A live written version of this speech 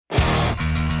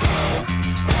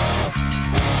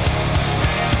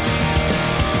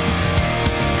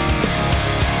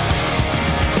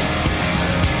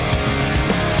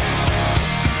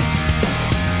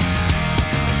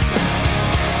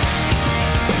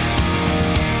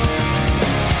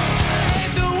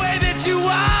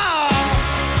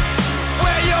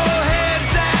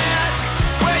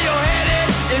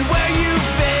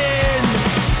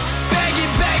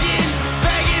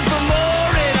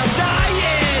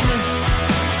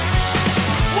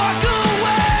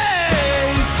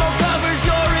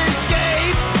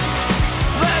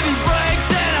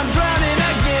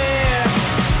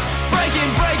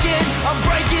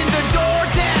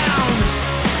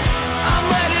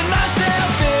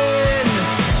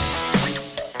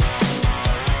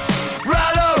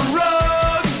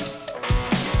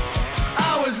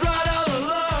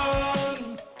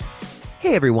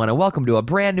Hey everyone, and welcome to a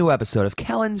brand new episode of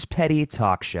Kellen's Petty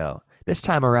Talk Show. This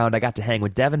time around, I got to hang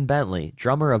with Devan Bentley,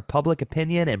 drummer of Public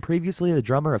Opinion and previously the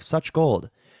drummer of Such Gold.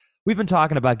 We've been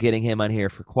talking about getting him on here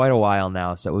for quite a while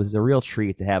now, so it was a real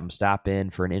treat to have him stop in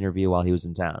for an interview while he was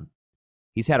in town.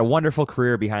 He's had a wonderful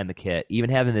career behind the kit, even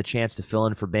having the chance to fill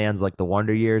in for bands like The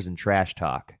Wonder Years and Trash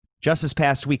Talk. Just this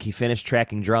past week, he finished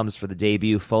tracking drums for the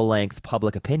debut full-length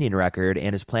Public Opinion record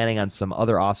and is planning on some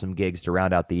other awesome gigs to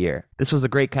round out the year. This was a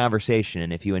great conversation,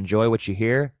 and if you enjoy what you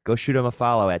hear, go shoot him a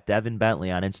follow at Devan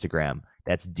Bentley on Instagram.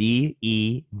 That's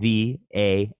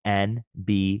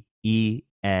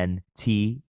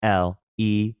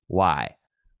DevanBentley.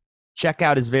 Check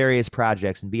out his various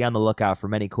projects and be on the lookout for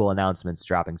many cool announcements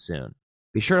dropping soon.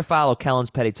 Be sure to follow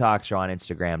Kellen's Petty Talk Show on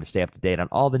Instagram to stay up to date on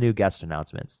all the new guest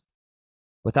announcements.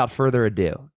 Without further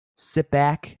ado, sit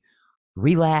back,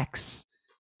 relax,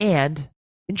 and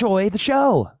enjoy the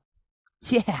show.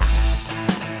 Yeah.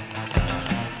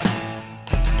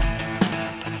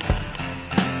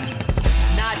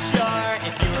 Not sure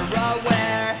if you were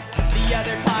aware, the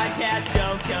other podcasts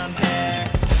don't compare.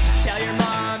 Tell your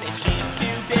mom if she's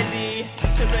too busy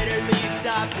to literally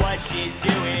stop what she's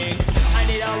doing. I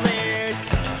need all ears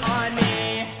on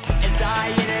me as I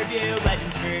interview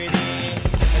legends for thee.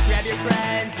 Grab your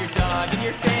friends, your dog, and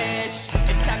your fish.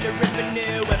 It's time to rip a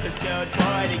new episode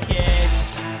for the kids.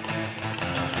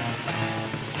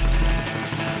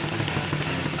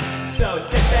 So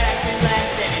sit back,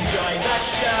 relax, and enjoy the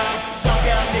show.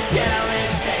 Welcome to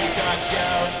Kellen's Petty Talk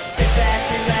Show. Sit back,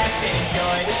 relax, and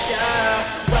enjoy the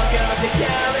show. Welcome to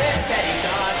Kellen's Petty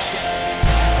Talk Show.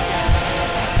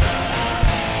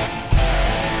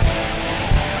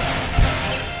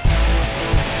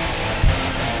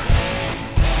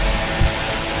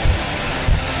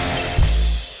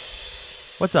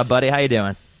 What's up, buddy? How you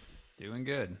doing? Doing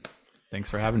good. Thanks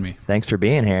for having me. Thanks for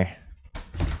being here.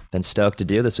 Been stoked to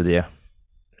do this with you.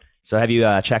 So have you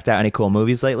checked out any cool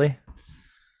movies lately?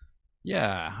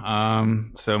 Yeah.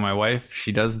 So my wife,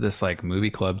 she does this like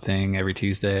movie club thing every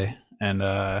Tuesday,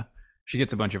 and she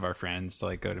gets a bunch of our friends to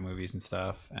like go to movies and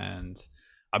stuff. And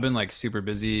I've been like super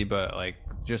busy, but like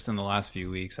just in the last few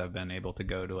weeks, I've been able to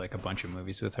go to like a bunch of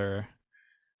movies with her.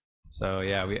 So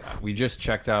yeah, we just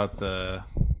checked out the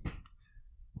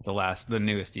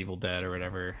newest Evil Dead or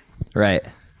whatever. Right.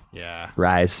 Yeah.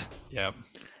 Rise. Yep. And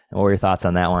what were your thoughts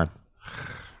on that one?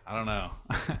 I don't know.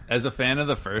 As a fan of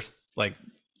the first Evil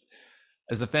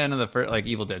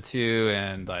Dead 2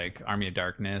 and like Army of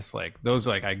Darkness, like those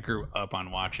like I grew up on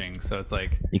watching, so it's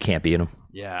like You can't beat them.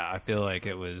 yeah, I feel like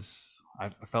I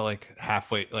felt like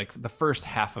halfway, like the first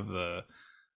half of the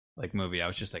like movie, I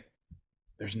was just like,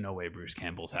 there's no way Bruce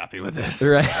Campbell's happy with this.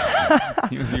 Right.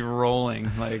 He was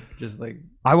rolling like just like.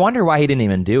 I wonder why he didn't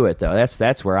even do it though.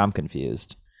 That's where I'm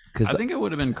confused. I think it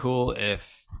would have been cool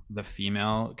if the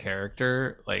female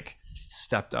character like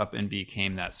stepped up and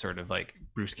became that sort of like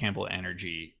Bruce Campbell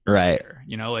energy. Right. Leader,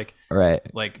 you know, like right.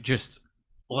 Like just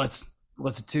let's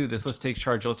do this. Let's take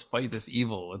charge. Let's fight this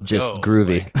evil. Let's just go.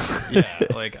 Groovy. Like, yeah.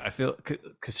 Like I feel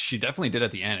because she definitely did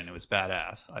at the end and it was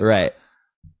badass. Right.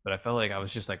 But I felt like I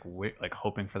was just like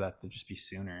hoping for that to just be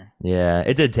sooner. Yeah,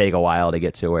 it did take a while to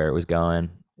get to where it was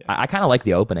going. Yeah. I kind of like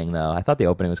the opening though. I thought the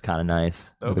opening was kind of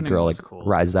nice. The The girl like cool.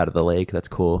 rises out of the lake. That's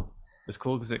cool. It's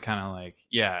cool because it kind of like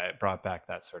it brought back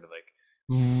that sort of like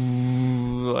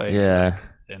yeah.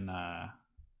 And I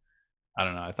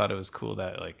don't know. I thought it was cool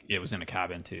that like it was in a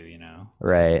cabin too. You know.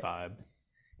 Right. Vibe.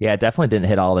 Yeah, it definitely didn't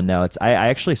hit all the notes. I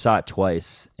actually saw it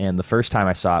twice, and the first time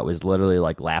I saw it was literally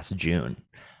like last June.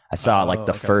 I saw like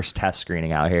the first test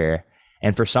screening out here,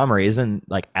 and for some reason,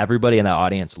 like everybody in the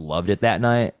audience loved it that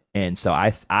night, and so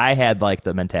I had like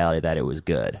the mentality that it was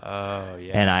good. Oh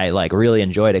yeah. And I like really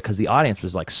enjoyed it because the audience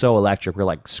was like so electric. We're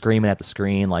like screaming at the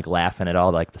screen, like laughing at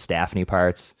all like the Staffney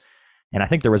parts, and I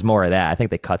think there was more of that. I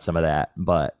think they cut some of that,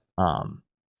 but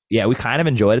yeah, we kind of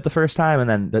enjoyed it the first time, and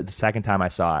then the second time I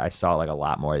saw like a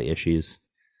lot more of the issues.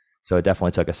 So it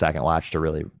definitely took a second watch to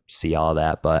really see all of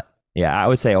that, but. Yeah, I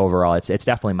would say overall it's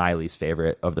definitely my least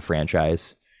favorite of the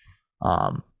franchise.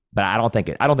 But I don't think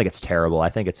it's terrible. I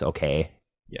think it's okay.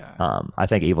 Yeah. I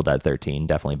think Evil Dead 13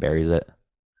 definitely buries it.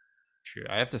 True.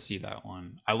 I have to see that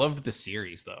one. I love the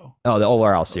series though. Oh, the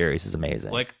overall series is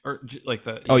amazing.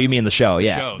 Oh, you mean the show?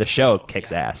 Yeah. The show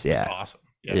kicks ass. Yeah. It's awesome.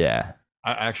 Yeah.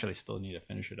 I actually still need to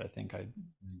finish it. I think I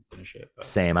didn't finish it. But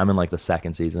Same. I'm in like the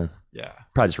second season. yeah.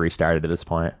 Probably just restarted at this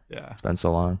point. Yeah. It's been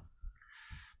so long.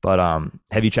 But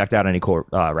have you checked out any cool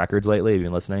records lately? Have you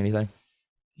been listening to anything?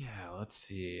 Yeah, let's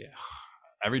see.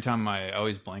 every time I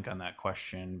always blank on that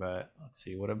question, but let's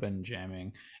see what I've been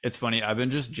jamming. It's funny. I've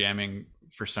been just jamming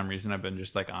for some reason. I've been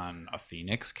just like on a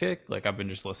Phoenix kick. Like I've been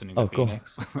just listening to cool.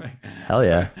 Phoenix. Hell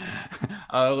yeah.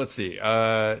 Let's see.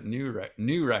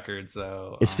 New records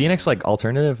though. Is Phoenix like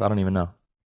alternative? I don't even know.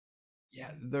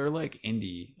 Yeah, they're like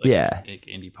indie. Like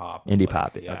indie pop. Indie like,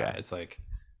 pop. Yeah, okay. it's like,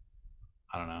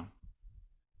 I don't know.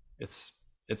 It's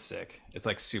sick. It's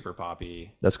like super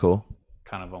poppy. That's cool.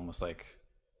 Kind of almost like,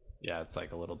 yeah, it's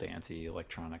like a little dancey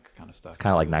electronic kind of stuff.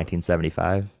 Kind of like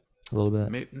 1975 a little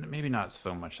bit. Maybe not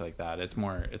so much like that. It's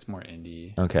more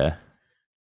indie. Okay.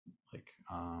 Like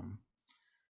I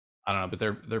don't know, but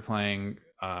they're playing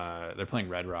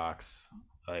Red Rocks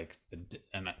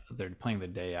and they're playing the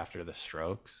day after the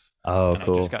Strokes. Oh, and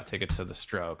cool. I just got tickets to the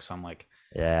Strokes. So I'm like,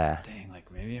 yeah, dang,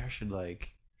 like maybe I should like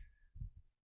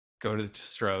go to the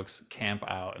Strokes, camp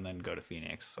out, and then go to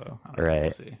Phoenix. So I don't know, right.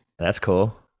 we'll see. That's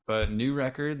cool. But new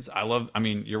records, I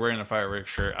mean, you're wearing a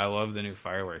Fireworks shirt. I love the new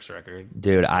Fireworks record.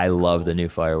 Dude, I love the new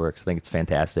Fireworks. I think it's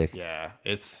fantastic. Yeah,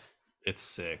 it's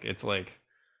sick. It's like,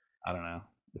 I don't know.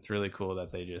 It's really cool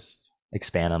that they just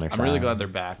expand on their I'm really glad they're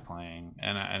back playing.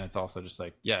 And it's also just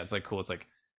like, yeah, it's like cool. It's like,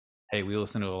 hey, we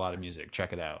listen to a lot of music.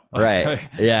 Check it out. Right.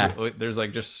 Yeah. There's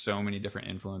like just so many different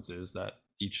influences that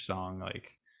each song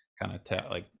like kind of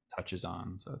touches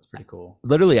on. So it's pretty cool.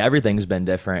 Literally everything's been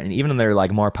different. And even their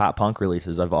like more pop punk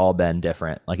releases have all been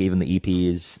different. Like even the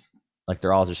EPs, like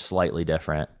they're all just slightly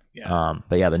different. Yeah.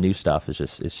 But yeah, the new stuff is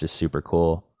just super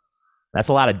cool. That's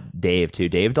a lot of Dave too.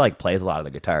 Dave like plays a lot of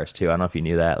the guitars too. I don't know if you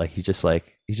knew that. Like he's just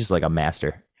like a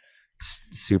master.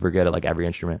 Super good at like every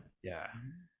instrument. Yeah.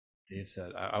 Dave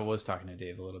said I was talking to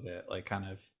Dave a little bit, like kind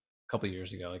of a couple of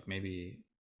years ago, like maybe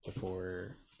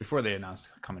before they announced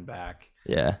coming back.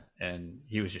 Yeah. And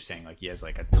he was just saying like he has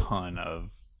like a ton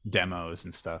of demos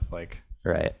and stuff. Like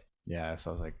right. Yeah.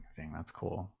 So I was like, dang, that's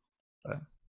cool. But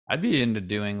I'd be into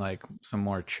doing like some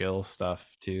more chill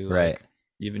stuff too. Right. Like,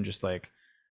 even just like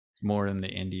more in the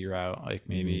indie route, like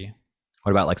maybe.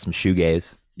 What about like some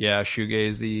shoegaze? Yeah,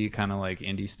 shoegazy kind of like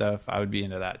indie stuff. I would be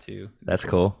into that too. That's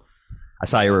cool. I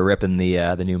saw you were ripping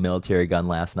the new military gun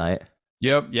last night.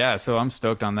 Yep. Yeah. So I'm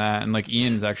stoked on that. And like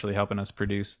Ian's actually helping us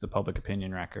produce the Public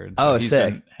Opinion record. So he's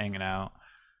sick. Been hanging out.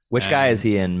 Which guy is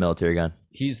he in Military Gun?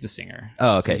 He's the singer.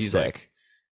 Oh, okay. So he's sick. like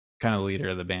kind of leader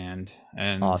of the band.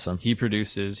 And awesome. He's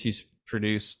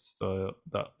produced all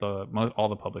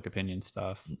the Public Opinion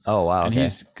stuff. Oh wow. And okay.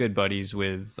 he's good buddies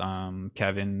with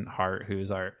Kevin Hart,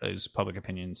 who's Public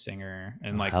Opinion singer.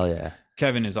 And like hell yeah.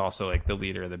 Kevin is also like the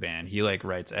leader of the band. He like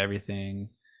writes everything.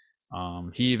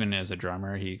 He even is a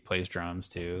drummer. He plays drums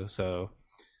too. So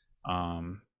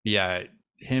yeah,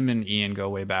 him and Ian go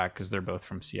way back because they're both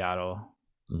from Seattle.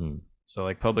 Mm-hmm. So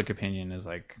like Public Opinion is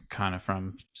like kind of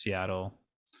from Seattle.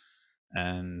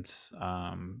 And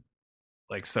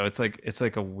like so it's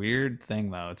like a weird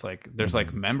thing though. It's like there's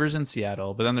like members in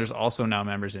Seattle, but then there's also now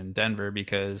members in Denver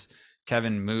because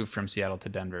Kevin moved from Seattle to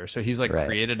Denver. So he's like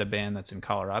created a band that's in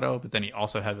Colorado, but then he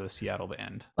also has a Seattle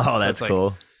band. Oh, so that's like,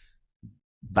 cool.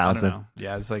 Bouncing.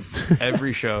 Yeah, it's like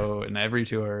every show and every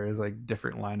tour is like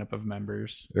different lineup of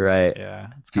members. Right. Yeah,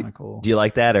 it's kind of cool. Do you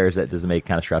like that, or does it make it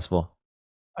kind of stressful?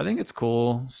 I think it's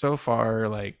cool. So far,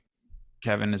 like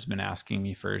Kevin has been asking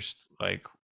me first, like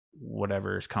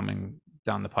whatever is coming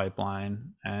down the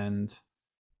pipeline, and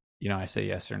I say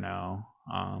yes or no.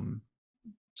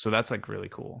 So that's like really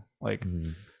cool. Like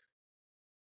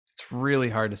it's really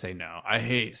hard to say no. I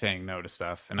hate saying no to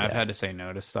stuff, and I've had to say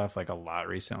no to stuff like a lot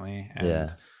recently.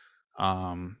 And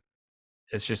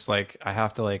it's just like I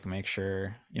have to like make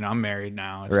sure, I'm married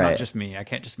now. It's not just me. I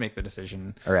can't just make the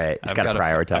decision. Right. I've got to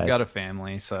prioritize. I've got a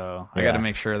family, so I got to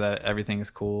make sure that everything is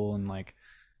cool, and like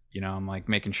I'm like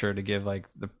making sure to give like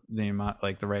the amount,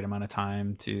 like the right amount of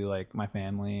time to like my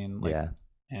family and like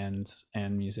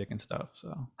and music and stuff.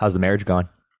 So how's the marriage going?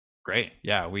 Great.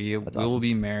 Yeah, we will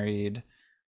be married.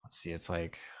 Let's see, it's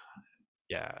like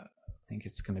I think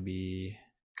it's gonna be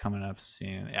coming up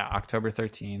soon. Yeah, October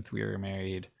 13th we were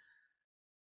married.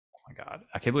 Oh my god,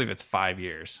 I can't believe it's 5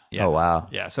 years. Yeah. Oh wow.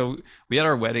 Yeah, so we had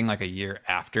our wedding like a year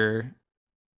after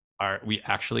we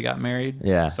actually got married.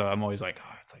 Yeah. So I'm always like,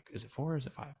 oh, it's like, is it 4 or is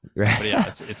it 5? Right. But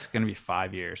yeah, it's gonna be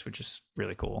 5 years, which is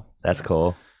really cool. That's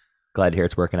cool. Glad to hear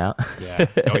it's working out. Yeah.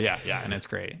 Oh yeah, and it's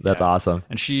great. That's awesome.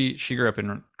 And she grew up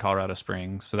in Colorado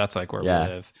Springs, so that's like where we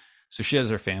live. So she has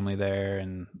her family there,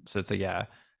 and so it's like I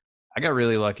got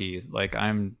really lucky. Like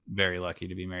I'm very lucky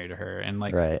to be married to her, and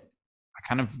like I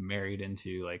kind of married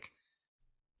into like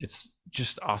it's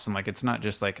just awesome. Like it's not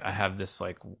just like I have this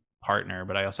like partner,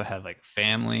 but I also have like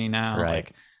family now.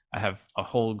 Like I have a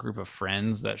whole group of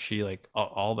friends that she like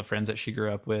all the friends that she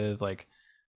grew up with. Like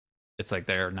it's like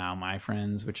they're now my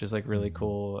friends, which is like really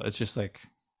cool. It's just like,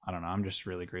 I don't know, I'm just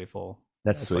really grateful.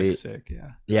 That's sweet. Like sick.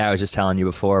 Yeah. Yeah, I was just telling you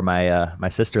before, my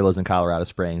sister lives in Colorado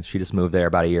Springs. She just moved there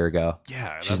about a year ago.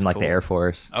 Yeah. She's in like the Air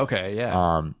Force. Okay.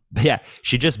 Yeah. But yeah,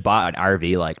 she just bought an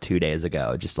RV like 2 days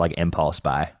ago, just like impulse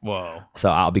buy. Whoa.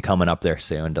 So I'll be coming up there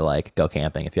soon to like go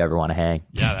camping if you ever want to hang.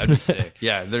 Yeah, that'd be sick.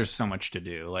 Yeah, there's so much to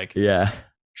do. Like, yeah.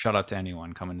 Shout out to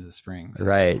anyone coming to the Springs. There's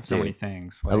right. So many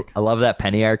things. Like, I love that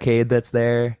Penny Arcade that's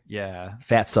there. Yeah.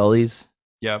 Fat Sully's.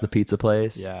 Yep. The pizza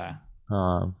place. Yeah.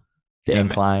 The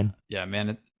Incline. The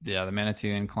Manitou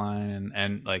Incline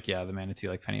and like, yeah, the Manitou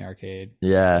like Penny Arcade.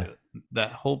 Yeah. So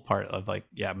that whole part of like,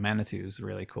 yeah, Manitou is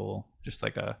really cool. Just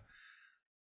like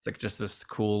it's like just this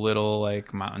cool little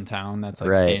like mountain town that's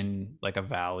like in like a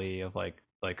valley of like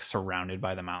surrounded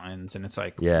by the mountains, and it's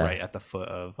like right at the foot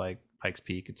of like Pikes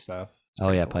Peak and stuff.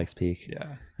 Cool. Pikes Peak.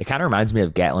 Yeah. It kind of reminds me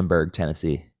of Gatlinburg,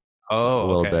 Tennessee. Oh, a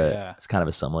little bit. Yeah. It's kind of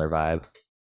a similar vibe.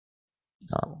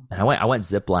 Cool. And I went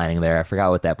zip lining there. I forgot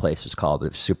what that place was called, but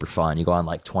it was super fun. You go on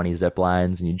like 20 zip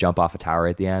lines and you jump off a tower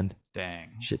at the end.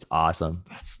 Dang. Shit's awesome.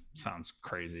 That sounds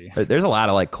crazy. There's a lot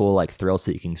of like cool, like thrill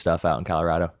seeking stuff out in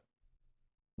Colorado.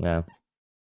 Yeah.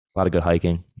 A lot of good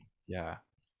hiking. Yeah.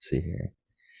 Let's see here.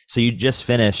 So you just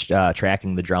finished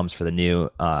tracking the drums for the new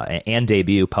and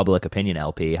debut Public Opinion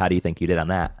LP. How do you think you did on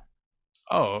that?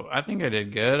 Oh, I think I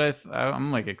did good.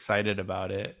 I'm like excited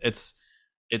about it.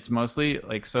 It's mostly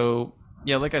like, so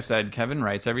yeah, like I said, Kevin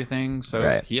writes everything.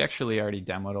 So he actually already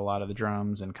demoed a lot of the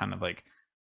drums and kind of like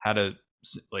had a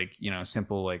like, you know,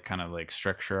 simple like kind of like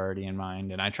structure already in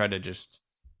mind. And I tried to just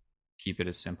keep it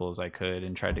as simple as I could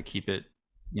and tried to keep it,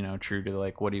 you know, true to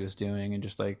like what he was doing, and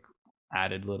just like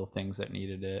added little things that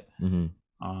needed it.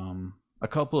 Mm-hmm. A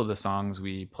couple of the songs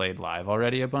we played live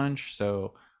already a bunch,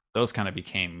 so those kind of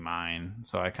became mine.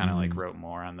 So I kind of like wrote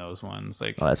more on those ones.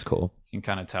 Like, oh, that's cool. You can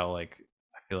kind of tell, like,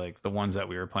 I feel like the ones that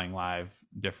we were playing live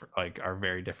different, like, are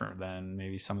very different than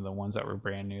maybe some of the ones that were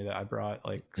brand new that I brought.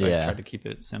 Like, so I tried to keep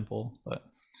it simple, but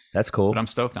that's cool. But I'm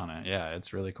stoked on it. Yeah,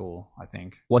 it's really cool, I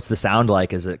think. What's the sound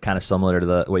like? Is it kind of similar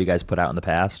to what you guys put out in the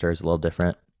past, or is it a little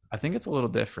different? I think it's a little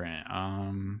different.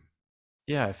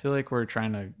 Yeah, I feel like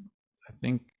I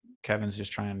think Kevin's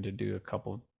just trying to do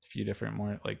few different,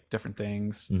 more like different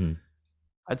things. Mm-hmm.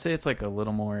 I'd say it's like a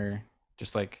little more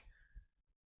just like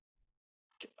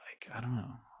I don't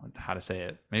know how to say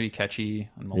it. Maybe catchy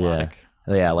and melodic.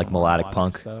 Yeah, like melodic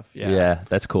punk stuff. Yeah,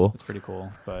 that's cool. It's pretty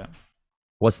cool. But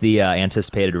what's the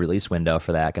anticipated release window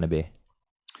for that going to be?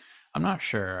 I'm not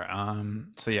sure.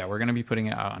 So yeah, we're going to be putting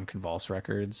it out on Convulse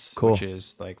Records, cool. which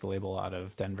is like the label out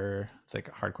of Denver. It's like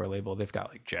a hardcore label. They've got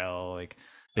like Gel, like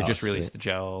they just released the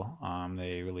Gel.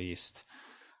 They released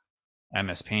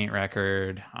MS Paint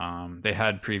record. They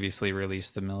had previously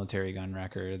released the Military Gun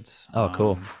records. Oh,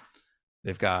 cool.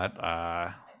 They've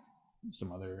got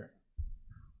some other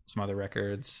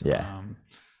records. Yeah.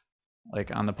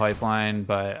 Like on the pipeline,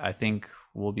 but I think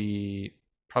we'll be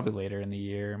probably later in the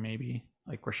year, maybe.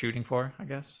 Like we're shooting for, I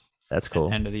guess. That's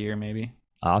cool. End of the year, maybe.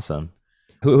 Awesome.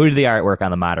 Who did the artwork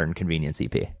on the Modern Convenience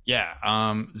EP? Yeah,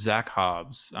 Zach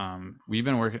Hobbs. We've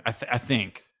been working. I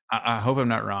think. I hope I'm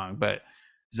not wrong, but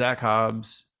Zach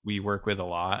Hobbs, we work with a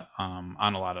lot on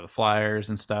a lot of the flyers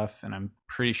and stuff, and I'm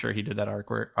pretty sure he did that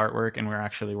artwork. And we're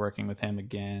actually working with him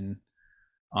again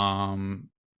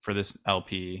for this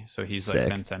LP. So he's like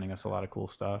been sending us a lot of cool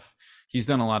stuff. He's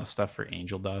done a lot of stuff for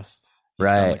Angel Dust. He's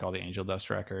done like all the Angel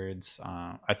Dust records.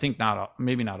 I think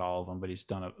maybe not all of them, but he's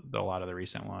done a lot of the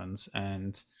recent ones.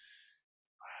 And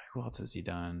who else has he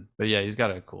done? But yeah, he's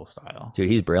got a cool style. Dude,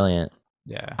 he's brilliant.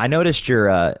 Yeah. I noticed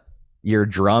your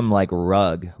drum like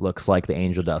rug looks like the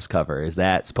Angel Dust cover. Is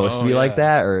that supposed to be like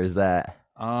that, or is that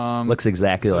looks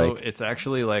exactly like? So it's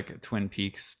actually like Twin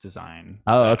Peaks design.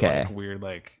 Oh, okay. Like weird,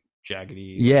 like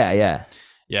jaggedy. Yeah.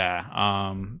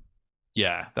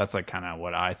 Yeah, that's like kind of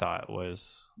what I thought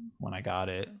was when I got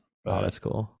it. But, that's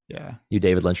cool. Yeah. You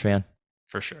David Lynch fan?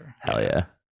 For sure. Hell yeah.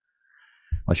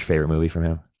 What's your favorite movie from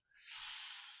him?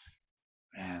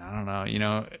 Man, I don't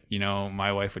know. You know,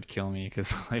 my wife would kill me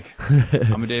because like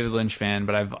I'm a David Lynch fan,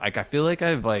 but I feel like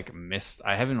I've like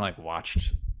I haven't like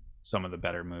watched some of the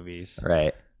better movies.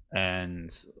 Right. And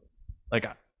like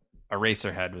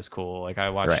Eraserhead was cool. Like I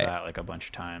watched that like a bunch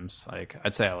of times. Like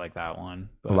I'd say I like that one.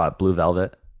 But, what about Blue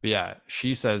Velvet? But yeah,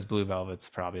 she says Blue Velvet's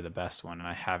probably the best one, and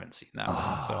I haven't seen that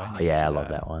one. So I love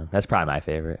that one. That's probably my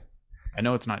favorite. I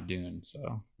know it's not Dune,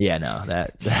 so yeah, no,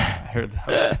 that I heard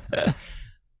that was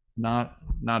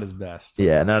not his best.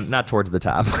 Yeah, not towards the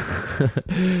top.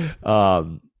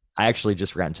 I actually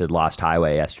just rented Lost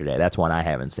Highway yesterday. That's one I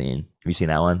haven't seen. Have you seen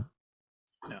that one?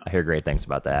 No. I hear great things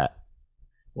about that.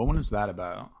 What one is that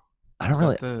about? I don't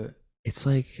really. It's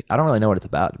like I don't really know what it's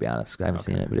about, to be honest. 'Cause I haven't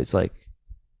seen Okay. it, but it's like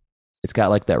it's got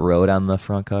like that road on the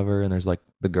front cover, and there's like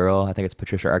the girl. I think it's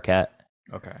Patricia Arquette.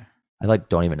 Okay. I like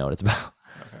don't even know what it's about.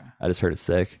 Okay. I just heard it's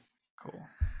sick.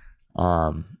 Cool.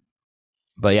 Um,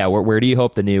 but yeah, where do you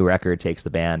hope the new record takes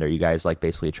the band? Are you guys like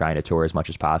basically trying to tour as much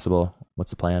as possible? What's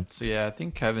the plan? So yeah, I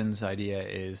think Kevin's idea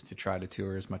is to try to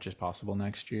tour as much as possible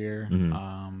next year.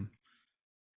 Mhm.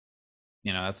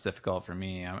 That's difficult for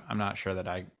me. I'm not sure that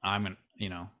I'm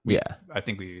Yeah, I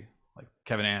think we like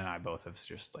Kevin and I both have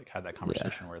just like had that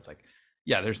conversation where it's like,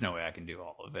 yeah, there's no way I can do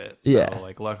all of it. So Yeah.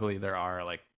 like luckily there are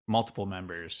like multiple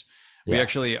members. We yeah.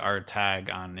 actually our tag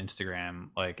on Instagram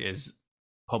like is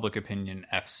Public Opinion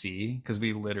FC because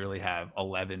we literally have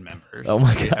 11 members. Oh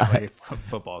my We have God. a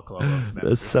football club of members.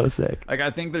 That's so sick. Like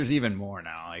I think there's even more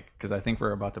now, like because I think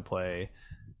we're about to play.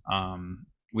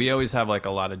 We always have like a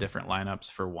lot of different lineups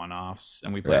for one-offs,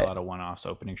 and we play Right. a lot of one-offs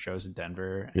opening shows in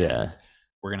Denver. Yeah. And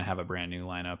we're gonna have a brand new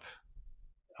lineup.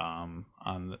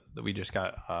 We just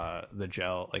got the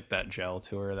gel, like that gel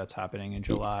tour that's happening in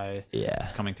July. Yeah.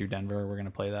 It's coming through Denver. We're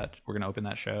gonna play that. We're gonna open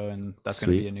that show, and that's Sweet.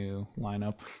 gonna be a new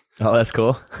lineup. Oh, that's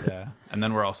cool. Yeah, and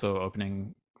then we're also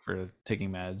opening for Taking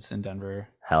Meds in Denver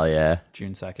Hell yeah.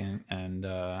 June 2nd, and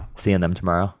Seeing them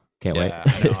tomorrow. Can't yeah,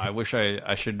 wait. I know. I wish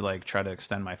I should like try to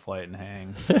extend my flight and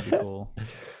hang. It'd be cool.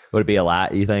 Would it be a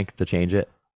lot, you think, to change it?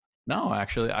 No,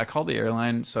 actually, I called the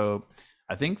airline. So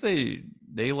I think they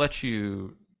let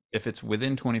you if it's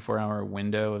within 24-hour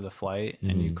window of the flight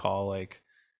and you Mhm. call like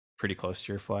pretty close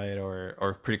to your flight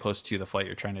or pretty close to the flight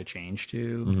you're trying to change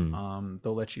to, Mhm.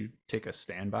 they'll let you take a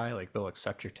standby. Like they'll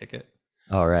accept your ticket.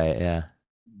 All right. Yeah.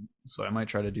 So I might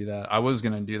try to do that. I was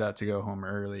gonna do that to go home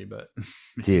early, but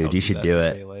maybe Dude, I'll you should that do to it.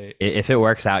 stay late. If it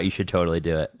works out, you should totally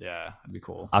do it. Yeah, that'd be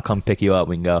cool. I'll come pick you up.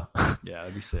 We can go. Yeah,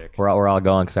 that'd be sick. We're all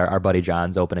going because our buddy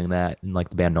John's opening that and like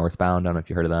the band Northbound. I don't know if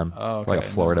you heard of them. Oh, It's like a okay,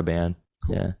 Florida no. band.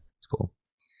 Cool. Yeah, it's cool.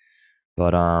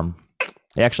 But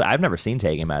actually, I've never seen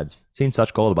Taking Meds. Seen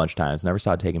Such Gold a bunch of times. Never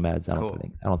saw Taking Meds. Cool.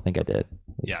 I don't think I did.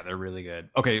 Yeah, they're really good.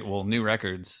 Okay, well, new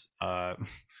records.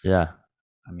 Yeah.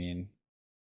 I mean,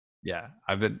 yeah,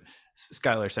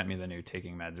 Skylar sent me the new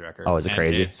Taking Meds record. Oh, is it and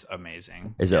crazy? It's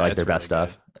amazing. Is it like it's their best really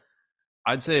stuff? good.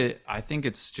 I'd say I think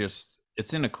it's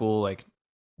in a cool like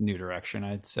new direction.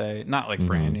 I'd say not like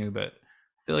brand new, but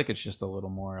I feel like it's just a little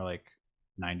more like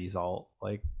 90s alt,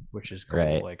 like which is cool.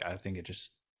 Right. Like I think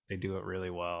they do it really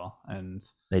well, and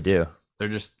They do.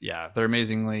 they're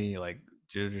amazingly like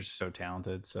they're just so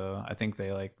talented. So I think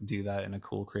they like do that in a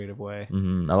cool, creative way. I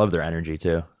love their energy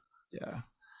too. Yeah.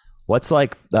 What's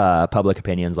like Public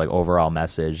Opinion's like overall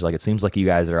message? Like it seems like you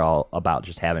guys are all about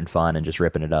just having fun and just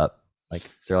ripping it up. Like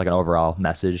is there like an overall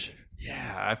message?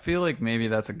 Yeah, I feel like maybe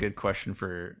that's a good question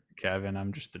for Kevin.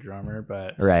 I'm just the drummer,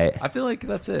 but Right. I feel like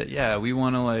that's it. Yeah, we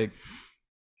want to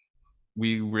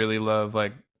we really love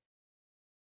like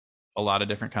a lot of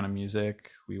different kind of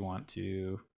music. We want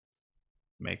to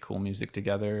make cool music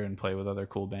together and play with other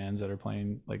cool bands that are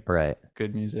playing like Right.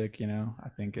 good music. I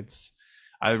think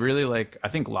I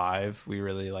think live we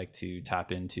really like to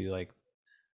tap into like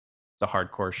the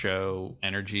hardcore show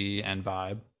energy and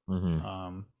vibe.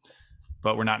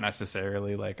 But we're not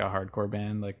necessarily like a hardcore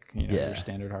band, like your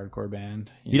standard hardcore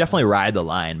band. You definitely ride the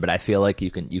line, but I feel like you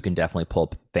can definitely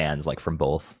pull fans like from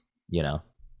both. Yeah,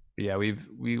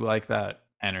 we like that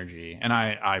energy, and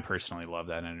I personally love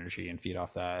that energy and feed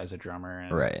off that as a drummer.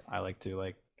 And Right. I like to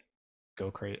like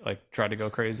go crazy, like try to go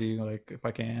crazy, like if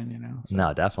I can. So,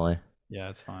 No, definitely. yeah,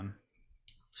 it's fun.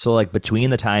 So like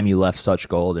between the time you left Such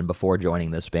Gold and before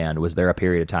joining this band, was there a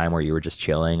period of time where you were just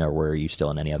chilling, or were you still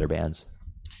in any other bands?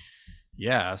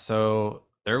 Yeah, so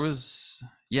there was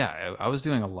I was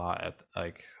doing a lot at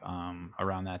like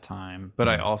around that time, but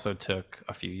I also took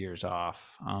a few years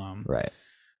off. Right.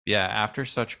 Yeah, after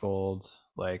Such Gold,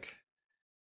 like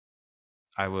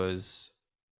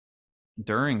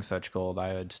during Such Gold, I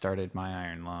had started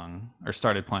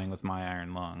started playing with My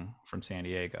Iron Lung from San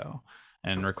Diego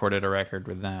and recorded a record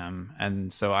with them.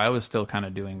 And so I was still kind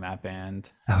of doing that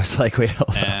band. I was like, wait,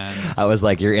 hold on. And I was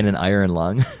like, you're in an iron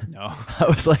lung? no. I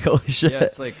was like, holy shit. Yeah,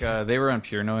 it's like they were on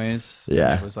Pure Noise.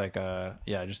 Yeah. It was like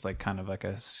just like kind of like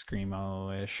a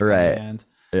screamo-ish Right. band.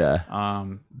 Yeah.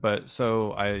 But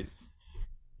so I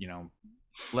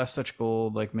left Such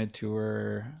Gold like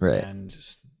mid-tour, Right. and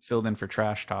just filled in for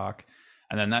Trash Talk,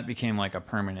 and then that became like a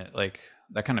permanent, like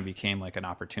that kind of became like an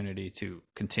opportunity to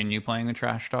continue playing the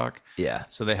Trash Talk. Yeah.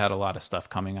 So they had a lot of stuff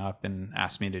coming up and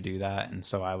asked me to do that, and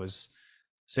so I was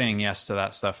saying yes to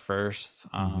that stuff first.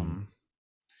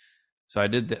 So I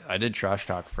did Trash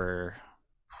Talk for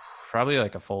probably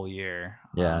like a full year.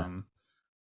 Yeah.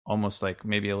 Almost like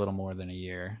maybe a little more than a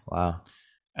year. Wow.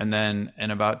 And then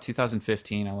in about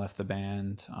 2015, I left the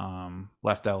band,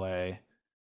 left LA,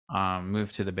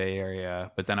 moved to the Bay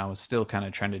Area, but then I was still kind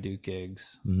of trying to do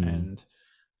gigs. And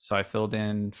so I filled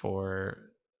in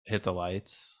for Hit the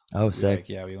Lights. Oh, sick.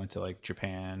 We went to like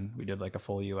Japan. We did like a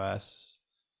full US.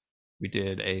 We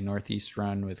did a Northeast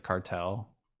run with Cartel.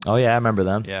 Oh yeah, I remember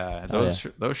them. Yeah,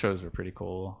 those shows were pretty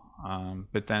cool.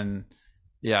 But then,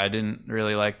 I didn't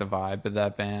really like the vibe of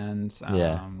that band.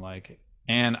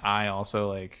 And I also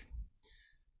like,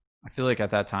 I feel like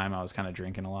at that time I was kind of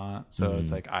drinking a lot, so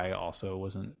it's like I also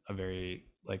wasn't a very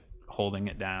like holding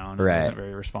it down. I wasn't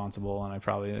very responsible, and I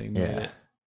probably made it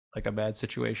like a bad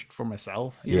situation for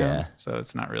myself. You know? So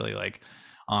it's not really like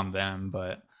on them,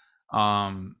 but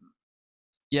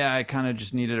I kind of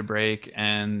just needed a break,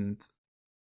 and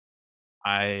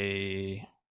I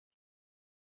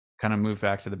kind of moved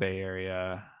back to the Bay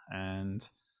Area and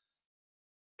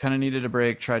kind of needed a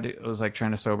break. I was like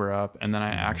trying to sober up, and then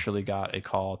I actually got a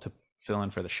call to fill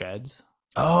in for the Sheds.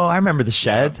 Oh, I remember the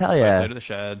Sheds. Hell so yeah! I played with the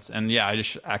Sheds, and I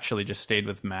just stayed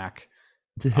with Mac,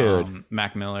 dude,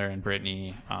 Mac Miller and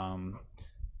Brittany.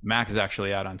 Mac is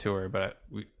actually out on tour, but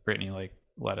Brittany like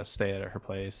let us stay at her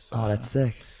place. Oh, that's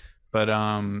sick. But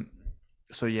then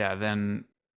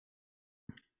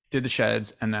did the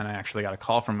Sheds, and then I actually got a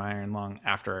call from My Iron Lung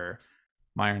after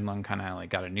My Iron Lung kind of like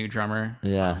got a new drummer.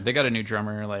 They got a new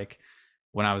drummer like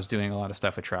when I was doing a lot of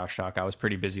stuff with Trash Talk. I was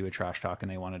pretty busy with Trash Talk,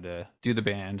 and they wanted to do the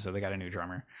band, so they got a new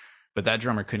drummer. But that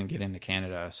drummer couldn't get into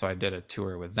Canada, so I did a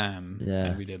tour with them.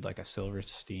 And we did like a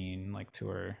Silverstein like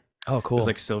tour. Oh, cool. It was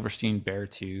like Silverstein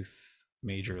Beartooth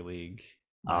Major League.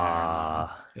 Yeah.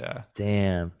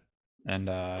 Damn. And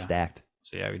stacked.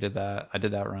 So we did that. I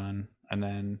did that run, and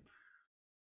then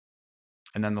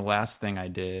the last thing I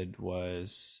did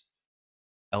was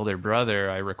Elder Brother.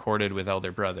 I recorded with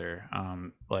Elder Brother.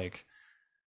 Like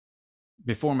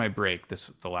before my break,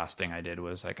 the last thing I did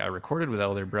was like I recorded with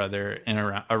Elder Brother in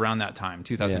around that time,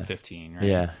 2015, right?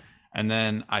 Yeah. And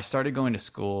then I started going to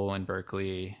school in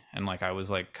Berkeley, and like I was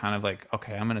like kind of like,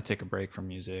 okay, I'm gonna take a break from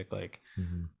music. Like,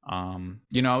 I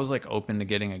was like open to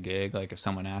getting a gig, like if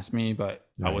someone asked me, but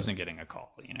I wasn't getting a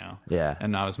call, Yeah.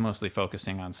 And I was mostly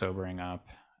focusing on sobering up,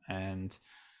 and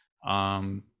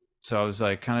so I was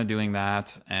like kind of doing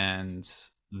that, and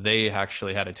they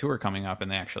actually had a tour coming up, and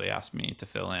they actually asked me to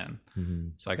fill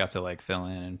in. So I got to like fill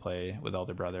in and play with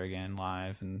Elder Brother again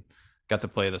live, and got to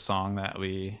play the song that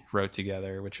we wrote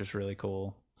together, which was really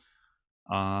cool.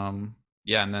 And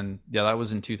then that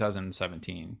was in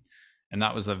 2017, and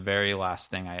that was the very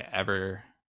last thing I ever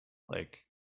like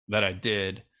that I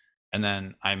did. And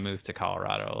then I moved to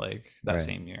Colorado like that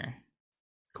same year.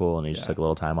 Cool. And you just took a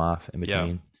little time off in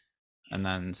between. And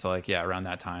then so like around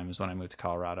that time is when I moved to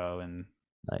Colorado, and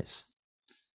nice,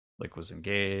 like was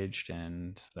engaged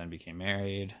and then became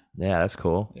married. Yeah, that's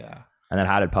cool. Yeah. And then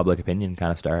how did Public Opinion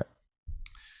kind of start?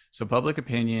 So Public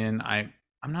Opinion, I'm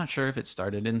not sure if it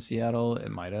started in Seattle.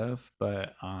 It might have,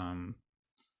 but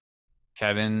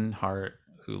Kevin Hart,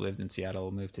 who lived in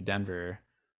Seattle, moved to Denver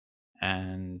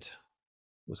and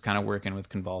was kind of working with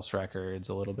Convulse Records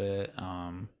a little bit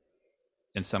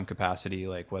in some capacity,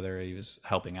 like whether he was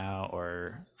helping out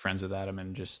or friends with Adam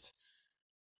and just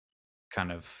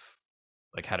kind of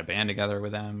like had a band together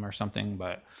with them or something.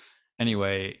 But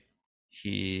anyway,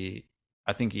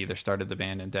 I think he either started the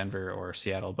band in Denver or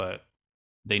Seattle, but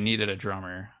they needed a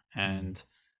drummer. And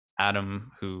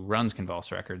Adam, who runs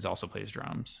Convulse Records, also plays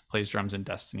drums in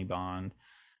Destiny Bond,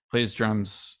 plays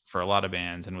drums for a lot of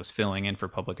bands, and was filling in for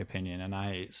Public Opinion. And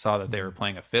I saw that they were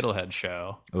playing a Fiddlehead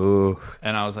show. Ooh.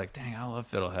 And I was like, dang, I love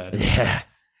Fiddlehead. Yeah. Like,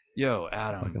 yo,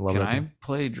 Adam, can I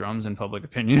play drums in Public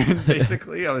Opinion?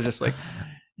 Basically, I was just like,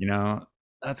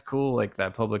 that's cool. Like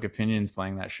that Public Opinion's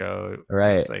playing that show.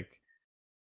 Right. It's like,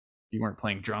 you weren't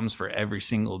playing drums for every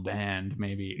single band,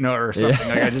 maybe or something.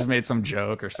 Like I just made some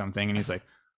joke or something, and he's like,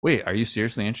 wait, are you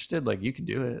seriously interested? Like you could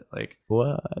do it. Like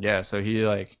what? Yeah. So he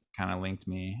like kind of linked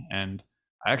me, and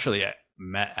I actually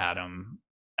met Adam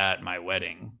at my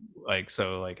wedding. Like,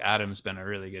 so like Adam's been a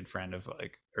really good friend of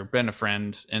like, or been a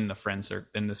friend in the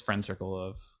in this friend circle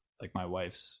of like my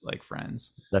wife's like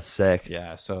friends. That's sick.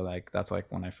 Yeah. So like, that's like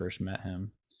when I first met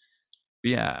him.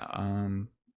 But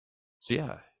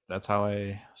that's how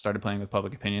I started playing with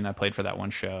Public Opinion. I played for that one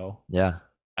show. Yeah.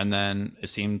 And then it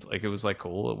seemed like it was like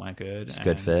cool. It went good. It's a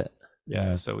good fit.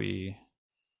 Yeah. So we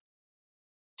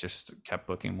just kept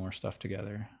booking more stuff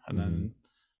together, and then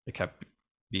it kept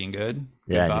being good.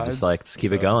 Yeah. And you're just like, let's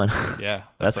keep it going. Yeah.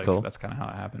 That's like, cool. That's kind of how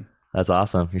it happened. That's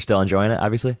awesome. You're still enjoying it,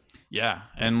 obviously? Yeah.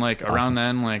 And like that's around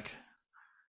then, like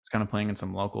it's kind of playing in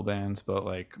some local bands, but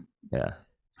like, yeah,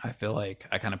 I feel like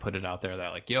I kind of put it out there that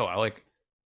like, yo, I like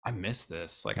I miss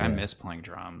this. Like Yeah. I miss playing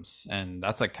drums, and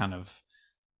that's like kind of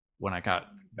when I got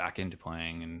back into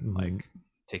playing and like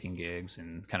taking gigs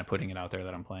and kind of putting it out there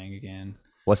that I'm playing again.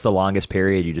 What's the longest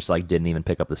period you just like didn't even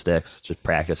pick up the sticks, just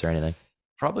practice or anything?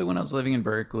 Probably when I was living in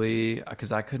Berkeley,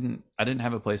 because I didn't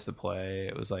have a place to play.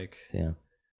 It was like, Yeah.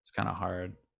 it's kind of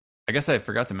hard. I guess I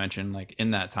forgot to mention, like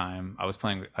in that time,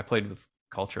 I played with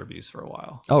Culture Abuse for a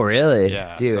while. Oh, really?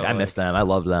 Yeah, Dude, so, I miss them. I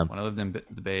loved them. When I lived in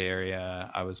the Bay Area,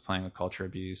 I was playing with Culture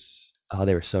Abuse. Oh,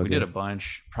 they were so We good. did a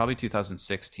bunch. Probably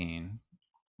 2016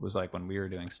 was like when we were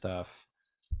doing stuff.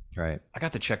 Right. I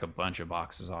got to check a bunch of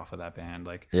boxes off of that band.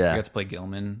 Like, Yeah. we got to play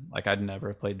Gilman. Like, I'd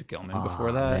never played Gilman Oh,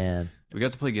 before that. Man. We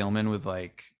got to play Gilman with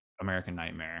like American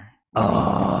Nightmare.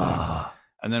 Oh.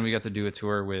 And then we got to do a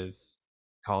tour with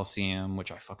Coliseum,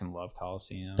 which I fucking love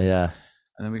Coliseum. Yeah.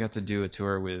 And then we got to do a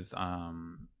tour with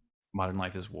Modern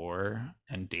Life is War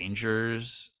and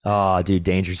Dangers. Oh, dude,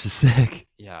 Dangerous is sick.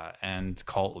 Yeah, and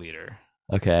Cult Leader.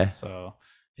 Okay. So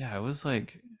yeah, it was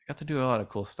like I got to do a lot of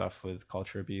cool stuff with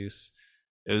Culture Abuse.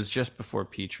 It was just before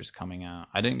Peach was coming out.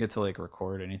 I didn't get to like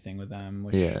record anything with them,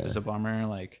 which is a bummer.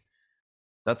 Like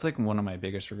that's like one of my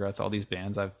biggest regrets. All these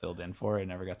bands I've filled in for, I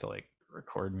never got to like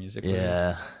record music with.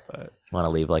 Yeah. But Want to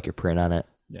leave like your print on it?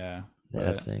 yeah. Yeah,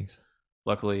 that stinks.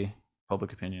 Luckily,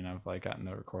 Public Opinion I've like gotten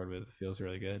to record with feels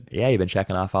really good. Yeah, you've been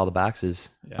checking off all the boxes.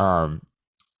 Yeah.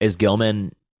 Is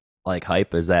Gilman like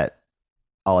hype? Is that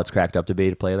all it's cracked up to be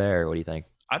to play there, or what do you think?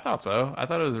 I thought so. I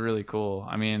thought it was really cool.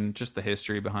 I mean, just the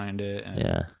history behind it, and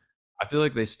Yeah. I feel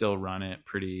like they still run it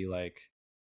pretty like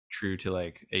true to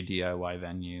like a DIY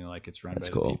venue. Like it's run by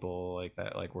the people like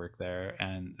that like work there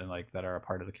and like that are a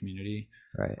part of the community.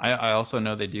 Right. I also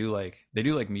know they do like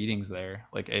meetings there,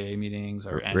 like AA meetings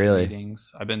or NA Really?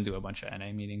 meetings. I've been to a bunch of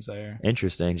NA meetings there.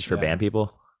 Interesting. Just for Yeah. band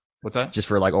people? What's that? Just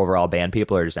for like overall band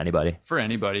people, or just anybody? For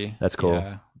anybody. That's cool.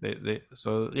 Yeah.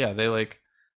 They like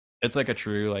it's like a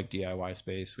true like DIY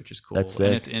space, which is cool. That's sick.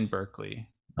 And it's in Berkeley.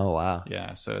 Oh, wow.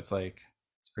 Yeah, so it's like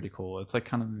it's pretty cool. It's like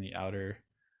kind of in the outer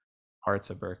parts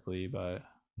of Berkeley, but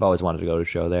I've always wanted to go to a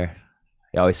show there.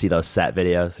 You always see those set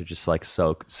videos. They're just like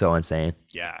so insane.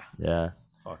 yeah, Yeah.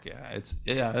 fuck yeah,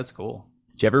 it's cool.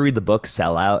 Did you ever read the book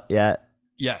Sell Out yet?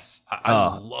 Yes, I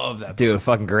love that book. Dude,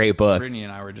 fucking great book. Brittany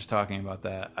and I were just talking about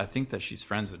that. I think that she's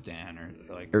friends with Dan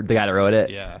or like Or the guy that wrote it?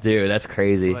 Yeah. Dude, that's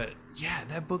crazy. But yeah,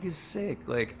 that book is sick.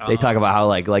 Like They talk about how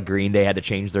like Green Day had to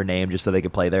change their name just so they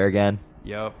could play there again.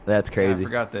 Yep. That's Yeah, crazy. I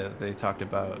forgot that they talked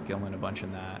about Gilman a bunch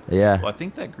in that. Yeah. Well, I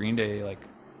think that Green Day like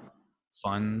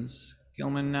funds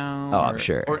Gilman now. Oh, I'm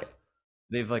sure. Or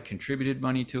they've like contributed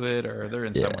money to it, or they're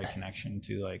in some Yeah. way connection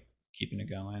to like keeping it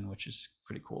going, which is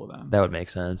pretty cool of them. That would make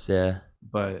sense. Yeah.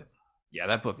 But yeah,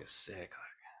 that book is sick.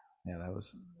 Like, yeah, that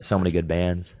was So many good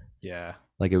bands. Yeah.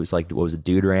 Like it was like, what was it,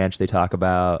 Dude Ranch they talk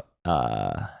about?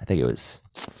 I think it was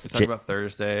They talk about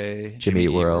Thursday, Jimmy Eat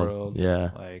World. Yeah.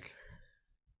 Like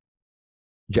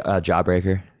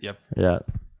Jawbreaker. Yep. Yeah.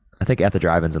 I think At the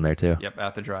Drive-In's in there too. Yep,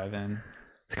 at the drive-in.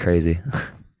 It's crazy.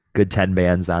 Good 10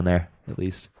 bands on there at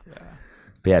least. Yeah.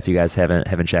 But yeah, if you guys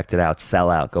haven't checked it out, Sell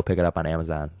Out. Go pick it up on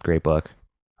Amazon. Great book.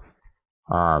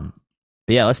 But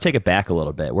yeah, let's take it back a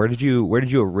little bit. Where did you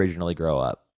originally grow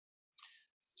up?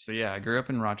 So yeah, I grew up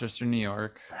in Rochester, New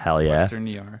York. Hell yeah. Western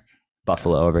New York.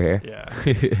 Buffalo over here.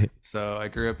 Yeah. So I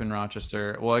grew up in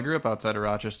Rochester. Well, I grew up outside of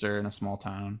Rochester in a small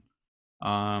town.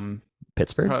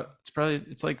 Pittsburgh?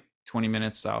 It's like 20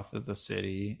 minutes south of the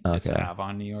city. Okay. It's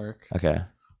Avon, New York. Okay.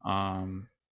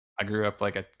 I grew up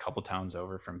like a couple towns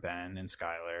over from Ben and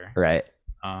Schuyler. Right.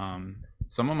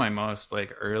 Some of my most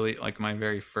like early, like my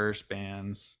very first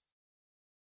bands,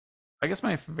 I guess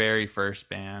my very first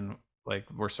band like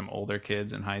were some older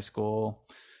kids in high school,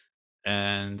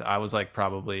 and I was like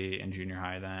probably in junior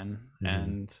high then.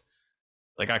 And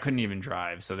like I couldn't even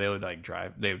drive, so they would like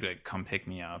come pick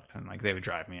me up, and like they would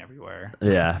drive me everywhere.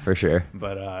 Yeah, for sure.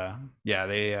 But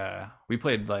yeah, we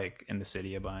played like in the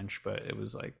city a bunch, but it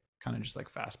was like kind of just like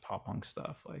fast pop punk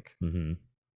stuff, like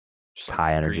just like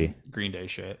high energy. Green Day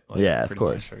shit. Like, yeah, of pretty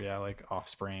course. much, or yeah, like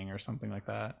Offspring or something like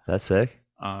that. That's sick.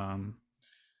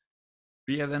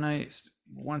 But yeah, then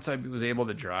once I was able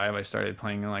to drive, I started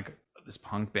playing in like this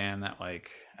punk band that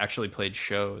like actually played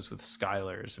shows with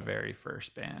Schuyler's very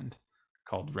first band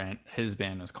his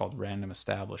band was called Random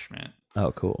Establishment.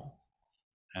 Oh, cool.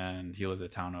 And he lived a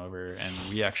town over, and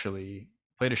we actually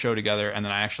played a show together, and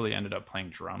then I actually ended up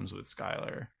playing drums with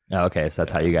Schuyler. Oh, okay, so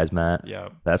that's how you guys met. Yeah.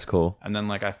 That's cool. And then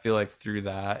like I feel like through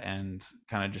that and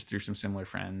kind of just through some similar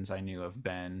friends I knew of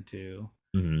Ben too.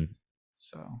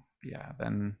 So yeah,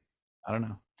 then I don't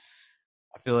know.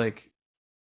 I feel like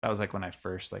that was like when I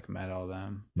first like met all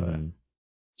them. But Did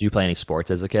you play any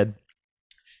sports as a kid?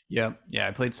 Yeah,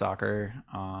 I played soccer.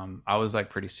 I was like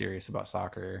pretty serious about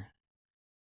soccer.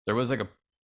 There was like a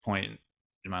point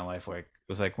in my life where it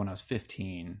was like when I was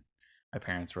 15, my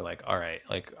parents were like, all right,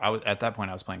 like I was at that point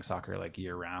I was playing soccer like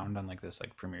year round on like this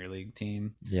like Premier League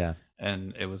team. Yeah.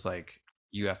 And it was like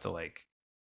you have to like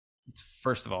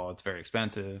first of all, it's very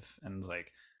expensive, and it's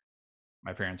like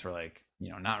my parents were like,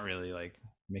 not really like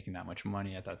making that much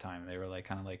money at that time. They were like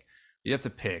kind of like, you have to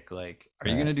pick, like, are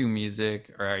you going to do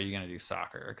music or are you going to do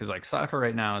soccer? Because like soccer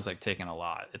right now is like taking a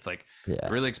lot. It's like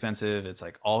really expensive. It's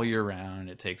like all year round.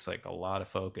 It takes like a lot of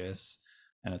focus,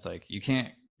 and it's like you can't.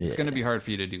 It's going to be hard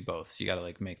for you to do both. So you got to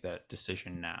like make that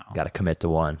decision now. Got to commit to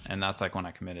one. And that's like when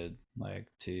I committed like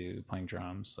to playing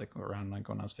drums, like around like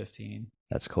when I was 15.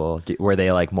 That's cool. Were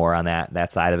they like more on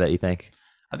that side of it, you think?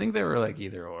 I think they were like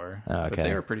either or. Oh,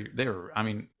 okay. But I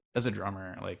mean, as a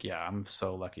drummer, like, yeah, I'm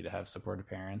so lucky to have supportive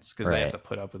parents because they have to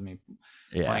put up with me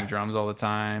playing drums all the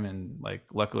time. And like,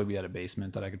 luckily we had a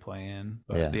basement that I could play in.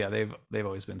 But yeah, they've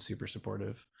always been super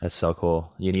supportive. That's so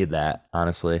cool. You need that,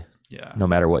 honestly. Yeah. No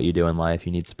matter what you do in life,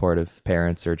 you need supportive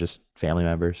parents or just family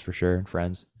members for sure, and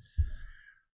friends.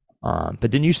 But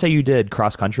didn't you say you did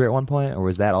cross country at one point, or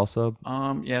was that also?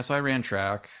 Yeah, so I ran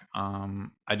track.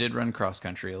 I did run cross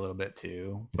country a little bit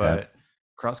too, but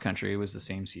cross country was the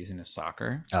same season as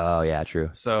soccer. Oh yeah, true.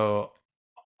 So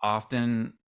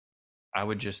often I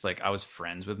would just like, I was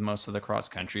friends with most of the cross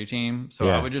country team. So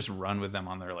I would just run with them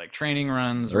on their like training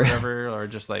runs or whatever, or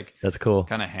just like, that's cool,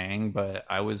 kind of hang, but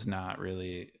I was not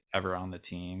really ever on the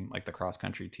team, like the cross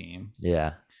country team.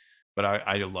 Yeah. But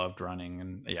I loved running,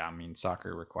 and yeah, I mean,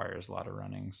 soccer requires a lot of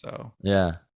running. So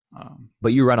yeah.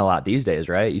 But you run a lot these days,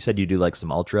 right? You said you do like some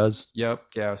ultras. Yep.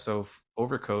 Yeah. So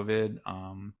over COVID,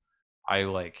 I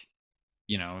like,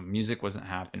 music wasn't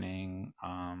happening.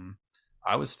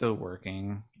 I was still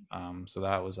working. So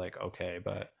that was like, okay,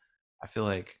 but I feel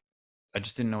like I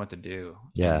just didn't know what to do.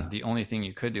 Yeah. And the only thing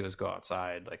you could do is go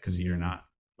outside, like, cause you're not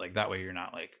like, that way you're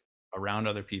not like around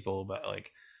other people, but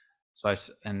like, so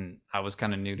I was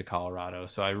kind of new to Colorado.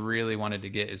 So I really wanted to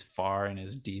get as far and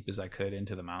as deep as I could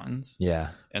into the mountains. Yeah.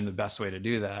 And the best way to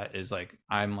do that is like,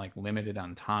 I'm like limited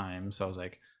on time. So I was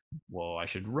like, well, I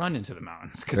should run into the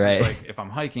mountains, because it's like, if I'm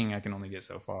hiking, I can only get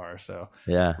so far. So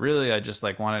yeah, really, I just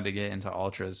like wanted to get into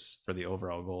ultras for the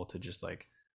overall goal to just like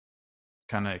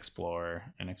kind of explore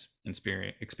and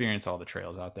experience all the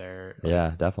trails out there.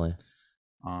 Yeah, definitely.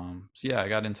 So yeah, I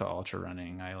got into ultra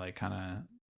running.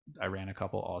 I ran a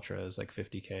couple ultras, like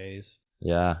 50Ks.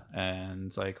 Yeah.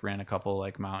 And like ran a couple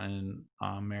like mountain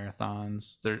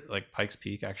marathons. They're like Pikes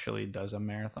Peak actually does a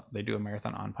marathon. They do a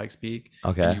marathon on Pikes Peak.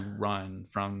 Okay. And you run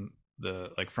from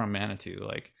from Manitou,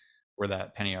 like where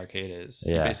that Penny Arcade is.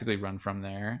 Yeah. You basically run from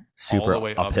there super all the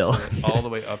way uphill. all the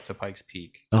way up to Pikes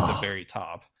Peak at the very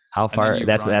top. How far?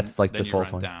 That's like the full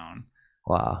one. Down.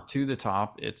 Wow. To the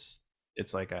top, it's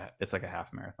like a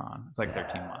half marathon. It's like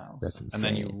 13 miles. That's insane.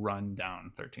 And then you run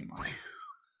down 13 miles.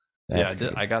 So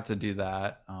yeah, I got to do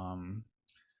that. And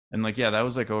like, yeah, that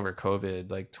was like over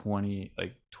COVID, like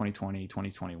 2020,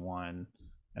 2021.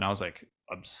 And I was like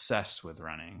obsessed with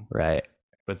running. Right.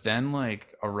 But then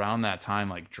like around that time,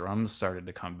 like drums started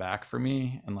to come back for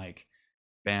me, and like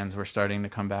bands were starting to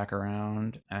come back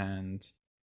around. And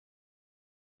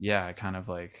yeah,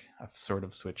 I've sort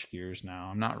of switched gears now.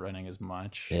 I'm not running as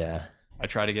much. Yeah. I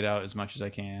try to get out as much as I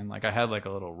can. Like I had like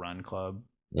a little run club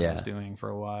that I was doing for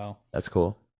a while. That's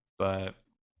cool. But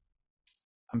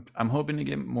I'm hoping to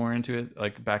get more into it,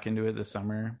 like back into it this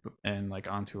summer and like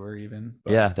on tour even.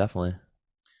 But, yeah, definitely.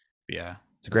 Yeah.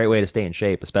 It's a great way to stay in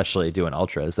shape, especially doing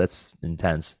ultras. That's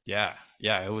intense. Yeah.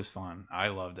 Yeah, it was fun. I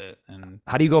loved it. And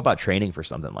how do you go about training for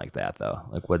something like that though?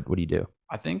 Like what do you do?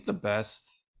 I think the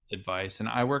best advice, and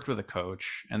I worked with a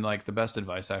coach, and like the best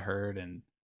advice I heard, and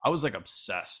I was like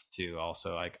obsessed too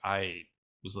also. Like I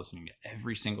was listening to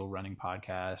every single running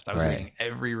podcast. I was reading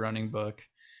every running book.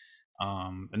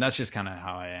 And that's just kind of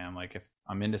how I am. Like if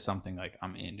I'm into something, like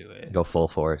I'm into it. Go full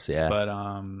force. Yeah. But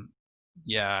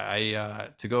yeah, I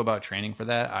to go about training for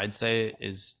that, I'd say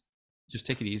is just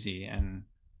take it easy and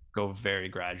go very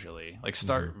gradually. Like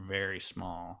start very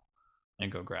small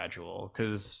and go gradual.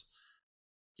 Cause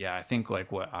yeah, I think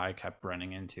like what I kept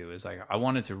running into is like I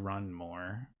wanted to run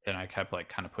more, and I kept like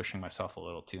kind of pushing myself a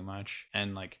little too much.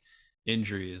 And like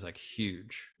injury is like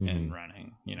huge in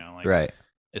running, like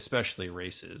especially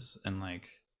races. And like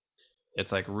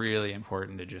it's like really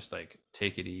important to just like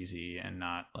take it easy and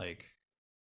not like,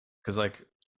 because like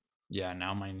yeah,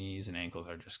 now my knees and ankles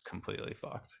are just completely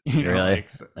fucked, like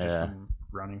just from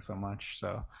running so much.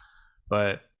 So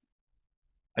but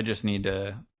I just need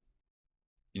to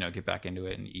get back into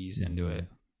it and ease into it.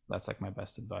 that's like my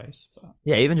best advice. But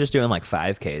Yeah, even just doing like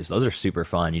 5Ks, those are super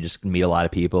fun. You just meet a lot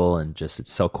of people and just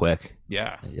it's so quick.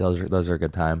 yeah. Those are a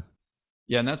good time.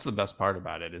 Yeah, and that's the best part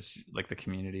about it is like the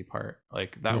community part.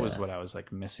 Like that was Yeah. what I was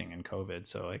like missing in COVID.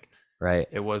 So like Right.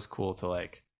 it was cool to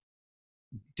like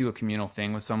do a communal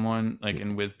thing with someone, like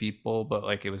and with people, but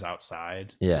like it was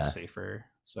outside. It Yeah. was safer.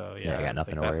 So Yeah, I got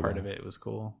nothing like to worry that part about. of it was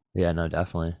cool. Yeah, no,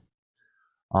 definitely.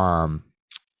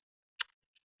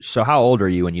 So how old were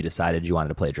you when you decided you wanted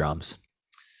to play drums?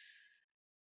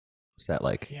 Was that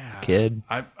like a kid?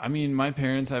 I mean my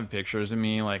parents have pictures of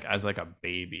me like as like a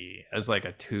baby, as like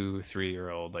a 2-3 year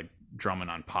old, like drumming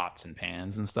on pots and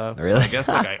pans and stuff. So Really? I guess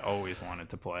like I always wanted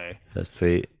to play. That's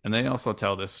sweet. And they also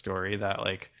tell this story that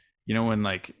like, you know, when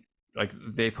like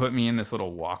they put me in this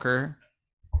little walker,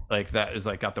 like that is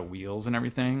like got the wheels and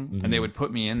everything, and they would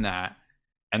put me in that,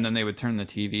 and then they would turn the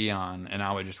TV on, and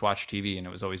I would just watch TV, and it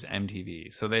was always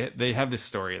MTV. So they have this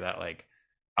story that like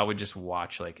I would just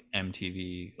watch like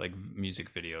MTV like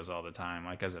music videos all the time,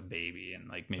 like as a baby, and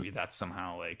like maybe that's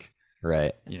somehow like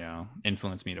Right. you know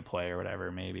influenced me to play or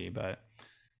whatever maybe. But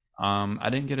I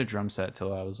didn't get a drum set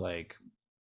till I was like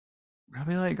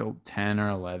probably like 10 or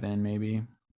 11 maybe.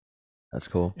 That's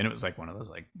cool. And it was like one of those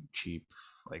like cheap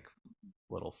like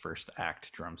little first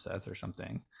act drum sets or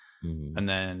something. Mhm. And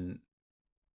then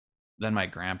my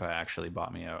grandpa actually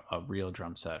bought me a real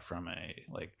drum set from a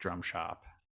like drum shop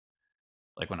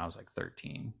like when I was like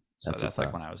 13. So that's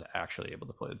like when I was actually able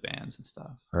to play with bands and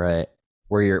stuff. Right.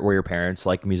 Were your parents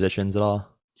like musicians at all?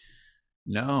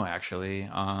 No, actually.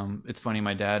 It's funny,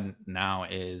 my dad now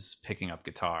is picking up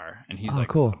guitar, and he's Oh, like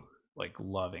cool. like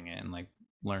loving it and like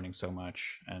learning so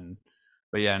much. And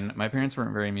but yeah, and my parents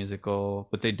weren't very musical,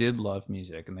 but they did love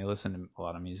music, and they listened to a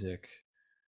lot of music,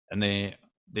 and they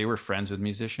were friends with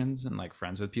musicians and like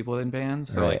friends with people in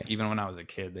bands. So Right. like even when I was a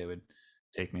kid, they would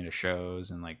take me to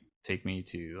shows and like take me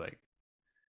to like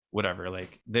whatever,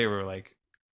 like they were like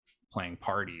playing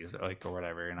parties like or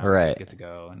whatever, and I would Right. get to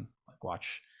go and like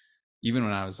watch. Even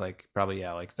when I was like probably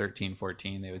like 13,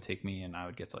 14, they would take me and I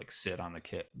would get to like sit on the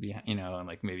kit behind, you know, and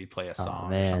like maybe play a song or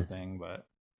man. something. But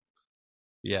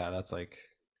yeah, that's like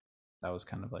that was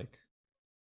kind of like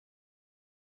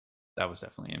that was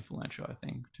definitely influential, I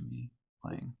think, to me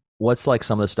playing. What's like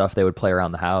some of the stuff they would play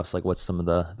around the house? Like what's some of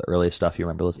the earliest stuff you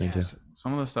remember listening to?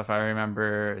 Some of the stuff I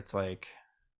remember, it's like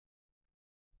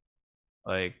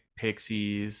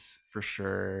Pixies for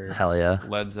sure. Hell yeah.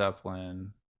 Led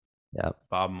Zeppelin. Yep.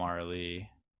 Bob Marley.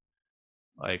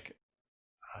 Like,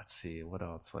 let's see, what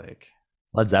else? Like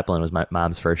Led Zeppelin was my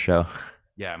mom's first show.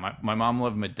 Yeah, my mom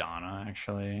loved Madonna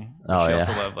actually. Oh, she yeah.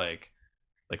 also loved like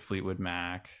Fleetwood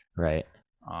Mac. Right.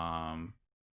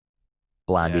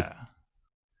 Blondie.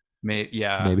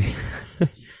 Yeah. Maybe.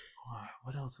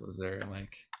 What else was there?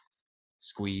 Like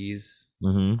Squeeze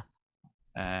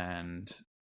and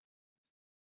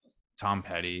Tom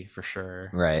Petty for sure.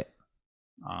 Right.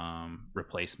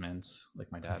 Replacements.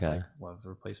 Like my dad like loved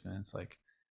Replacements. Like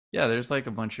yeah, there's like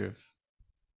a bunch of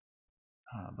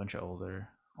older.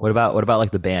 What about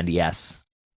like the band Yes?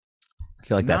 I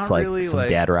feel like that's Not like really, some like,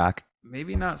 dad rock.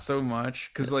 Maybe not so much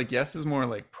because like Yes is more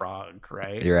like prog,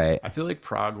 right? You're right. I feel like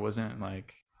prog wasn't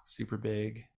like super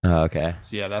big. Oh, okay.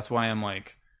 So yeah, that's why I'm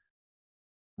like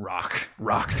rock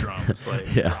drums,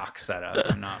 like Yeah. rock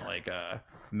setup. I'm not like a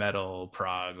metal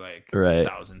prog like Right.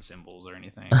 1,000 cymbals or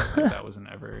anything. Like, that wasn't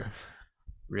ever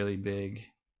really big,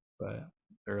 but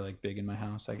or like big in my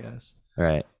house, I guess.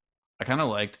 Right. I kind of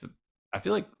liked I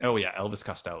feel like Elvis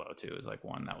Costello too is like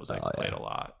one that was like played a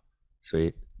lot.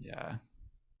 Sweet. Yeah.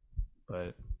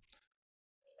 But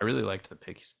I really liked the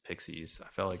Pixies. I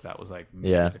felt like that was like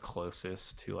maybe the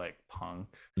closest to like punk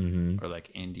or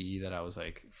like indie that I was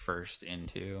like first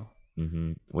into.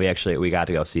 We got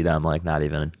to go see them like not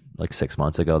even like 6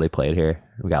 months ago. They played here.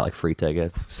 We got like free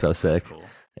tickets. So sick. That's cool.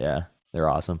 Yeah, they're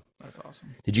awesome. That's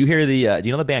awesome. Did you hear do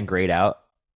you know the band Grayed Out?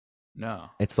 No.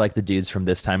 It's like the dudes from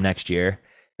This Time Next Year.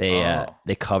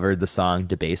 They covered the song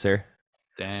Debaser.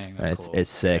 Dang, that's cool. It's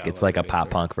sick. Yeah, it's like a Debaser. pop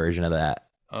punk version of that.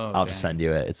 Oh, I'll just send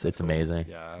you it. It's cool. amazing.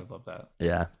 Yeah, I love that.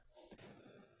 Yeah.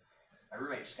 My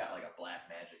roommate just got like a black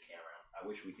magic camera. I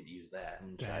wish we could use that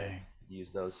and try to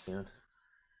use those soon.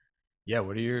 Yeah,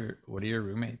 what do your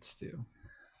roommates do?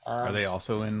 Are they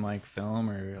also in like film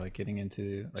or like getting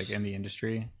into like in the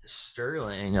industry?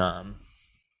 Sterling,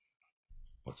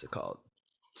 what's it called?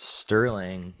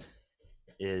 Sterling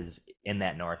is in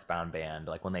that Northbound band.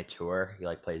 Like when they tour, he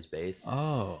like plays bass.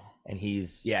 Oh. And he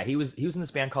was in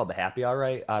this band called The Happy All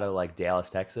Right out of like Dallas,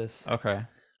 Texas. Okay. I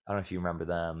don't know if you remember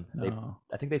them. No.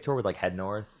 I think they toured with like Head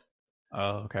North.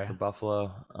 Oh, okay. For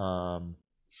Buffalo.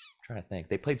 Trying to think.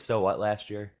 They played So What last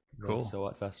year. Cool. So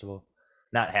What festival.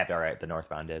 Not Happy All Right, the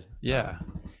Northbound did. Yeah.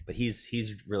 But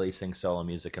he's releasing solo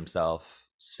music himself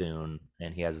soon,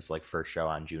 and he has this like first show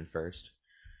on June 1st.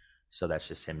 So that's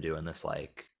just him doing this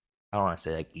like, I don't want to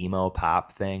say like emo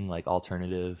pop thing, like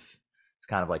alternative. It's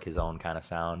kind of like his own kind of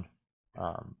sound.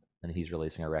 And he's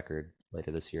releasing a record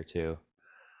later this year too.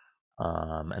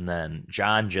 And then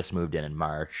John just moved in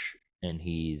March, and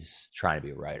he's trying to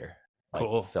be a writer, like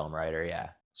Cool. film writer. Yeah.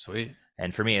 Sweet.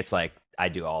 And for me, it's like I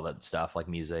do all that stuff like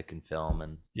music and film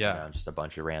and Yeah. just a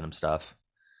bunch of random stuff.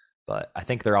 But I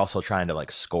think they're also trying to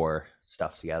like score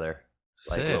stuff together,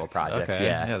 like little Sick. projects. Okay.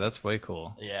 Yeah. Yeah, that's way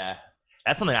cool. Yeah.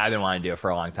 That's something I've been wanting to do for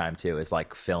a long time too, is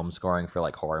like film scoring for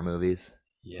like horror movies.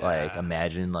 Yeah. Like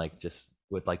imagine like just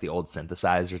with like the old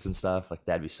synthesizers and stuff. Like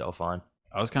that'd be so fun.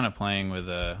 I was kind of playing with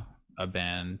a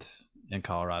band in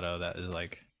Colorado that is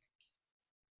like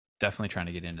definitely trying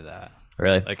to get into that.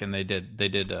 Really? Like, and they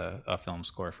did a film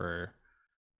score for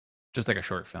just like a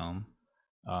short film.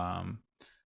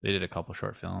 They did a couple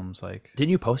short films. Like, Didn't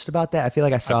you post about that? I feel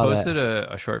like I saw I posted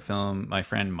that. a short film. My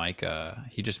friend Micah,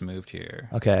 he just moved here.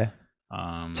 Okay.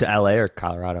 To LA or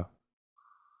Colorado?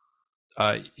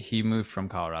 He moved from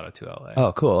Colorado to LA.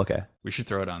 Oh, cool. Okay. We should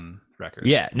throw it on record.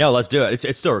 Yeah. No, let's do it.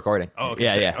 It's still recording. Oh, okay.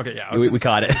 Yeah, sick. yeah. Okay, yeah. We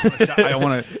caught it. I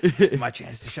want to my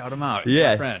chance to shout him out. He's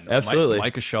Yeah, my friend. absolutely.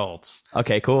 Micah Schultz.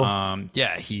 Okay, cool.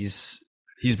 Yeah, he's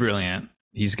brilliant.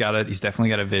 He's definitely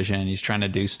got a vision. He's trying to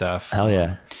do stuff. Hell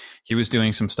yeah. He was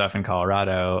doing some stuff in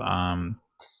Colorado.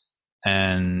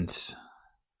 And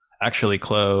actually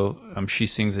Chloe, she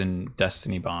sings in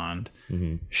Destiny Bond.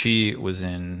 Mm-hmm. She was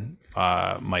in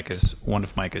one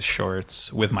of Micah's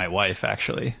shorts with my wife.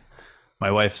 Actually,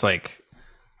 my wife's like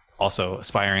also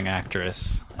aspiring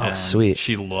actress. Oh, sweet.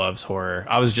 She loves horror.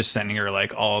 I was just sending her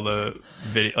like all the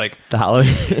video, like The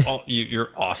Halloween. your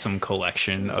awesome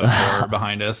collection of horror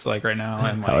behind us, like right now,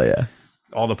 and like Hell yeah.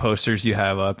 all the posters you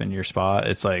have up in your spot.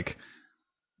 It's like,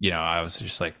 I was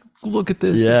just like, look at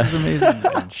this. Yeah. This is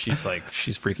amazing. And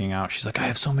she's freaking out. She's like, I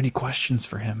have so many questions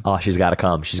for him. Oh, she's got to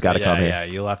come. She's got to come here. Yeah,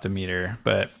 you'll have to meet her.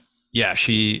 But yeah,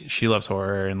 she loves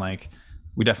horror, and like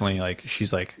we definitely like,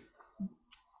 she's like,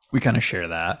 we kind of share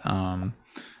that.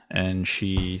 And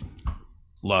she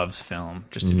loves film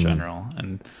just in general,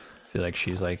 and I feel like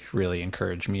she's like really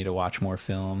encouraged me to watch more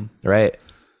film. Right.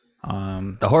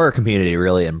 The horror community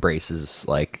really embraces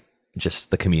like just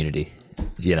the community.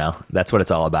 That's what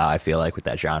it's all about. I feel like with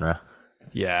that genre.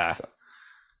 Yeah.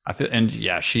 I feel, and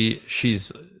yeah,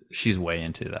 she's way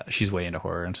into that. She's way into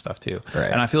horror and stuff too.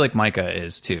 Right. And I feel like Micah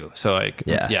is too. So like,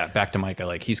 Yeah. back to Micah,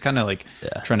 like he's kind of like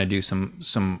trying to do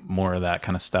some more of that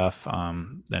kind of stuff.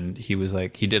 And he was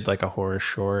like, he did like a horror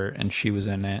short, and she was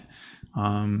in it.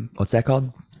 What's that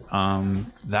called?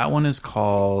 That one is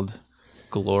called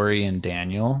Glory and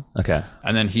Daniel. Okay.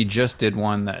 And then he just did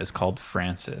one that is called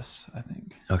Francis, I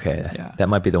think. Okay. Yeah. That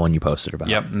might be the one you posted about.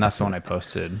 Yep, and that's the one I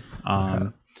posted.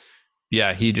 Yeah,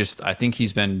 I think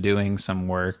he's been doing some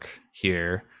work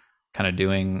here, kind of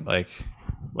doing like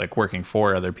working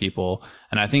for other people.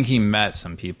 And I think he met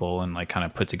some people and like kind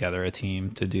of put together a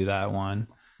team to do that one.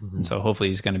 Mm-hmm. And so hopefully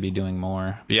he's going to be doing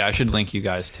more. But yeah, I should link you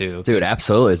guys too. Dude,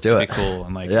 absolutely. Let's do it. It'd be cool.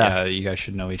 And like, Yeah. you guys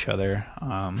should know each other.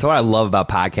 That's what I love about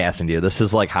podcasting, dude. This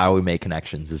is like how we make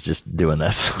connections, is just doing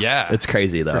this. Yeah. It's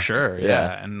crazy though. For sure.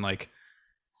 Yeah. And like,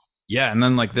 yeah. And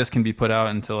then like this can be put out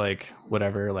into like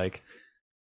whatever, like,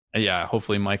 yeah,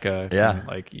 hopefully Micah can,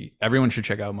 like everyone should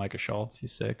check out Micah Schultz.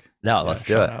 He's sick. No, let's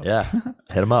do it. out. Yeah.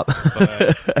 Hit him up.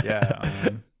 But yeah,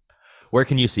 Where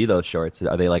can you see those shorts?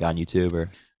 Are they like on YouTube or?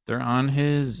 they're on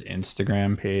his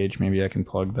Instagram page. Maybe I can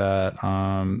plug that.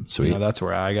 Sweet. That's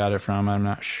where I got it from. I'm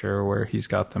not sure where he's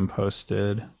got them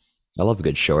posted. I love a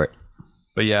good short.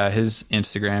 But yeah, his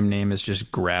Instagram name is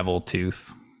just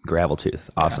Graveltooth. Graveltooth.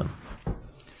 Awesome.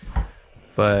 Yeah.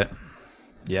 But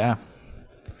yeah.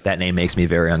 That name makes me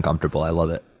very uncomfortable. I love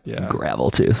it. Yeah.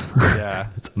 Graveltooth. Yeah.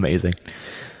 It's amazing.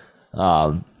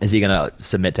 Is he going to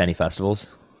submit to any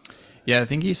festivals? Yeah, I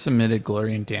think he submitted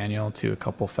Glory and Daniel to a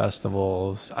couple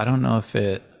festivals. I don't know if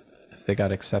they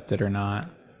got accepted or not.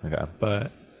 Okay.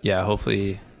 But yeah,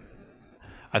 hopefully.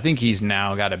 I think he's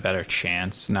now got a better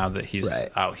chance now that he's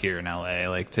out here in LA,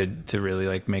 like to really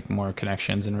like make more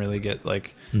connections and really get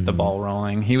like the ball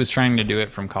rolling. He was trying to do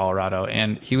it from Colorado,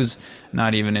 and he was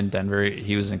not even in Denver.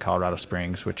 He was in Colorado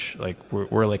Springs, which like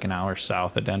we're like an hour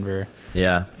south of Denver.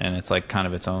 Yeah. And it's like kind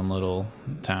of its own little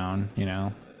town,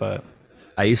 but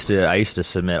I used to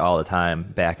submit all the time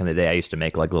back in the day. I used to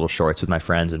make like little shorts with my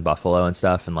friends in Buffalo and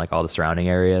stuff, and like all the surrounding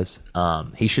areas.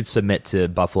 He should submit to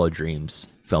Buffalo Dreams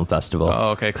Film Festival. Oh,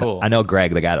 okay, cool. I know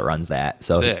Greg, the guy that runs that,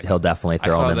 so Sick. he'll definitely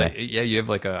throw him in there. Yeah, you have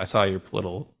like I saw your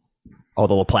little Oh,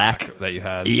 the little plaque. that you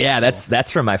had. Yeah, Cool.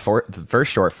 that's from my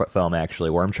first short film actually,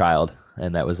 Worm Child,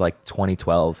 and that was like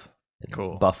 2012.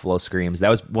 Cool. Buffalo Screams. That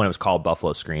was when it was called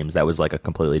Buffalo Screams. That was like a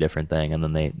completely different thing, and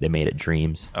then they made it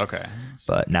Dreams. Okay.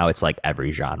 But now it's like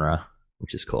every genre,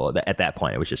 which is cool. At that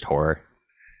point, it was just horror.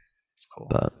 It's cool.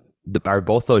 But are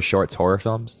both those shorts horror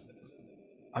films?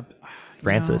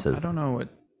 Francis is. I don't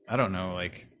know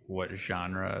like what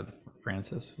genre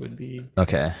Francis would be.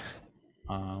 Okay.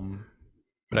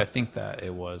 But I think that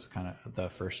it was kind of, the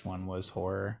first one was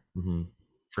horror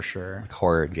for sure. Like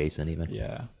horror adjacent even.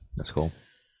 Yeah. That's cool.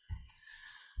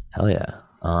 Hell yeah.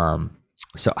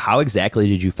 So how exactly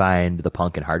did you find the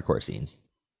punk and hardcore scenes?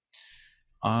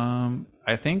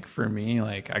 I think for me,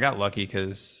 like, I got lucky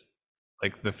because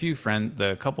like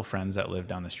the couple friends that lived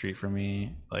down the street from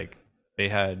me, like they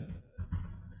had,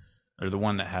 or the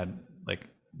one that had like,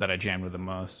 that I jammed with the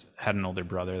most, had an older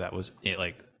brother that was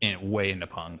way into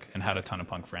punk and had a ton of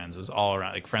punk friends, was all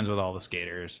around, like friends with all the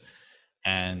skaters.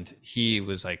 And he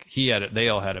was like, they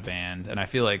all had a band. And I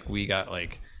feel like we got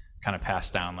like kind of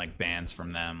passed down like bands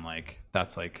from them. Like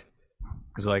that's like,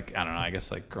 cause like, I don't know, I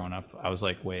guess like growing up, I was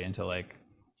like way into like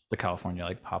the California,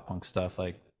 like pop punk stuff,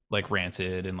 like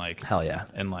Rancid and like, hell yeah.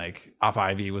 And like Op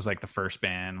Ivy was like the first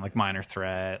band, like Minor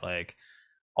Threat, like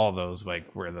all those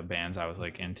like were the bands I was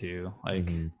like into. Like,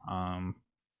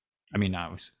 I mean,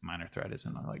 not Minor Threat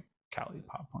isn't like Cali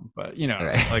pop punk, but you know,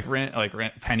 right.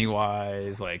 like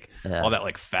Pennywise, like all that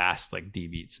like fast like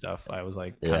D-beat stuff. I was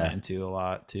like kind of into a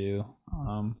lot too.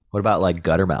 What about like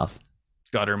Guttermouth?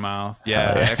 Guttermouth,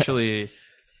 yeah. Actually,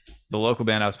 the local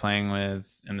band I was playing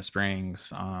with in the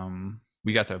Springs,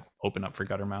 we got to open up for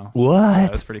Guttermouth. What? Yeah,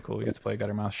 that's pretty cool. We got to play a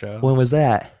Guttermouth show. When was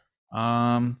that?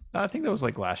 I think that was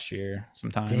like last year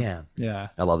sometime. Damn. Yeah.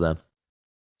 I love them.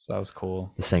 So that was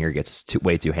cool. The singer gets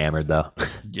way too hammered though.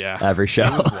 Yeah. Every show.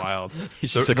 It was wild.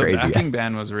 He's just a crazy guy. The backing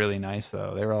band was really nice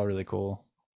though. They were all really cool.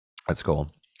 That's cool.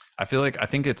 I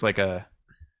think it's like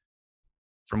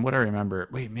from what I remember,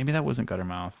 wait, maybe that wasn't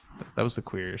Guttermouth. That was the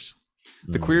Queers.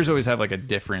 The Queers always have like a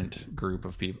different group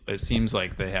of people. It seems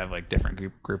like they have like different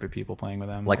group of people playing with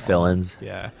them. Like fill-ins.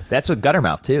 Yeah. That's what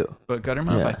Guttermouth too. But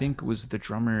Guttermouth, I think, was the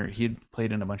drummer. He had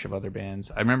played in a bunch of other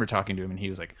bands. I remember talking to him and he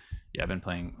was like, yeah, I've been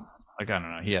playing, like, I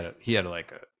don't know.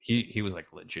 He was like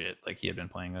legit. Like he had been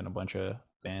playing in a bunch of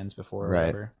bands before or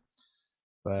whatever.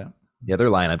 But yeah, their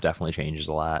lineup definitely changes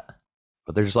a lot.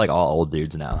 But they're just like all old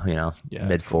dudes now, you know,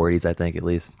 mid 40s, I think at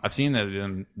least. I've seen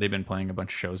that they've been playing a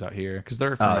bunch of shows out here because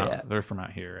they're from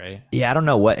out here, right? Yeah, I don't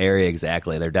know what area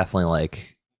exactly. They're definitely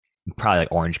like probably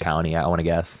like Orange County, I want to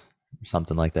guess, or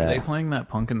something like that. Are they playing that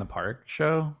Punk in the Park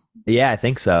show? Yeah, I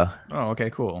think so. Oh,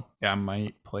 okay, cool. Yeah, I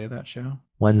might play that show.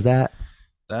 When's that?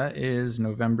 That is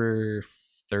November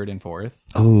 3rd and 4th.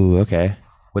 Oh, okay.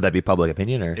 Would that be Public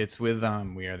Opinion or? It's with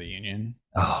We Are the Union.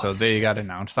 Oh, so they got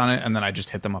announced on it, and then I just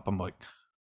hit them up. I'm like,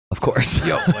 of course.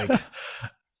 Yo, like,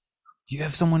 do you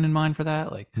have someone in mind for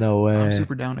that? Like, no way. I'm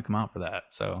super down to come out for that.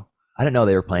 So I didn't know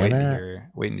they were playing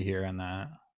that. Waiting to hear on that.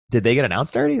 Did they get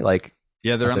announced already? Like,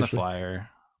 yeah, they're officially? on the flyer.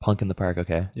 Punk in the Park.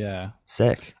 Okay. Yeah.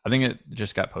 Sick. I think it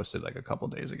just got posted like a couple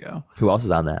days ago. Who else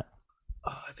is on that?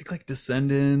 I think like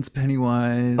Descendants,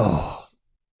 Pennywise. Oh,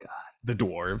 God. The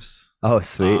Dwarves. Oh,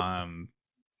 sweet.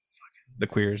 The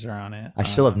Queers are on it. I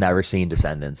still have never seen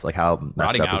Descendants. Like, how messed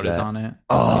Rotting up Out is is that? on it.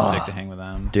 Oh, I'd be sick to hang with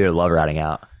them. Dude, I love Rotting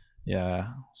Out. Yeah.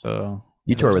 So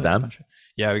you toured with them?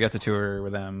 Yeah, we got to tour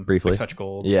with them briefly. Like Such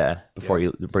Gold. Yeah, before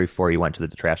you went to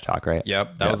the Trash Talk, right?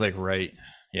 Yep, that was like right.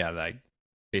 Yeah, like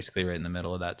basically right in the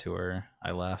middle of that tour,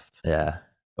 I left. Yeah,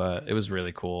 but it was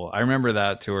really cool. I remember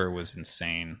that tour was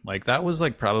insane. Like that was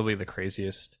like probably the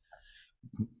craziest,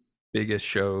 biggest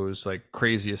shows, like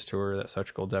craziest tour that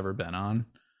Such Gold's ever been on.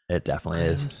 It definitely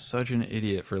is. I'm such an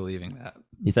idiot for leaving that.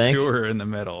 You think? Tour in the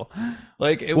middle.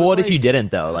 Like it was. Well, what like, if you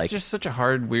didn't though? It's like just such a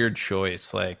hard, weird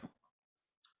choice. Like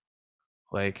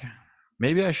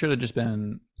maybe I should have just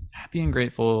been happy and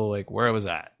grateful, like where I was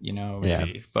at, you know,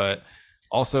 maybe. Yeah. But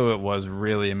also it was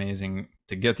really amazing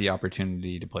to get the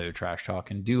opportunity to play with Trash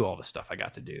Talk and do all the stuff I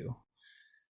got to do.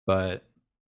 But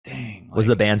dang, was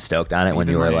the band stoked on it when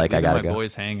you were like, I gotta go? My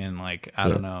boys hanging, like, I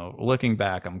don't know. Looking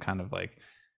back, I'm kind of like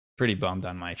pretty bummed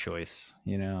on my choice,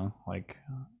 you know, like.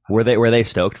 Were they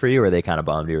stoked for you, or were they kind of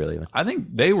bummed you were leaving? I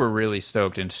think they were really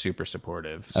stoked and super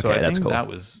supportive. So I think that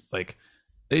was like,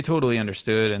 they totally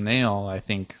understood, and they all, I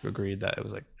think, agreed that it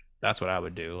was like, that's what I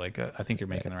would do. Like, I think you're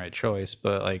making the right choice.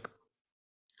 But like,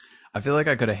 I feel like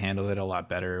I could have handled it a lot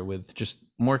better with just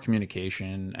more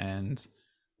communication and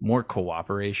more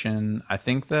cooperation. I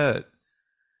think that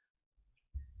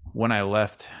when I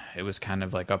left, it was kind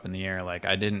of like up in the air. Like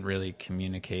I didn't really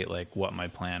communicate like what my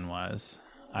plan was.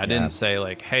 I didn't say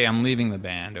like, hey, I'm leaving the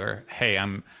band, or hey,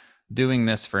 I'm doing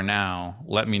this for now.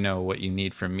 Let me know what you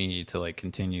need from me to like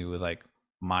continue with like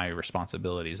my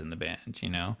responsibilities in the band, you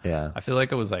know? Yeah. I feel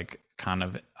like it was like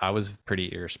I was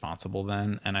pretty irresponsible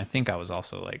then. And I think I was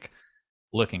also like,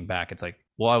 looking back, it's like,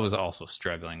 well, I was also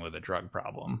struggling with a drug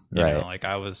problem, you know, like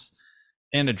I was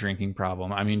in a drinking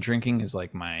problem. I mean, drinking is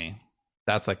like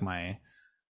that's like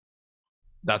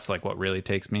what really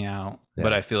takes me out. Yeah.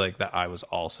 But I feel like that I was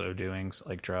also doing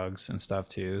like drugs and stuff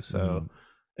too. So,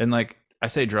 and like, I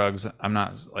say drugs, I'm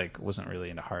not like, wasn't really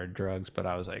into hard drugs, but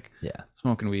I was like,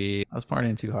 smoking weed. I was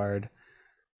partying too hard.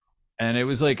 And it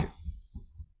was like,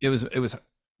 it was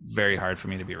very hard for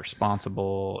me to be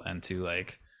responsible and to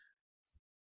like,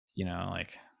 you know,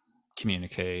 like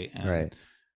communicate. And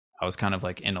I was kind of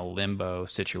like in a limbo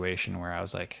situation where I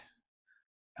was like,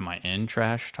 am I in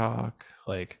trash talk?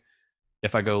 Like,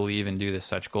 if I go leave and do this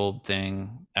Such Gold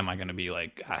thing, am I going to be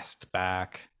like asked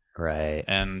back? Right.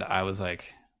 And I was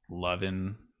like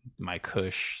loving my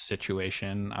Kush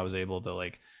situation. I was able to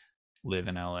like live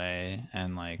in LA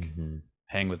and like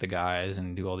hang with the guys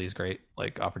and do all these great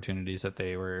like opportunities that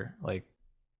they were like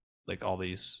all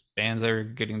these bands they were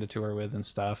getting to tour with and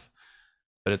stuff.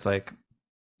 But it's like,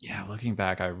 yeah, looking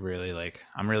back, I'm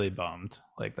really bummed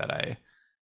like that I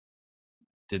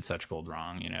did Such Gold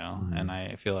wrong, you know. And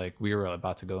I feel like we were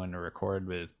about to go into record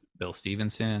with Bill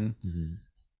Stevenson,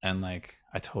 and like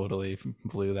I totally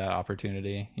blew that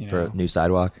opportunity, you know, for a New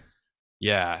Sidewalk.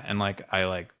 Yeah. And like I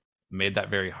like made that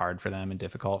very hard for them and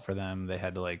difficult for them. They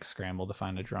had to like scramble to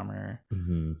find a drummer.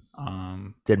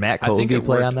 Did Matt Covey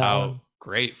play on that one?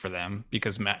 Great for them,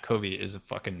 because Matt Covey is a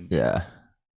fucking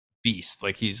beast.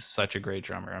 Like he's such a great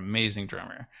drummer, amazing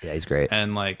drummer. Yeah, he's great.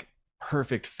 And like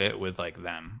perfect fit with like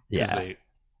them. They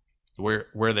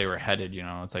where they were headed, you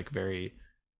know, it's like very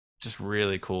just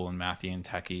really cool and Matthew and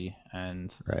Techie,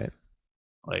 and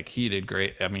like he did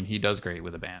great. I mean, he does great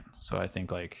with a band. So I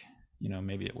think like, you know,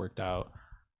 maybe it worked out.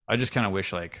 I just kind of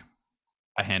wish like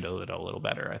I handled it a little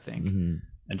better, I think.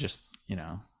 And just, you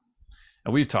know,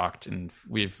 and we've talked and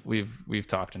we've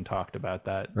talked and talked about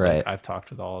that. Like, I've talked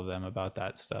with all of them about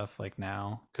that stuff like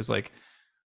now, because like,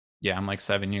 yeah, I'm like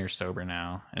 7 years sober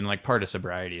now, and like part of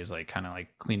sobriety is like kind of like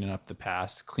cleaning up the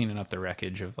past, cleaning up the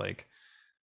wreckage of like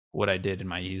what I did in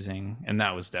my using. And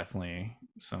that was definitely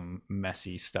some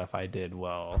messy stuff I did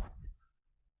well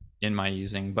in my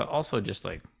using, but also just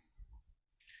like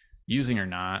using or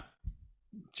not,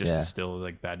 just still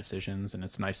like bad decisions. And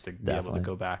it's nice to be able to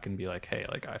go back and be like, hey,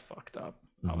 like I fucked up,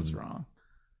 I was wrong.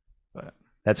 But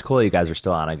that's cool. You guys are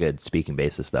still on a good speaking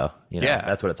basis though, you know.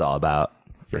 That's what it's all about.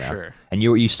 For sure. And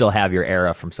you still have your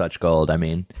era from Such Gold. I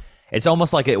mean, it's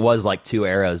almost like it was like two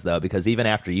eras though, because even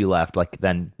after you left, like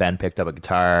then Ben picked up a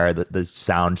guitar, the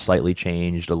sound slightly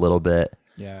changed a little bit.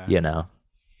 Yeah. You know,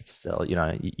 it's still, you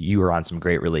know, you were on some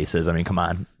great releases. I mean, come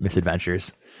on,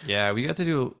 Misadventures. Yeah, we got to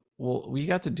do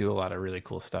a lot of really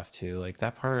cool stuff too. Like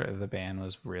that part of the band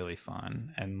was really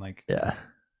fun, and like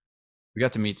we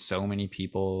got to meet so many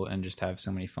people and just have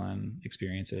so many fun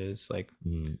experiences. Like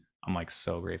I'm like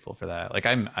so grateful for that. Like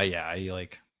I mean,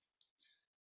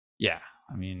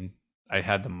 I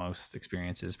had the most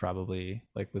experiences probably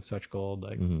like with Such Gold,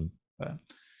 like but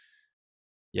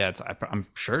yeah, I'm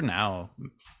sure now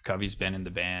Covey's been in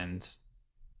the band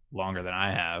longer than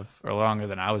I have, or longer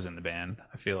than I was in the band,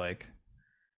 I feel like.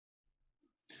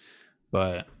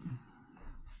 But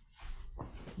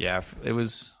yeah, it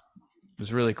was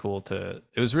really cool to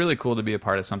be a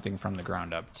part of something from the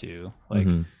ground up too. Like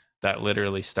that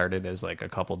literally started as like a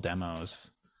couple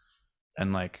demos,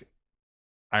 and like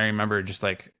I remember just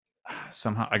like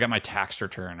somehow I got my tax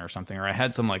return or something, or I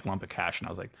had some like lump of cash, and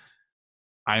I was like,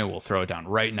 I will throw it down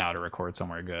right now to record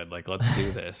somewhere good. Like, let's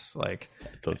do this. Like,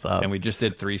 that's what's up. And we just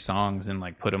did 3 songs and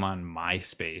like put them on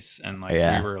MySpace, and like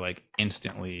we were like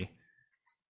instantly,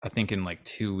 I think in like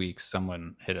 2 weeks,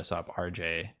 someone hit us up,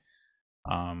 RJ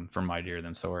from My Dear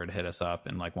Than Sword hit us up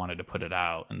and like wanted to put it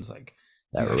out, and was like,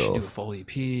 you guys should do a full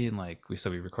EP. And like we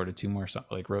recorded 2 more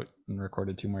wrote and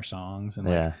recorded 2 more songs, and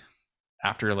like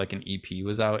after like an EP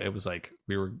was out, it was like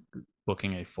we were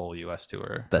booking a full US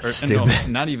tour. That's stupid. No,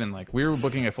 not even like, we were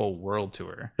booking a full world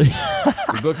tour. We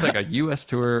booked like a US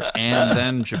tour and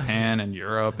then Japan and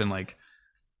Europe, and like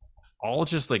all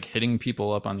just like hitting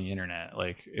people up on the internet.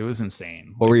 Like it was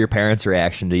insane. What were your parents'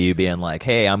 reaction to you being like,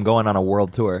 hey, I'm going on a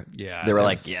world tour? Yeah. They were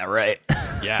like, yeah, right.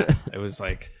 Yeah. It was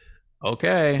like,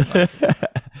 okay.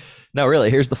 No,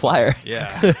 really, here's the flyer.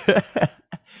 Yeah.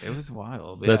 It was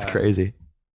wild. That's crazy.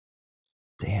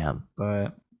 Damn.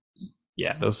 But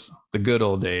yeah, the good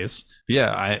old days. But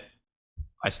yeah,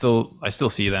 I still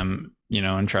see them, you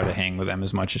know, and try to hang with them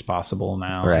as much as possible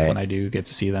now when I do get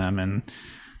to see them. And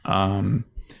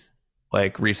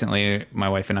Like recently, my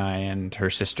wife and I and her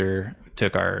sister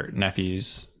took our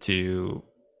nephews to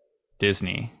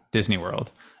Disney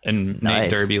World, and Nice.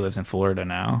 Nate Derby lives in Florida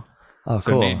now. Oh,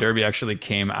 So cool. Nate Derby actually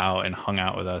came out and hung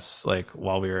out with us like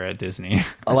while we were at Disney.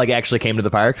 Oh, like actually came to the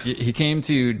parks? He came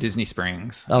to Disney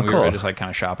Springs. Oh, and we cool. were just like kind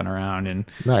of shopping around, and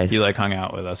Nice. he like hung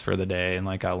out with us for the day and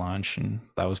like got lunch, and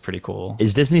that was pretty cool.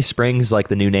 Is Disney Springs like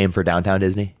the new name for downtown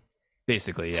Disney?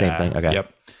 Basically, yeah. Same thing, okay.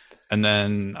 Yep. And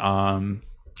then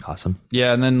Awesome.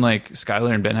 yeah, and then like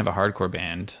Skylar and Ben have a hardcore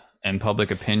band, and Public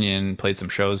Opinion played some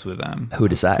shows with them. Who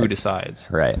Decides? Who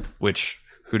Decides? Right. Which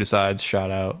Who Decides?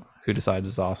 Shout out. Who Decides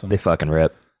is awesome. They fucking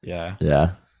rip. Yeah.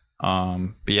 Yeah.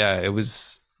 But yeah, it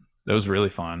was really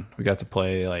fun. We got to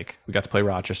play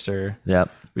Rochester. Yep.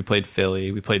 We played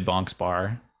Philly. We played Bonk's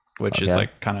Bar, which is Okay.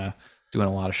 like kind of doing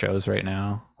a lot of shows right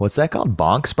now. What's that called?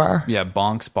 Bonk's Bar? Yeah,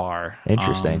 Bonk's Bar.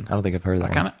 Interesting. I don't think I've heard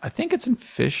of that. I think it's in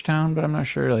Fishtown, but I'm not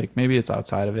sure. Like maybe it's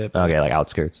outside of it. Okay, like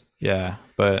outskirts. Yeah,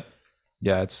 but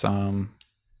yeah, it's a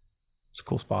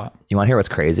cool spot. You want to hear what's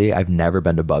crazy? I've never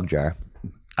been to Bug Jar.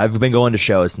 I've been going to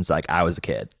shows since like I was a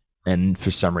kid, and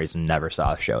for some reason never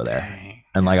saw a show there. Dang.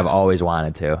 And like I've always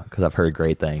wanted to because I've heard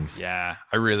great things. Yeah,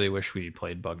 I really wish we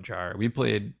played Bug Jar. We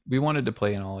wanted to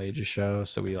play an all ages show,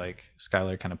 so we like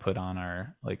Skylar kind of put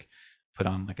on like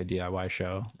a DIY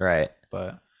show. Right.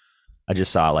 But I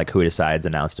just saw like Who Decides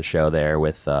announced a show there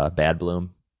with Bad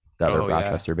Bloom, the other Oh, yeah.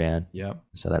 Rochester band. yep.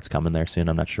 So that's coming there soon.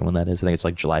 I'm not sure when that is. I think it's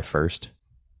like July 1st.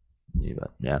 Yeah,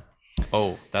 but yeah.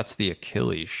 Oh, that's the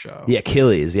Achilles show. The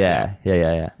Achilles. Yeah.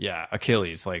 Yeah,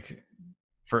 Achilles. Like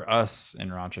for us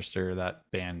in Rochester, that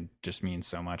band just means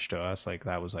so much to us. Like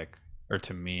that was like, or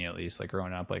to me at least, like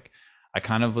growing up, like I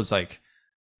kind of was like,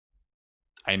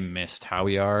 I missed How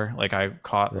We Are. Like I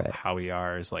caught Right. How We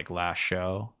Are's like last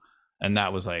show, and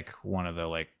that was like one of the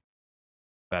like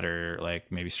better,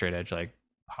 like maybe straight edge, like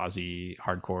posy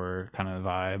hardcore kind of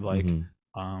vibe, like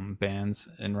Mhm. bands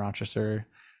in Rochester.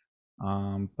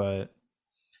 But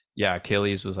yeah,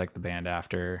 Achilles was like the band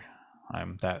after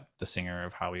that the singer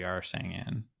of How We Are sang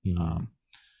in. Mhm.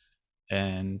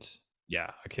 And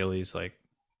yeah, Achilles like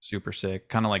super sick,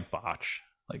 kind of like Botch,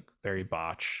 like very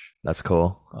Botch, That's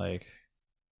cool. like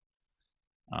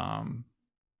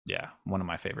yeah, one of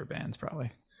my favorite bands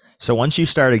probably. So once you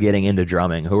started getting into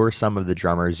drumming, who were some of the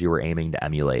drummers you were aiming to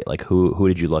emulate? Like who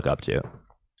did you look up to?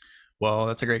 Well,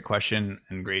 that's a great question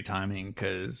and great timing,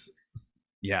 because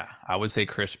yeah, I would say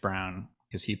Chris Brown,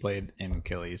 because he played in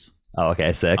Achilles. Oh,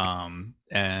 okay, sick.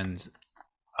 And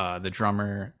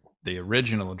the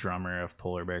original drummer of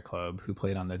Polar Bear Club, who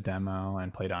played on the demo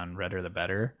and played on Redder the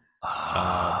Better,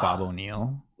 Bob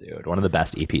O'Neill. Dude, one of the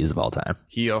best EPs of all time.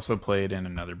 He also played in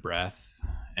Another Breath,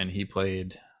 and he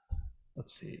played,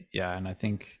 let's see, yeah, and I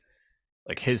think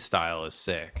like his style is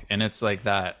sick, and it's like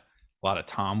that, a lot of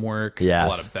tom work, Yes. a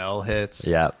lot of bell hits,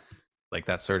 Yeah. like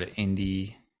that sort of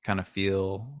indie kind of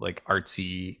feel, like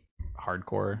artsy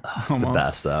hardcore. It's the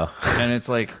best though. And it's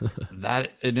like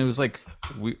that, and it was like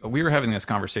we were having this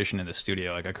conversation in the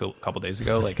studio like a couple days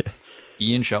ago. Like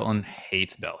Ian Shelton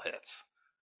hates bell hits.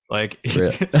 Like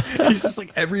Really? he's just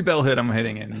like, every bell hit I'm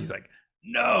hitting, and he's like,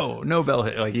 no bell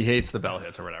hit. Like he hates the bell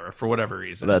hits or whatever for whatever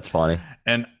reason. That's funny.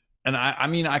 And I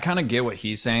mean I kind of get what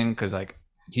he's saying, because like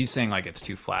he's saying like it's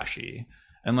too flashy,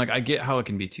 and like I get how it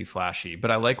can be too flashy, but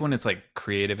I like when it's like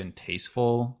creative and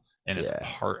tasteful and it's Yeah.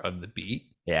 part of the beat.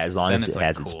 Yeah, as long Then as it's, it like,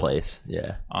 has its cool. place.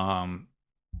 Yeah.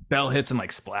 Bell hits and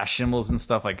like splash cymbals and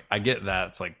stuff, like I get that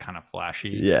it's like kind of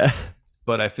flashy. Yeah.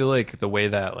 But I feel like the way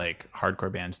that like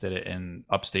hardcore bands did it in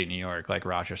upstate New York, like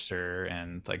Rochester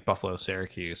and like Buffalo,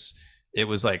 Syracuse, it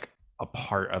was like a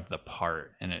part of the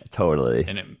part, and it Totally.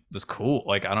 was cool.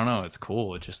 Like I don't know, it's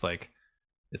cool. It's just like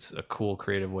it's a cool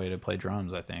creative way to play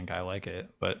drums. I think I like it,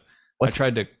 but I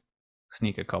tried to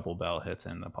sneak a couple bell hits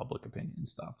in the Public Opinion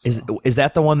stuff. So. Is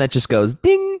that the one that just goes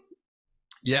ding?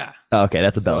 Yeah, Oh, okay,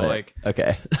 that's a bell So, hit. like-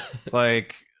 Okay.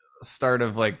 like start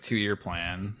of like 2-year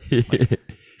plan.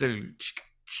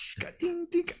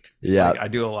 Yeah. Like, I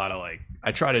do a lot of like,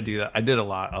 I try to do that. I did a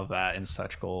lot of that in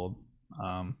Such Gold.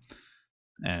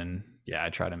 And yeah, I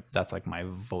try to, that's like my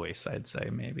voice, I'd say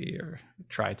maybe, or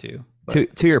try to.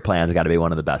 But Two-year plan's got to be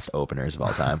one of the best openers of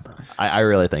all time. I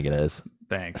really think it is.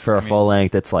 thanks. For a I mean, full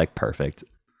length, it's like perfect.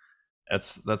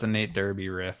 That's a Nate Derby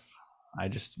riff. I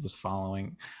just was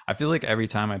following. I feel like every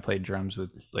time I played drums with,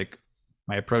 like,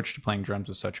 my approach to playing drums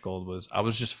with Such Gold was I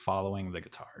was just following the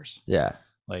guitars. Yeah.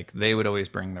 Like they would always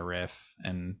bring the riff,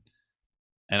 and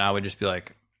I would just be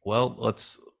like, well,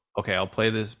 I'll play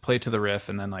to the riff,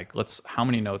 and then like how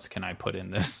many notes can I put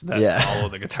in this that follow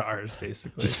the guitars,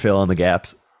 basically. Just fill in the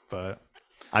gaps. But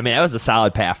I mean, that was a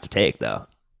solid path to take, though.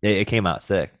 It came out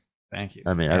sick. Thank you.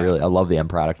 I mean, I love the end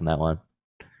product in that one.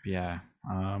 Yeah.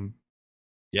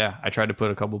 Yeah, I tried to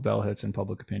put a couple bell hits in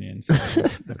Public Opinion, so I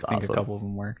think awesome. a couple of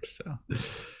them worked.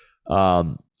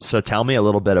 So tell me a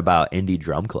little bit about Indie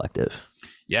Drum Collective.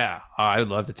 Yeah, I would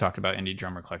love to talk about Indie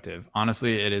Drummer Collective.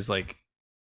 Honestly, it is like,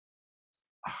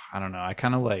 I don't know. I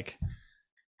kind of like,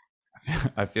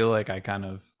 I feel like I kind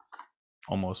of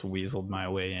almost weaseled my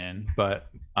way in, but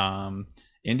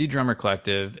Indie Drummer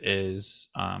Collective is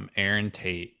Aaron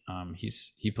Tate.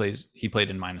 He played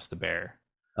in Minus the Bear.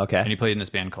 Okay. And he played in this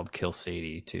band called Kill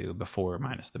Sadie too before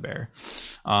Minus the Bear.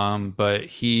 But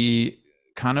he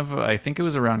kind of, I think it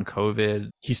was around COVID,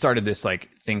 he started this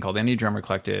like thing called Indie Drummer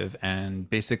Collective, and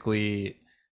basically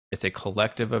it's a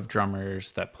collective of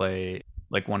drummers that play.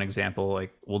 Like one example,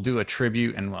 like we'll do a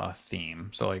tribute and a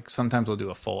theme. So like sometimes we'll do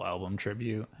a full album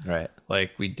tribute. Right.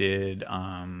 Like we did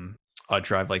a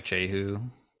Drive Like Jehu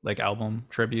like album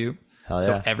tribute. Hell yeah.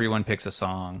 So everyone picks a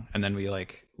song, and then we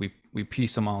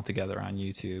piece them all together on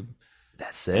YouTube.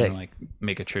 That's sick. And like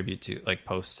make a tribute to, like,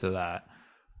 post to that.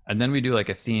 And then we do like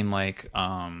a theme, like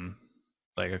a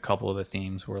couple of the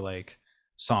themes were like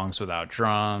songs without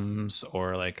drums,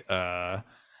 or like a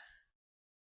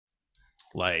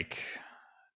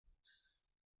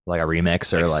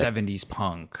remix, or like 70s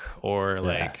punk, or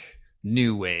like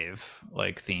new wave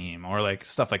like theme, or like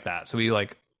stuff like that. So we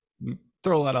like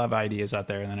throw a lot of ideas out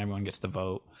there, and then everyone gets to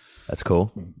vote. That's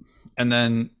cool. And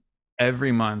then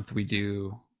every month we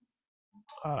do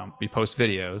we post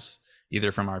videos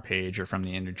either from our page or from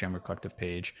the Indie Drummer Collective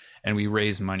page, and we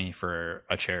raise money for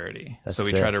a charity. So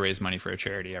we try to raise money for a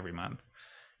charity every month.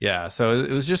 Yeah, so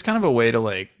it was just kind of a way to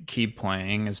like keep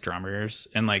playing as drummers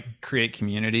and like create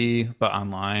community, but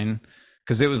online,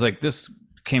 because it was like this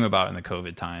came about in the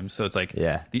COVID time. So it's like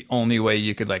the only way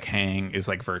you could like hang is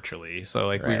like virtually. So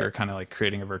like we were kind of like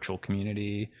creating a virtual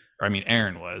community, or I mean,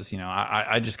 Aaron was,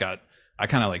 I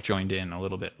kind of like joined in a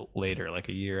little bit later, like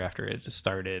a year after it just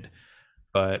started.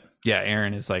 But yeah,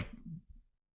 Aaron is like,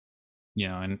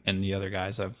 and the other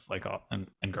guys have like all, and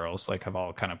girls like have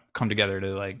all kind of come together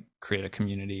to like create a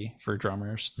community for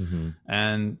drummers. Mm-hmm.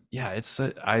 And yeah,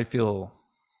 I feel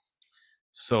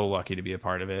so lucky to be a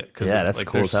part of it, because that's like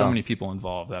cool. There's so many people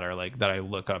involved that are like, that I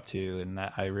look up to, and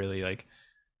that I really like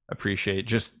appreciate,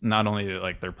 just not only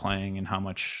like they're playing and how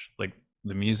much like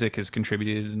the music has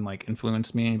contributed and like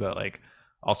influenced me, but like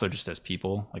also just as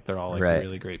people, like they're all like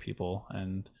really great people.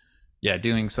 And yeah,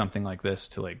 doing something like this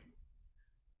to like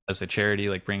as a charity,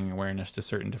 like bringing awareness to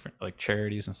certain different like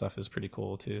charities and stuff is pretty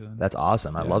cool too. That's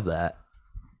awesome. I love that.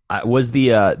 Was the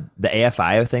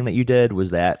AFI thing that you did, was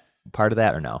that part of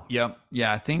that or no? Yep.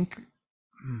 Yeah, I think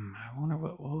I wonder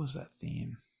what was that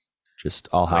theme? Just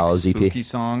All Hallows EP, spooky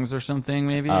songs or something,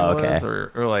 maybe. Oh, okay. Was,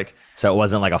 or like, so it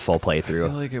wasn't like a full playthrough. I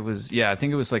feel like it was. Yeah, I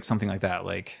think it was like something like that,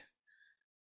 like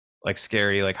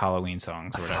scary like Halloween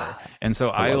songs or whatever. And so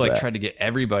I like tried to get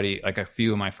everybody, like a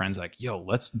few of my friends, like, yo,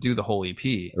 let's do the whole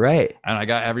EP. Right. And I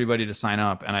got everybody to sign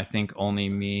up, and I think only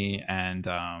me and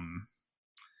oh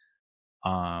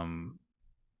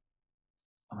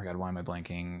my god, why am I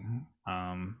blanking?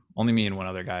 Only me and one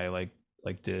other guy like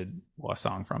did a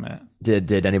song from it.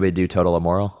 Did anybody do Total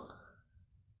Immoral?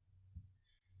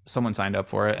 Someone signed up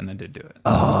for it and then did do it.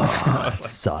 Oh, it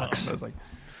sucks. I was like,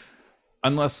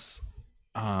 unless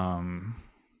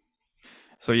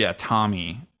so yeah,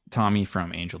 Tommy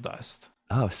from Angel Dust.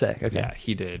 Oh, sick. Okay. Yeah,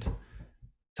 he did.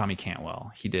 Tommy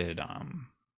Cantwell. He did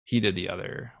the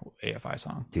other AFI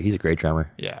song. Dude, he's a great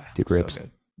drummer. Yeah. Dude rips. So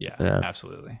good. Yeah,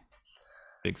 absolutely.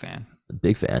 Big fan.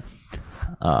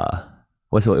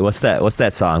 What's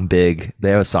that song? Big. They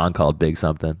have a song called Big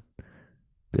something.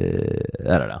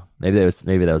 I don't know. Maybe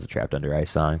that was a Trapped Under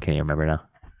Ice song. Can't even remember now.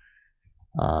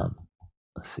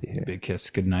 Let's see here. Big Kiss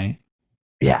Goodnight.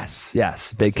 Yes.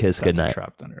 Big Kiss Goodnight.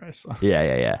 Trapped Under Ice song.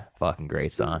 Yeah. Fucking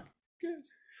great song.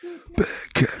 Big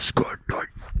Kiss Goodnight.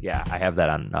 Yeah, I have that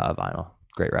on vinyl.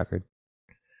 Great record.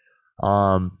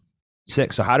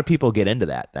 Sick. So how do people get into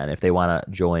that then if they want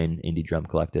to join Indie Drum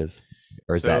Collective?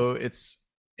 Or is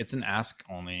it's an ask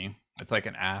only. It's like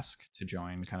an ask to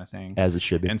join kind of thing, as it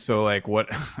should be. And so like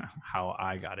how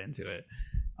I got into it,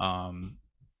 I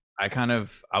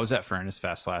was at Furnace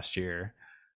Fest last year,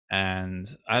 and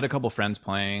I had a couple friends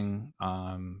playing,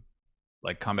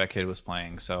 like Comeback Kid was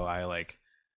playing, so I like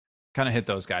kind of hit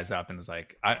those guys up and was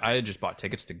like, I had just bought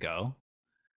tickets to go.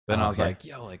 Then I was like,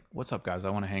 yo, like, what's up, guys? I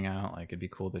want to hang out. Like, it'd be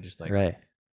cool to just like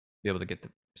be able to get to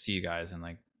see you guys. And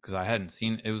like, because I hadn't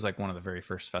seen, it was like one of the very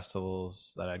first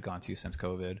festivals that I'd gone to since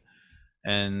COVID,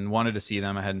 and wanted to see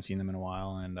them. I hadn't seen them in a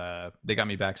while, and they got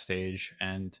me backstage.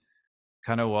 And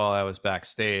kind of while I was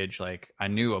backstage, like I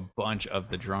knew a bunch of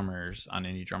the drummers on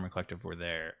Indie Drummer Collective were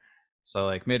there, So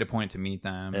like made a point to meet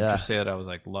them and Yeah. just say that I was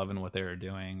like loving what they were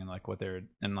doing and like what they're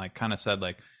and like kind of said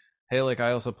like, hey, like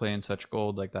I also play in Such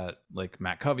Gold, like that, like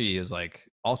Matt Covey is like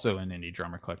also an indie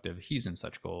drummer collective. He's in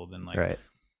Such Gold, and like Right.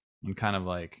 and kind of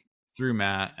like through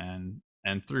Matt and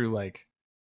through like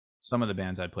some of the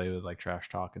bands I'd play with, like Trash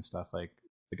Talk and stuff, like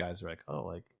the guys were like,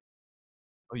 oh,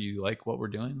 you like what we're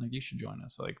doing? Like you should join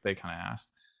us. Like they kind of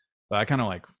asked, but I kind of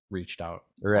like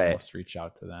almost reached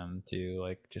out to them too,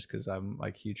 like just because I'm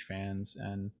like huge fans.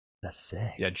 And That's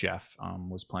sick. yeah, Jeff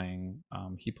was playing.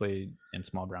 He played in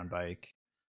Small Brown Bike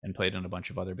and played in a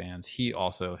bunch of other bands.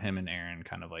 Him and Aaron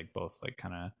kind of like both like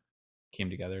kind of came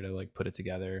together to like put it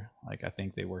together. Like I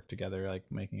think they worked together, like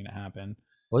making it happen.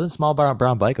 Wasn't Small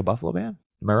Brown Bike a Buffalo band?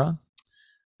 Am I wrong?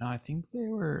 No, I think they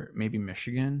were maybe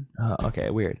Michigan. Oh,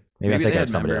 okay, weird. Maybe I'm they thinking had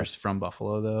of somebody members else. from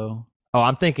Buffalo though. Oh,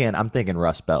 I'm thinking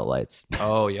Rust Belt Lights.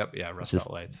 Oh, yep, yeah, Rust Just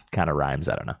Belt Lights. kind of rhymes.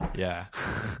 I don't know. Yeah,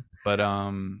 but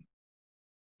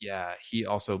yeah, he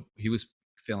was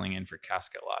filling in for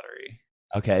Casket Lottery.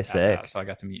 Okay, sick. So I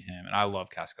got to meet him, and I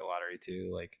love Casket Lottery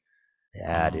too. Like,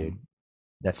 Yeah, dude.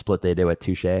 That split they did with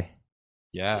Touche.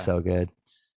 Yeah, So good.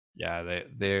 Yeah,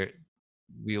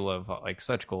 we love like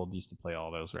Such Gold used to play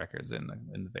all those records in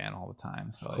the van all the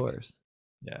time. So Of like, course.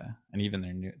 yeah, and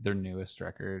even their newest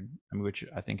record, I mean, which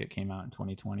I think it came out in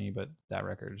 2020, but that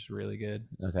record is really good.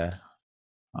 Okay.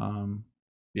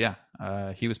 Yeah,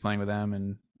 he was playing with them,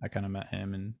 and I kind of met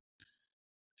him, and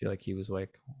I feel like he was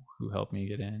like who helped me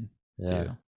get in too.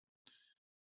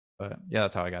 But yeah,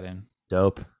 that's how I got in.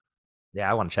 Dope. Yeah,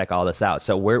 I want to check all this out.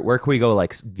 So where can we go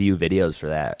like view videos for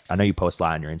that? I know you post a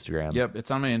lot on your Instagram. Yep,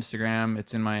 it's on my Instagram.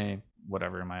 It's in my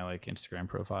my like Instagram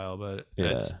profile, but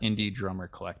it's Indie Drummer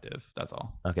Collective. That's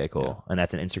all. Okay, cool. Yeah. And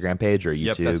that's an Instagram page or YouTube?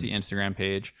 Yep, that's the Instagram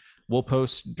page. We'll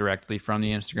post directly from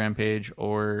the Instagram page,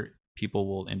 or people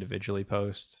will individually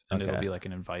post, and it'll be like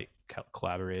an invite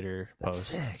collaborator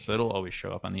post. Sick. So it'll always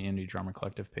show up on the Indie Drummer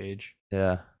Collective page.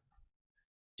 Yeah.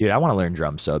 Dude, I want to learn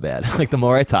drums so bad. Like the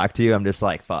more I talk to you, I'm just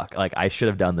like, fuck. Like I should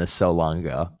have done this so long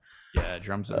ago. Yeah,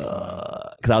 drums are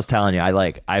fun. Because I was telling you,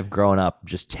 I've grown up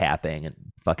just tapping and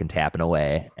fucking tapping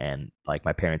away, and like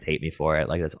my parents hate me for it.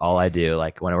 Like that's all I do.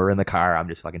 Like when we're in the car, I'm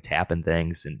just fucking tapping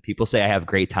things, and people say I have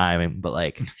great timing, but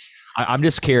like I'm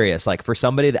just curious. Like for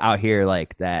somebody out here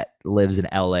like that lives in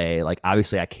LA, like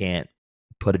obviously I can't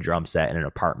put a drum set in an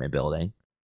apartment building.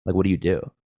 Like what do you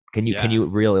do? Can you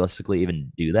realistically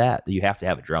even do that? You have to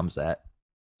have a drum set.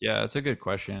 Yeah, that's a good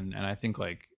question, and I think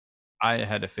like I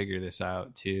had to figure this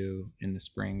out too in the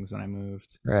springs when I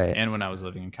moved, right? And when I was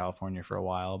living in California for a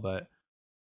while. But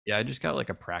yeah, I just got like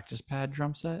a practice pad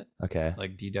drum set. Okay,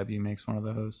 like DW makes one of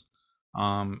those.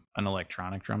 An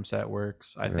electronic drum set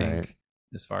works. I think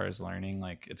as far as learning,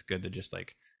 like it's good to just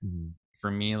like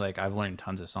for me, like I've learned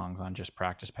tons of songs on just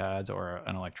practice pads or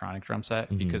an electronic drum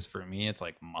set because for me it's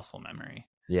like muscle memory.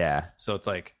 Yeah. So it's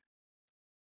like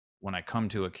when I come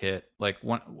to a kit, like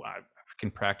I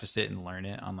can practice it and learn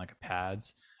it on like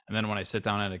pads, and then when I sit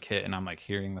down at a kit and I'm like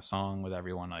hearing the song with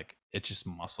everyone, like it's just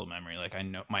muscle memory. Like I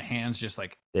know my hands just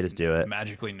like they just do it,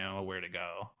 magically know where to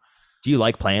go. Do you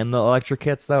like playing the electric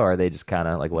kits though, or are they just kind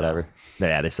of like whatever?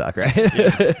 Yeah, they suck, right?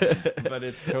 But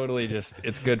it's totally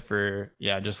it's good for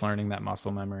just learning that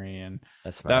muscle memory, and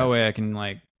that's that way I can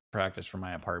like practice for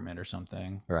my apartment or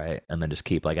something. Right, and then just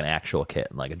keep like an actual kit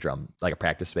and like a drum, like a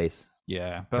practice space.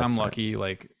 Yeah, but I'm lucky.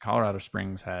 Like Colorado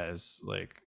Springs has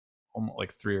like almost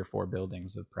like 3 or 4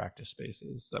 buildings of practice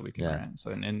spaces that we can rent.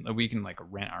 So and we can like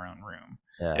rent our own room.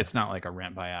 Yeah. It's not like a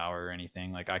rent by hour or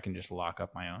anything. Like I can just lock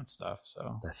up my own stuff.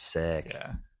 So that's sick.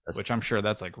 Yeah, which I'm sure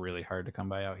that's like really hard to come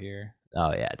by out here.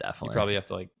 Oh yeah, definitely. You probably have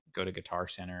to like go to Guitar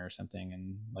Center or something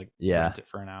and like rent it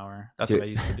for an hour. That's what I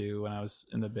used to do when I was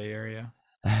in the Bay Area.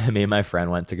 Me and my friend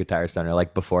went to Guitar Center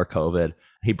like before COVID.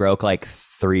 He broke like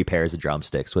 3 pairs of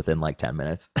drumsticks within like 10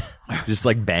 minutes. Just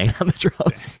like bang on the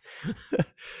drums.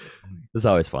 It's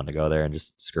always fun to go there and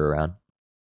just screw around.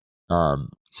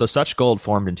 So Such Gold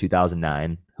formed in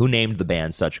 2009. Who named the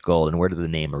band Such Gold, and where did the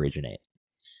name originate?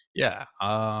 Yeah.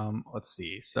 Let's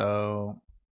see. So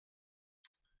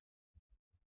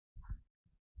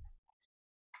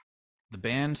the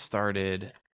band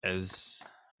started as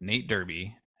Nate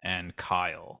Derby and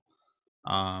Kyle.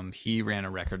 He ran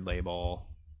a record label.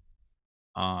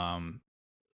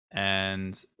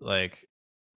 And like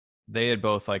they had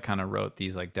both like kind of wrote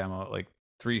these like demo, like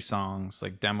 3 songs,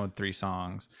 like demoed 3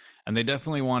 songs, and they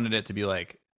definitely wanted it to be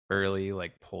like early,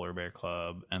 like Polar Bear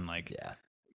Club and like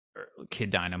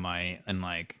Kid Dynamite, and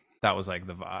like that was like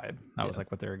the vibe. That was like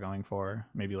what they were going for.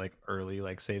 Maybe like early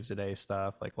like Saves the Day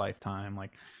stuff, like Lifetime,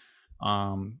 like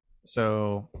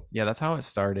So yeah, that's how it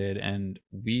started. And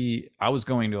I was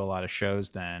going to a lot of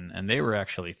shows then, and they were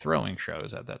actually throwing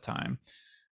shows at that time.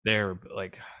 They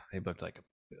booked like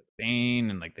Bane,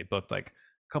 and like they booked like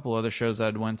a couple other shows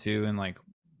I'd went to, and like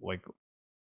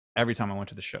every time I went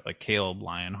to the show, like Caleb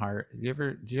Lionheart.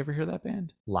 Did you ever hear that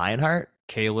band? Lionheart?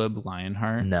 Caleb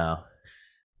Lionheart. No.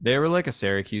 They were like a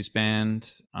Syracuse band,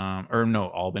 or no,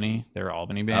 Albany. They were an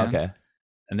Albany band. Okay.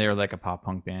 And they were like a pop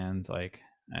punk band,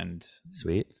 and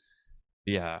Sweet.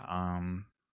 yeah.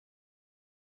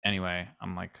 Anyway,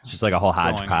 I'm like, It's just like a whole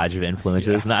hodgepodge of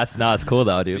influences. Yeah. No, it's cool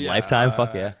though, dude. Yeah, Lifetime,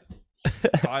 fuck yeah.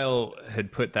 Kyle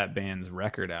had put that band's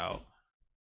record out,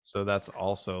 so that's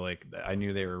also like, I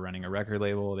knew they were running a record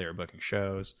label, they were booking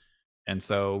shows, and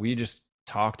so we just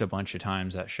talked a bunch of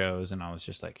times at shows, and I was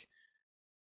just like,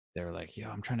 they were like, yo,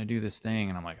 I'm trying to do this thing,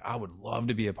 and I'm like, I would love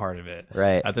to be a part of it.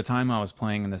 Right. At the time I was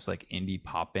playing in this like indie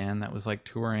pop band that was like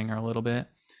touring a little bit,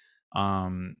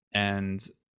 and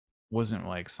wasn't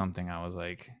like something I was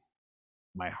like,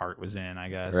 my heart was in, I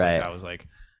guess. Right. Like I was like,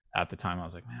 at the time I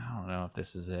was like, man, I don't know if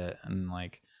this is it. And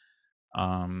like,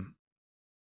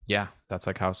 yeah, that's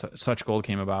like how Such Gold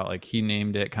came about. Like he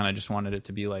named it, kind of just wanted it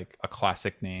to be like a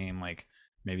classic name, like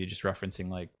maybe just referencing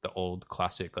like the old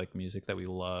classic like music that we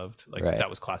loved, like that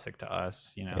was classic to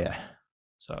us, you know. Yeah.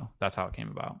 So that's how it came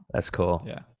about. That's cool.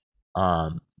 Yeah.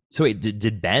 So wait,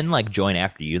 did Ben like join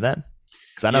after you then?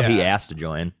 Because I know he asked to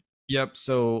join. Yep.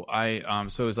 So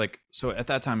so it was like, so at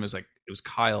that time it was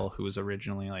Kyle who was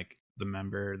originally like the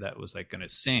member that was like going to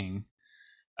sing,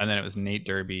 and then it was Nate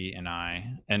Derby and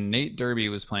I, and Nate Derby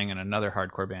was playing in another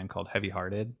hardcore band called Heavy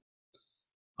Hearted.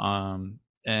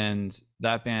 And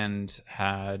that band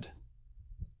had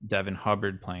Devin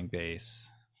Hubbard playing bass,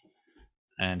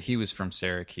 and he was from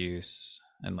Syracuse,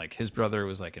 and like his brother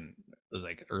was like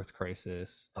Earth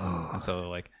Crisis. And so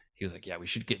like he was like, yeah, we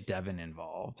should get Devin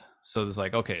involved. So it's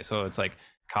like, okay, so it's like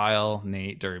Kyle,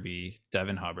 Nate Derby,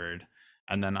 Devin Hubbard,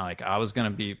 and then like I was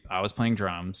playing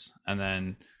drums, and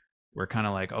then we're kind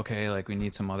of like, okay, like we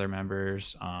need some other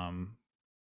members.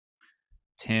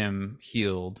 Tim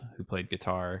Heald, who played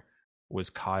guitar, was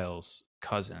Kyle's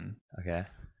cousin. Okay.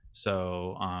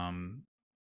 So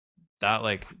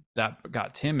that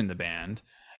got Tim in the band.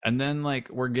 And then like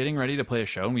we're getting ready to play a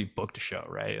show, and we booked a show,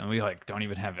 right? And we like don't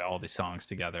even have all these songs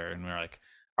together, and we're like,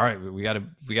 all right, we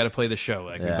gotta play the show.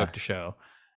 Like we booked a show.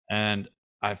 And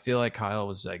I feel like Kyle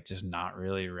was like just not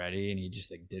really ready, and he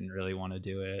just like didn't really want to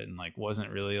do it, and like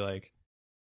wasn't really like,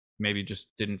 maybe just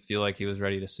didn't feel like he was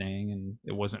ready to sing, and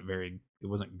it wasn't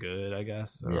good, I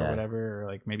guess, or whatever, or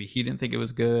like maybe he didn't think it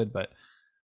was good. But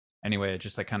anyway, it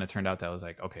just like kind of turned out that I was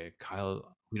like, okay,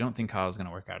 Kyle, we don't think Kyle's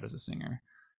gonna work out as a singer.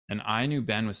 And I knew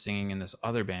Ben was singing in this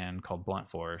other band called Blunt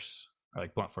Force, or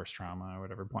like Blunt Force Trauma or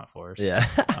whatever. Blunt Force. Yeah.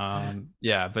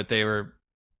 Yeah, but they were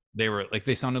like,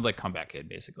 they sounded like Comeback Kid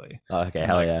basically. Oh, okay. And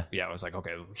hell like, yeah. Yeah, I was like,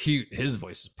 okay, his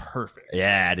voice is perfect.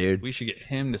 Yeah, dude. We should get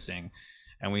him to sing.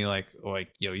 And we like,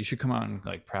 yo, you should come out and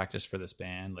like practice for this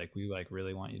band. Like we like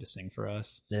really want you to sing for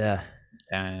us. Yeah.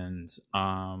 And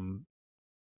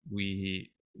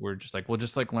we were just like, we'll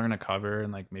just like learn a cover,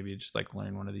 and like maybe just like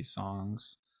learn one of these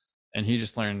songs. And he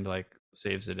just learned like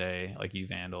Saves the Day, like You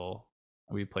Vandal.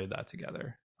 And we played that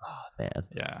together. Oh man.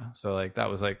 Yeah. So like that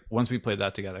was like, once we played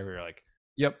that together, we were like,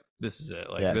 yep, this is it.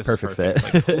 Like this perfect is perfect.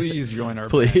 fit. Like please join our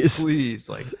band. Please.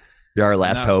 Like you're our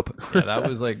last hope. Yeah, that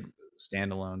was like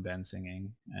standalone Ben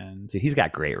singing. And dude, he's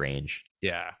got great range.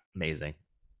 Yeah. Amazing.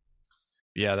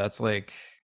 Yeah, that's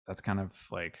kind of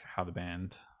like how the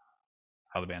band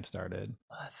started.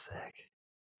 Oh, that's sick.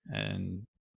 And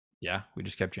yeah, we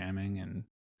just kept jamming and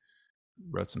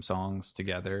wrote some songs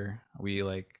together.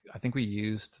 I think we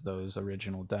used those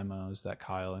original demos that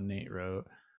Kyle and Nate wrote.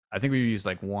 I think we used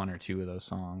like one or two of those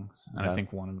songs, and I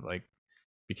think one of like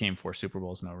became 4 Super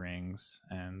Bowls, No Rings,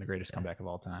 and The Greatest Comeback of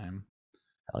All Time.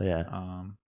 Hell yeah.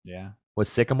 Yeah. Was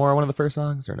Sycamore one of the first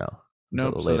songs, or no?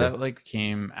 Nope. So that like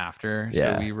came after.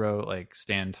 Yeah. So we wrote like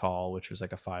Stand Tall, which was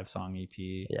like a 5-song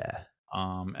EP. Yeah.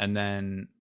 And then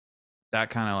that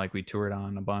kind of like we toured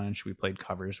on a bunch. We played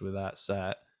covers with that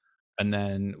set. And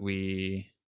then we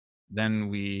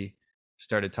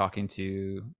started talking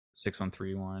to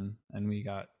 6131, and we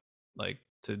got like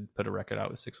to put a record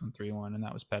out with 6131, and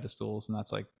that was Pedestals, and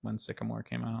that's like when Sycamore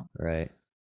came out. Right.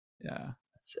 Yeah.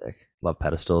 That's sick. Love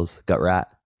Pedestals. Gut Rat.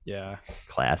 Yeah.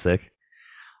 Classic.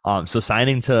 So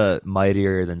signing to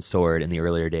Mightier Than Sword in the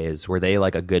earlier days, were they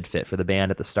like a good fit for the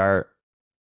band at the start?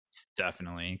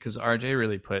 Definitely, because RJ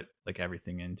really put like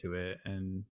everything into it,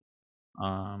 and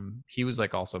he was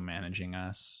like also managing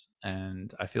us,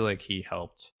 and I feel like he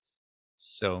helped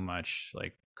so much,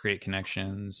 like create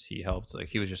connections. He helped, like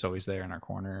he was just always there in our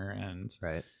corner, and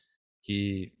right,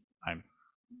 he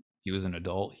he was an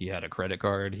adult. He had a credit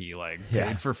card. He like Yeah.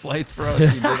 paid for flights for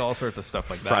us. He did all sorts of stuff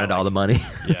like that. Fronted like, all the money.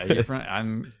 Yeah,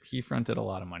 he fronted a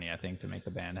lot of money, I think, to make the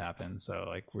band happen. So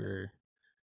like we're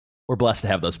blessed to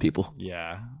have those people.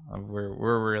 Yeah,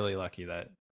 we're really lucky that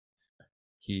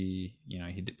he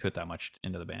did put that much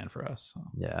into the band for us. So.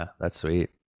 Yeah, that's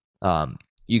sweet.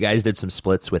 You guys did some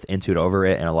splits with Into It Over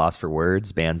It and A Loss for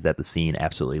Words, bands that the scene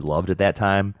absolutely loved at that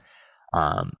time.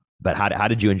 But how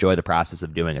did you enjoy the process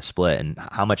of doing a split, and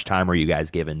how much time were you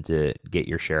guys given to get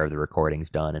your share of the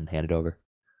recordings done and handed over?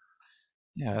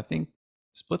 Yeah, I think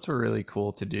splits were really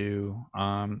cool to do.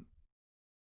 I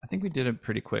think we did it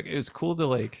pretty quick. It was cool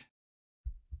to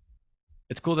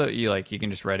it's cool that you can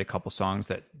just write a couple songs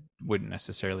that wouldn't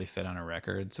necessarily fit on a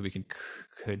record, so we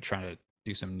could try to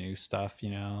do some new stuff,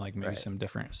 like maybe some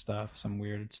different stuff, some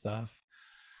weird stuff.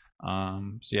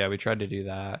 So yeah, we tried to do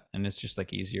that, and it's just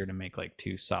like easier to make like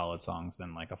 2 solid songs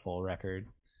than like a full record.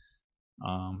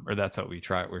 Or that's what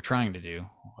we're trying to do.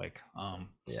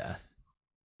 Yeah.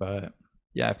 But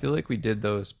yeah, I feel like we did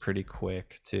those pretty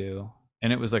quick too.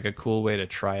 And it was like a cool way to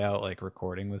try out like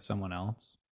recording with someone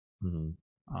else. Mm-hmm.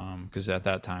 Because at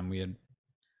that time we had,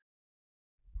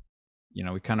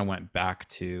 we kind of went back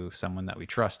to someone that we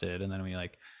trusted, and then we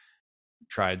like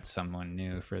tried someone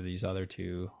new for these other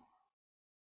 2.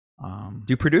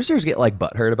 Do producers get like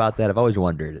butthurt about that? I've always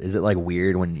wondered. Is it like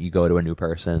weird when you go to a new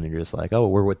person and you're just like, oh,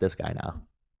 we're with this guy now?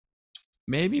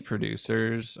 Maybe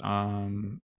producers.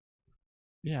 Yeah,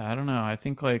 I don't know. I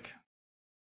think like,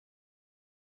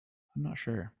 I'm not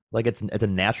sure. Like it's a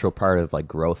natural part of like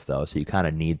growth though, so you kind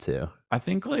of need to. I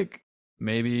think like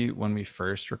maybe when we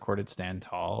first recorded Stand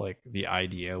Tall, like the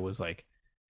idea was like,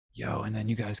 yo, and then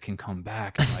you guys can come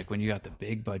back, and like when you got the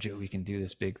big budget, we can do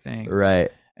this big thing.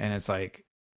 Right. And it's like,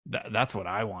 that's what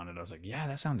I wanted. I was like, yeah,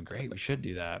 that sounds great. We should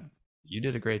do that. You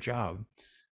did a great job.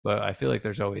 But I feel like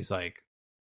there's always like,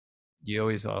 you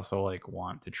always also like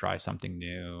want to try something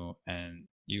new, and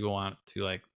you want to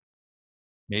like,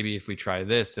 maybe if we try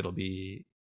this, it'll be,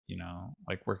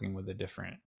 like working with a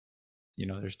different,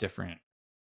 there's different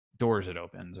doors it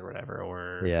opens or whatever,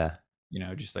 or, yeah,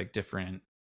 just like different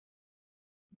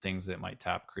things that might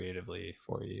tap creatively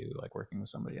for you, like working with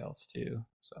somebody else too.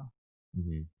 So.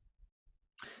 Mm-hmm.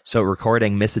 So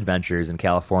recording Misadventures in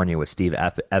California with Steve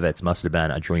Evans must have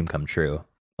been a dream come true.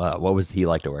 What was he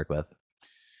like to work with?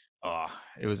 Oh,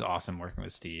 it was awesome working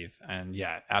with Steve, and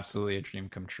yeah, absolutely a dream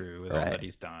come true with all that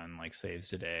he's done, like Saves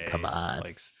Today, come on,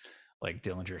 like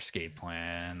Dillinger Escape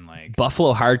Plan, like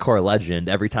Buffalo hardcore legend,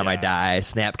 Every Time I Die,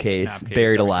 Snapcase,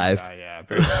 Buried Alive. Yeah,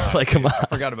 Buried Alive. Like, come on, I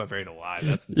forgot about Buried Alive.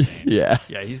 That's insane. Yeah,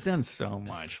 he's done so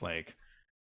much. Like,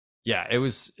 yeah, it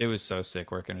was so sick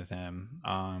working with him.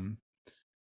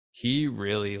 He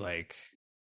really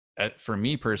for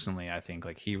me personally, I think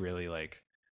like he really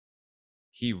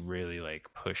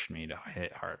pushed me to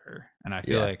hit harder. And I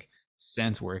feel like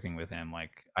since working with him,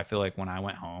 like I feel like when I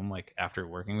went home, like after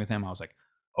working with him, I was like,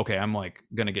 okay, I'm like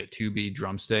gonna get 2B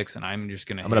drumsticks, and I'm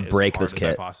gonna break this kit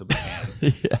as I possibly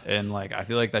can. And like I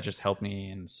feel like that just helped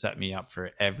me and set me up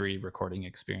for every recording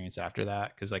experience after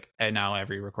that, because like and now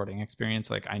every recording experience,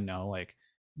 like I know like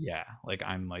like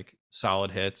I'm like solid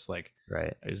hits, like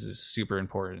is super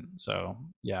important. So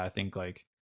yeah, I think like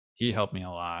he helped me a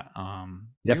lot.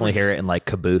 Definitely hear it in like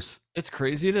Caboose. It's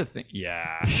crazy to think.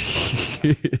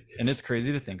 And it's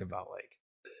crazy to think about like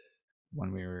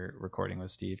when we were recording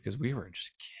with Steve, because we were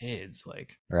just kids,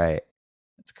 like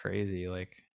it's crazy,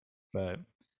 like, but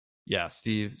yeah,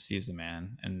 Steve's the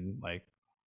man. And like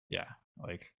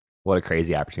what a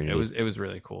crazy opportunity. It was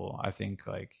really cool. I think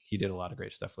like he did a lot of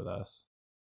great stuff with us.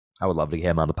 I would love to get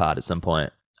him on the pod at some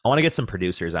point. I want to get some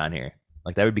producers on here.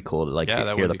 Like that would be cool to like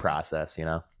hear the process,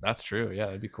 That's true. Yeah,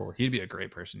 that'd be cool. He'd be a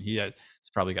great person. He's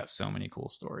probably got so many cool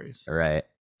stories. Right.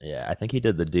 Yeah, I think he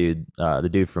did the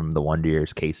dude from the Wonder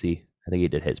Years, Casey. I think he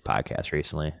did his podcast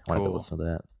recently. I wanted to listen to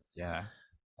that. Yeah.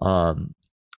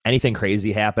 Anything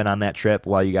crazy happen on that trip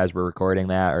while you guys were recording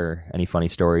that, or any funny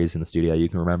stories in the studio you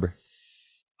can remember?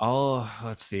 Oh,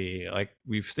 let's see. Like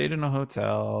we've stayed in a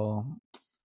hotel.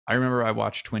 I remember I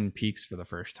watched Twin Peaks for the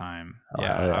first time.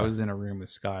 I was in a room with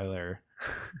Skylar,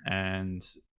 and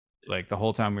like the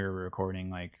whole time we were recording,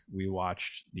 like we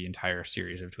watched the entire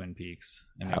series of Twin Peaks,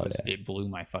 and it blew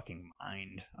my fucking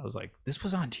mind. I was like, this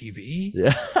was on TV?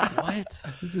 Yeah. What?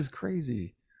 This is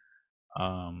crazy.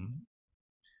 Yeah,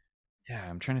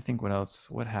 I'm trying to think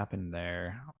what happened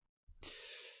there.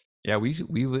 Yeah, we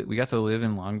got to live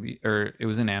in Long Beach, or it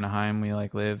was in Anaheim. We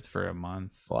like lived for a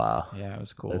month. Wow. Yeah, it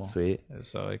was cool. That's sweet.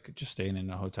 So like just staying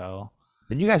in a hotel.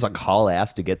 Didn't you guys like haul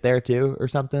ass to get there too, or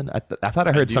something? I thought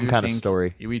I heard some kind of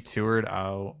story. We toured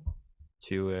out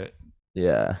to it.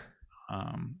 Yeah.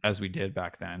 as we did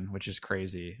back then, which is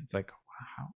crazy. It's like,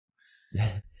 wow,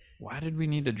 why did we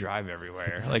need to drive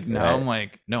everywhere? Like now Right. I'm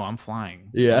like, no, I'm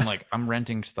flying. Yeah. I'm like, I'm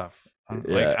renting stuff.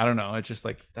 Like, I don't know. It's just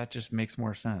like, that just makes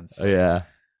more sense. Like, Yeah.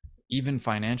 even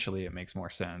financially, it makes more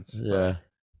sense. Yeah. But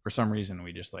for some reason,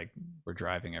 we just like, we're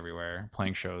driving everywhere,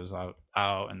 playing shows out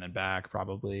and then back,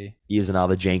 probably. Using all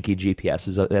the janky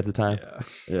GPSs at the time. Yeah.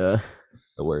 Yeah.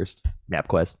 The worst.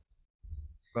 MapQuest.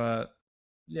 But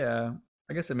yeah,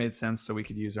 I guess it made sense so we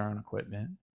could use our own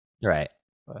equipment. Right.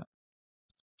 But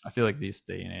I feel like this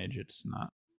day and age, it's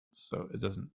not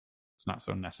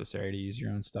so necessary to use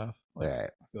your own stuff. Like, Right.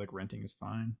 I feel like renting is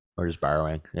fine. Or just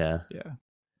borrowing. Yeah. Yeah.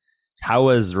 How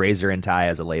was Razor and Tie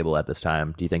as a label at this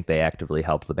time? Do you think they actively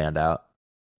helped the band out?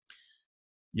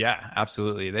 Yeah,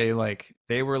 absolutely. They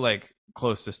were like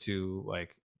closest to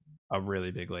like a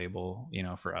really big label, you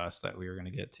know, for us that we were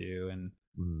going to get to. And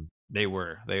they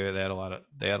had a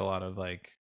lot of like,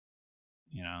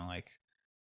 you know, like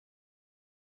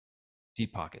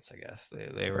deep pockets, I guess.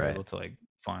 They were able to like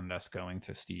fund us going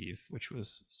to Steve, which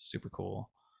was super cool.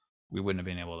 We wouldn't have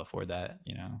been able to afford that,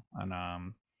 you know.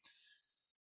 And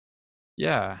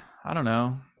yeah, I don't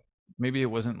know. Maybe it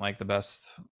wasn't like the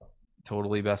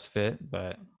totally best fit,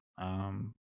 but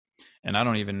and I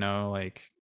don't even know like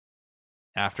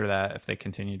after that if they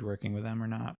continued working with them or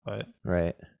not, but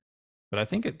right. But I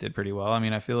think it did pretty well. I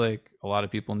mean, I feel like a lot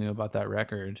of people knew about that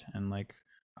record, and like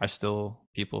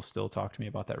people still talk to me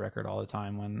about that record all the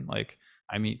time when like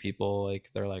I meet people, like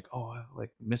they're like, "Oh,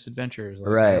 like Misadventures, like,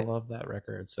 right. I love that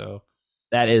record." So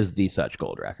that is the Such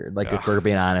Gold record. Like if we're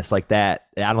being honest, like that,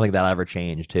 I don't think that'll ever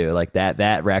change too. Like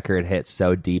that record hits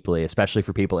so deeply, especially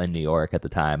for people in New York at the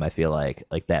time. I feel like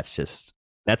that's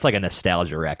like a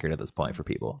nostalgia record at this point for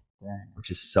people. Dang, which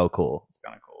is so cool. It's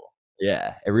kind of cool.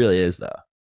 Yeah, it really is though.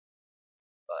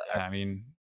 But I mean,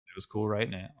 it was cool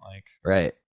writing it. Like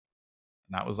right.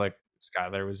 And that was like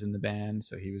Skylar was in the band,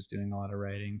 so he was doing a lot of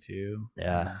writing too.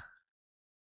 Yeah.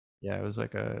 Yeah, it was a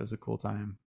cool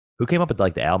time. Who came up with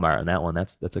like the album art on that one?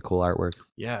 That's a cool artwork.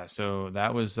 Yeah, so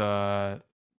that was oh my god,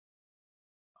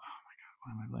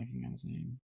 why am I blanking on his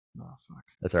name? Oh fuck.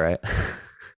 That's all right.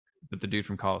 But the dude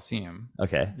from Coliseum.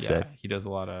 Okay. Yeah, sick. he does a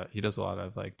lot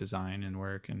of like design and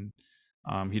work, and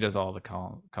he does all the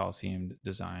Coliseum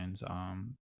designs.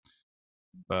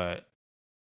 But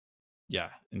yeah,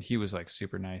 and he was like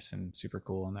super nice and super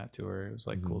cool on that tour. It was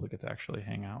like cool to get to actually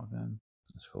hang out with him.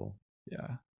 That's cool.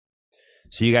 Yeah.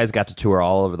 So you guys got to tour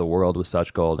all over the world with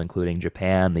Such Gold, including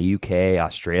Japan, the UK,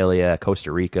 Australia,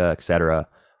 Costa Rica, etc.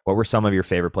 What were some of your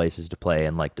favorite places to play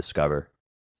and like discover?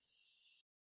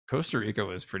 Costa Rica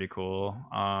was pretty cool.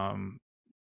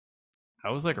 That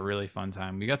was like a really fun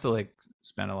time. We got to like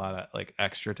spend a lot of like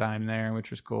extra time there, which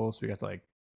was cool. So we got to like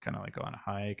kind of like go on a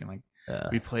hike, and like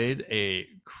we played a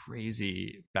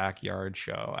crazy backyard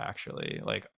show actually.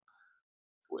 Like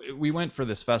we went for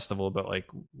this festival, but like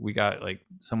we got like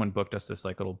someone booked us this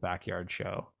like little backyard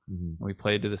show. And we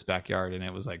played to this backyard, and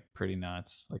it was like pretty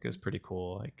nuts. Like it was pretty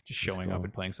cool, like just showing up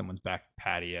and playing someone's back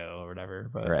patio or whatever.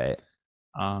 But right.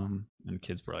 And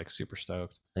kids were like super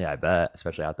stoked. Yeah, I bet,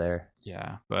 especially out there.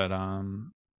 Yeah, but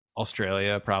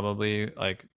Australia probably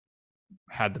like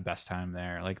had the best time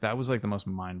there. Like that was like the most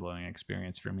mind-blowing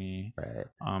experience for me.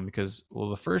 Right. Because well,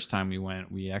 the first time we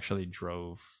went, we actually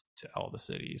drove to all the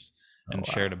cities and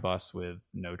shared a bus with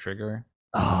No Trigger.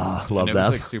 Oh, love that. It was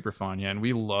like super fun. Yeah, and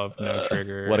we loved No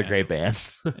Trigger. What a great band.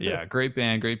 Yeah, great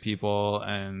band, great people.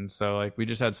 And so like we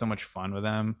just had so much fun with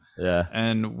them. Yeah.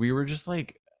 And we were just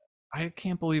like, I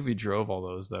can't believe we drove all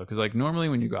those though, because like normally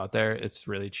when you go out there, it's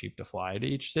really cheap to fly to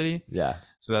each city. Yeah.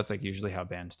 So that's like usually how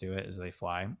bands do it, is they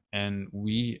fly. And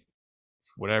we,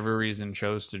 for whatever reason,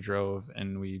 chose to drove,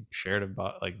 and we shared a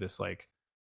bus, like this like,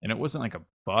 and it wasn't like a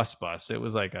bus. It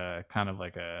was like a kind of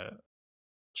like a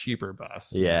cheaper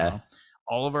bus. Yeah. You know?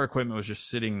 All of our equipment was just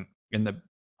sitting in the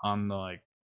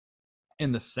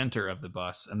center of the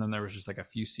bus, and then there was just like a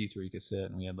few seats where you could sit,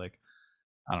 and we had like,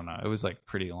 I don't know, it was like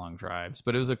pretty long drives,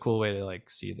 but it was a cool way to like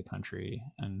see the country.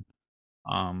 And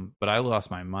but I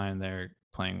lost my mind there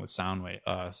playing with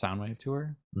Soundwave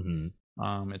tour.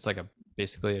 It's like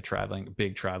basically a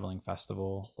big traveling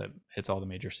festival that hits all the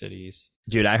major cities.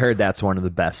 Dude, I heard that's one of the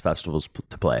best festivals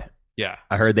to play. Yeah,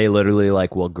 I heard they literally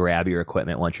like will grab your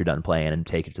equipment once you're done playing and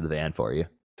take it to the van for you.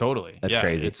 Totally. That's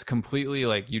crazy. It's completely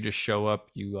like you just show up,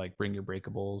 you like bring your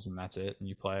breakables, and that's it, and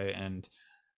you play. And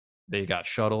they got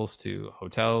shuttles to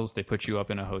hotels. They put you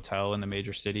up in a hotel in the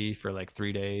major city for like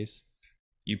 3 days.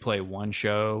 You play one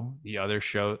show, the other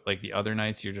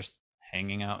nights you're just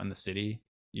hanging out in the city,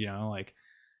 you know, like,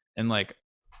 and like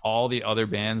all the other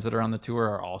bands that are on the tour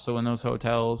are also in those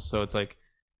hotels. So it's like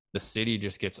the city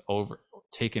just gets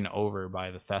taken over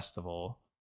by the festival,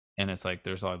 and it's like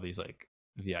there's all these like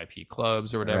VIP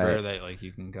clubs or whatever that like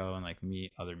you can go and like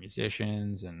meet other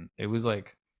musicians, and it was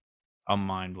like a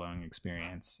mind-blowing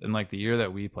experience. And like the year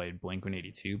that we played,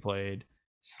 Blink-182 played,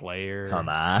 Slayer, Come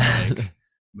on. like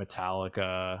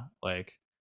Metallica, like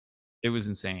it was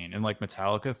insane. And like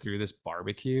Metallica threw this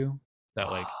barbecue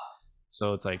that like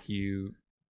so it's like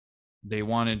they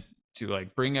wanted to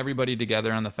like bring everybody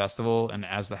together on the festival, and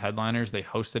as the headliners they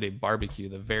hosted a barbecue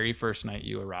the very first night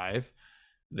you arrive.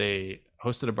 They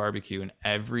hosted a barbecue, and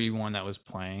everyone that was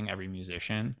playing, every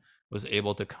musician was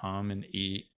able to come and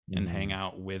eat and hang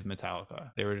out with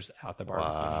Metallica. They were just at the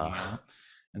barbecue hanging out.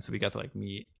 And so we got to like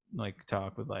meet, like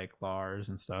talk with like Lars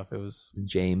and stuff. It was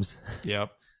James.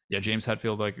 Yep. Yeah, James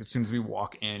Hetfield, like as soon as we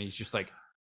walk in, he's just like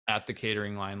at the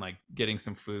catering line, like getting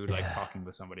some food, like talking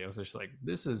with somebody. I was just like,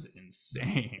 this is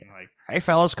insane. Like, hey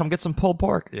fellas, come get some pulled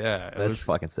pork. Yeah, That's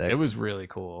fucking sick. It was really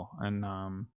cool.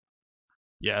 And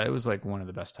yeah, it was like one of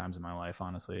the best times of my life,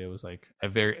 honestly. It was like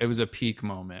it was a peak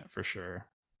moment for sure.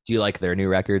 Do you like their new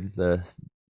record?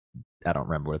 I don't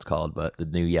remember what it's called, but the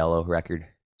new Yellow record.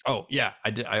 Oh yeah, I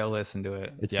did. I listened to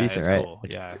it. It's decent, right? Cool.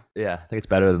 Yeah, I think it's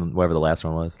better than whatever the last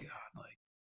one was. God, like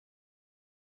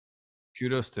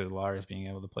kudos to Lars being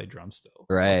able to play drums still.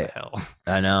 Right. What the hell?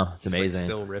 I know, it's Just, amazing.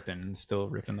 Like, still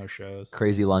ripping those shows.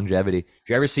 Crazy longevity. Did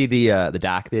you ever see the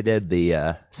doc they did?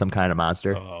 The Some Kind of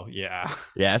Monster. Oh yeah,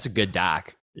 yeah, it's a good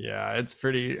doc. Yeah, it's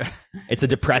pretty. It's a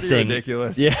depressing,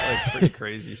 ridiculous. Yeah, like pretty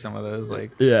crazy. Some of those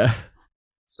like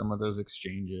some of those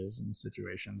exchanges and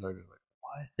situations are just like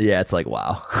what? Yeah, it's like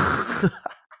wow.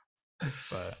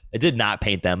 But it did not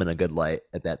paint them in a good light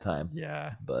at that time.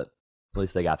 Yeah, but at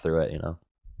least they got through it. It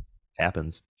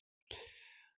happens.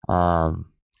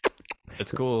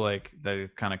 It's cool. Like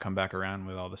they've kind of come back around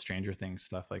with all the Stranger Things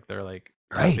stuff. Like they're like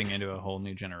Right. tapping into a whole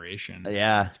new generation.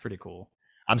 Yeah, it's pretty cool.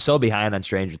 I'm so behind on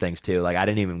Stranger Things too. Like I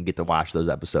didn't even get to watch those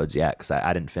episodes yet because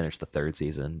I didn't finish the third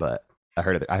season. But I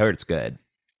heard it's good.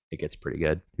 It gets pretty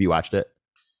good. Have you watched it?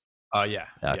 Yeah.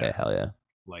 Okay, yeah. hell yeah.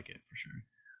 Like it for sure.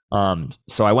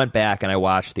 So I went back and I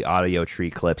watched the audio tree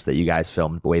clips that you guys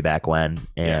filmed way back when,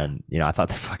 and I thought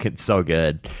they're fucking so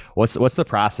good. What's the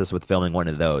process with filming one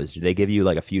of those? Do they give you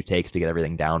like a few takes to get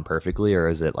everything down perfectly, or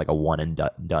is it like a one and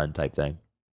done type thing?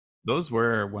 Those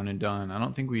were one and done. I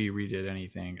don't think we redid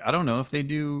anything. I don't know if they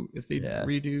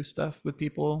redo stuff with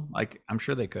people. Like I'm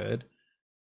sure they could,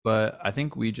 but I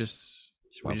think we just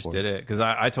did it because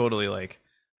I totally like.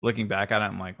 Looking back at it,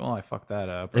 I'm like, oh, I fucked that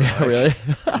up. Like, really?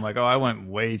 I'm like, oh, I went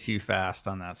way too fast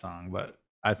on that song. But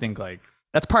I think like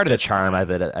that's part of the charm of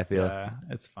it. I feel. Yeah,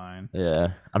 it's fine.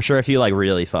 Yeah, I'm sure if you like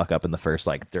really fuck up in the first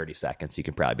like 30 seconds, you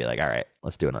can probably be like, all right,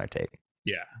 let's do another take.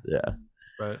 Yeah.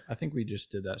 But I think we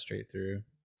just did that straight through,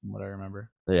 from what I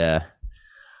remember. Yeah.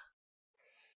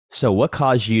 So, what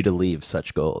caused you to leave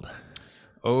Such Gold?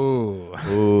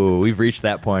 Oh, we've reached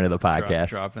that point of the podcast.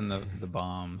 Dropping the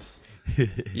bombs.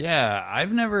 Yeah,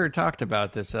 I've never talked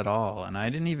about this at all, and I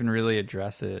didn't even really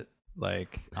address it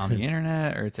like on the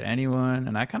internet or to anyone,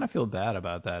 and I kind of feel bad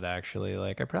about that actually.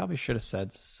 Like I probably should have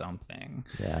said something.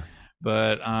 Yeah.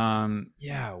 But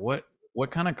yeah, what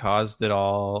kind of caused it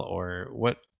all,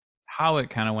 or how it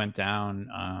kind of went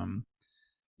down?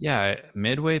 Yeah,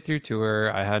 midway through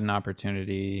tour, I had an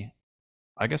opportunity.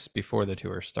 I guess before the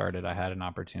tour started, I had an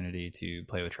opportunity to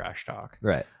play with Trash Talk.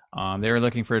 Right. They were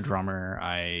looking for a drummer.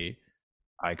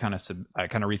 I kind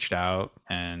of reached out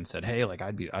and said, hey, like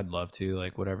I'd love to,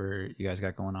 like whatever you guys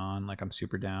got going on, like I'm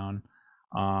super down.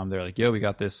 They're like, yo, we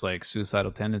got this like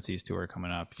Suicidal Tendencies tour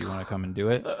coming up. Do you want to come and do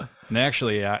it? And they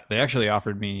actually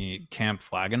offered me Camp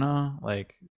Flagina,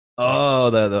 like the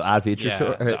Odd Future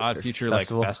tour, the Odd Future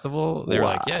festival. Like festival. They were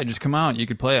like, yeah, just come out, you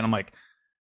could play it. And I'm like,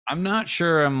 I'm not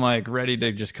sure I'm like ready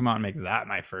to just come out and make that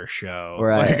my first show.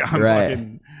 Right.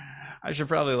 Like, I should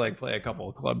probably like play a couple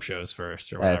of club shows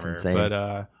first or whatever. That's insane.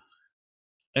 But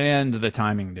and the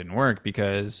timing didn't work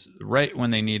because right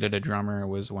when they needed a drummer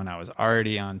was when I was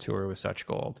already on tour with Such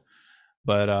Gold.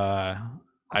 But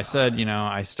I said,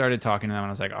 I started talking to them and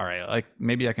I was like, all right, like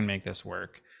maybe I can make this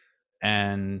work.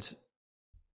 And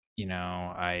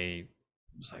I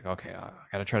was like, okay, I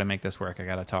gotta try to make this work. I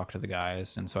gotta talk to the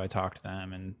guys. And so I talked to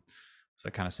them and was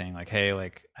like kind of saying like, hey,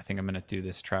 like I think I'm gonna do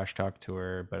this Trash Talk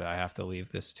tour, but I have to leave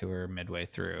this tour midway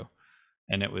through.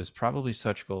 And it was probably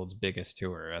Such Gold's biggest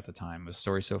tour at the time. It was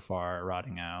Sorry So Far,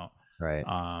 Rotting Out, right,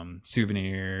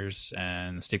 Souvenirs,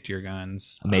 and Stick to Your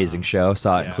Guns. Amazing show.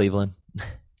 Saw it in Cleveland.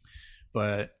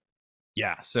 But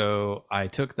yeah, so I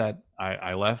took that.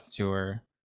 I left the tour.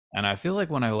 And I feel like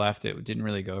when I left, it didn't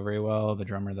really go very well. The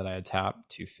drummer that I had tapped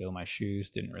to fill my shoes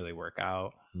didn't really work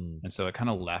out. And so it kind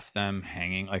of left them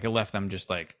hanging. Like it left them just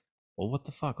like well, what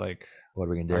the fuck? Like, what are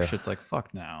we gonna our do? shit's like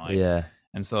fucked now. Like, Yeah.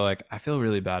 And so like I feel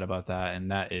really bad about that,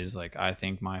 and that is like I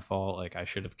think my fault. Like I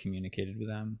should have communicated with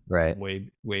them Right.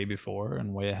 way before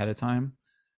and way ahead of time.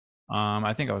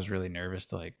 I think I was really nervous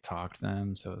to like talk to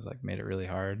them, so it was like made it really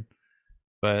hard.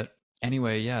 But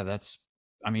anyway, yeah, that's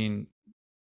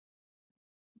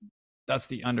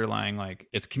the underlying, like,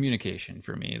 it's communication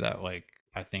for me that like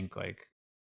I think like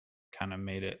kind of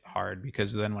made it hard,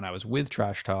 because then when I was with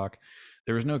Trash Talk,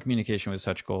 there was no communication with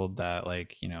Such Gold that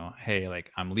like, hey,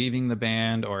 like I'm leaving the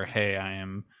band, or hey, I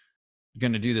am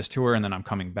going to do this tour and then I'm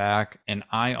coming back. And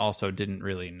I also didn't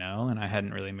really know, and I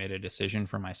hadn't really made a decision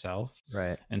for myself.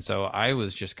 Right. And so I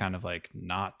was just kind of like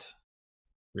not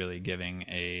really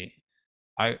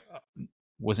I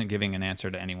wasn't giving an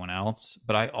answer to anyone else,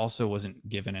 but I also wasn't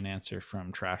given an answer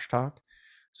from Trash Talk.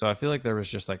 So I feel like there was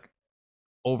just like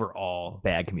overall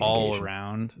bad communication, all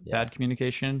around bad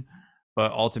communication.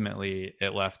 But ultimately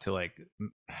it left to like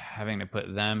having to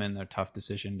put them in the tough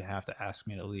decision to have to ask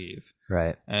me to leave.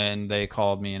 Right. And they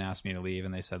called me and asked me to leave,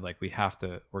 and they said like,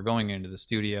 we're going into the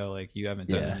studio, like you haven't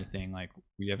done anything, like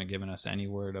we haven't given us any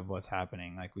word of what's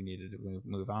happening, like we needed to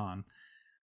move on.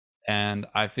 And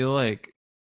I feel like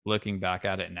looking back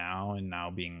at it now, and now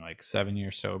being like 7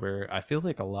 years sober, I feel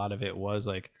like a lot of it was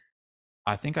like,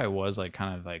 I think I was like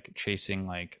kind of like chasing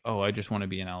like, oh, I just want to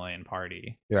be in LA and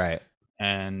party. Right.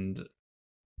 And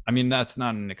I mean, that's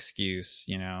not an excuse,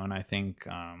 and I think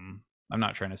I'm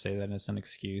not trying to say that it's an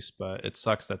excuse, but it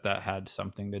sucks that had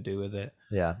something to do with it.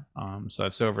 Yeah. So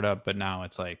I've sobered up, but now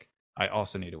it's like I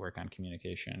also need to work on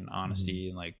communication, honesty,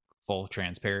 and like full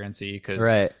transparency,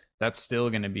 because that's still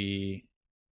going to be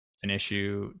an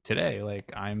issue today.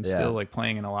 Like I'm still like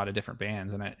playing in a lot of different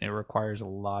bands, and it requires a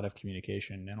lot of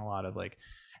communication and a lot of like,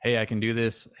 hey, I can do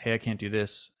this, hey, I can't do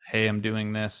this, hey, I'm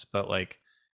doing this, but like,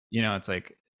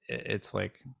 it's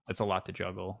a lot to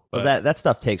juggle. But well, that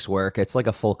stuff takes work. It's like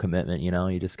a full commitment,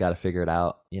 you just got to figure it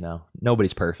out.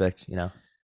 Nobody's perfect. But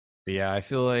yeah, I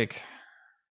feel like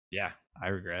I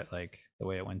regret like the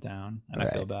way it went down, and I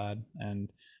feel bad.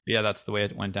 And yeah, that's the way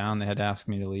it went down. They had to ask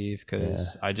me to leave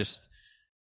because I just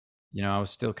I was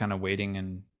still kind of waiting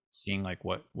and seeing like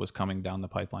what was coming down the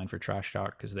pipeline for Trash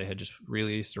Talk, because they had just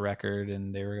released a record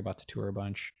and they were about to tour a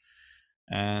bunch.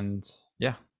 And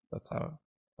yeah, that's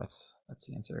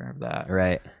the answer of that.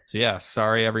 Right. So yeah,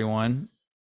 sorry everyone.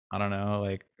 I don't know,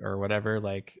 like, or whatever.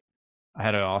 Like, I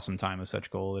had an awesome time with Such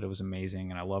Gold. It was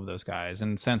amazing, and I love those guys.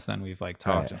 And since then, we've like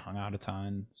talked and hung out a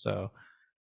ton. So,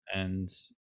 and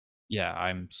yeah,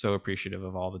 I'm so appreciative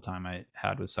of all the time I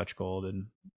had with Such Gold, and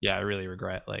yeah, I really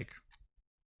regret like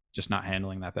just not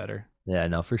handling that better. Yeah,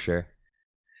 no, for sure. Do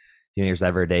you think there's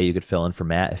ever a day you could fill in for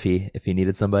Matt if he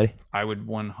needed somebody? I would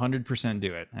 100%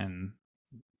 do it, and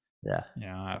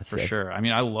for sick. sure. I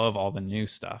mean, I love all the new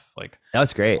stuff. Like,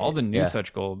 that's great. All the new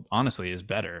Such Gold, honestly, is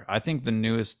better. I think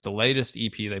the latest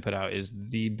EP they put out is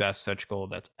the best Such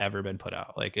Gold that's ever been put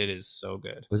out. Like, it is so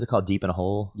good. Was it called Deep in a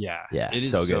Hole? Yeah, yeah, it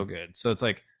is so good. So it's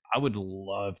like, I would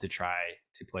love to try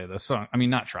to play those songs. I mean,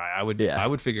 not try. I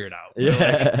would figure it out.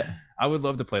 Like, I would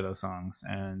love to play those songs.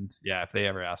 And yeah, if they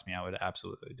ever asked me, I would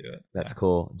absolutely do it. That's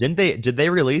cool. Did they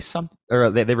release something, or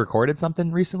they recorded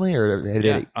something recently, or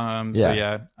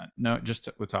just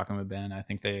with talking with Ben, I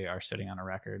think they are sitting on a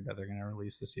record that they're going to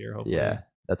release this year, hopefully. Yeah,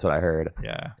 that's what I heard.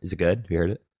 Yeah. Is it good? Have you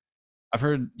heard it? I've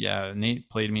heard, Nate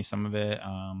played me some of it.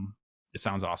 It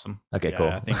sounds awesome. Okay, cool.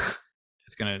 I think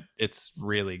it's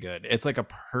really good. It's like a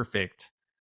perfect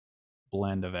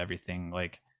blend of everything.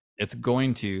 Like, it's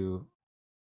going to,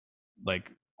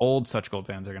 like, old Such Gold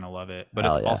fans are going to love it, but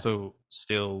it's also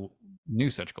still new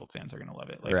Such Gold fans are going to love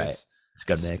it. Like, it's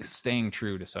good mix. Staying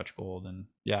true to Such Gold. And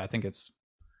yeah, I think it's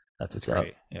what's great.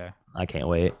 Up. Yeah. I can't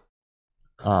wait.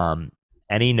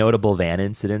 Any notable van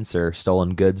incidents or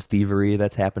stolen goods thievery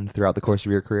that's happened throughout the course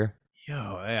of your career?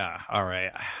 Yeah. All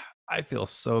right. I feel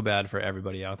so bad for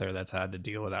everybody out there that's had to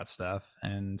deal with that stuff.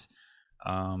 And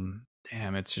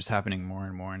damn, it's just happening more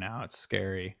and more now. It's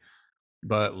scary.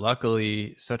 But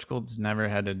luckily, Such Gold's never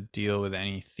had to deal with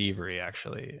any thievery,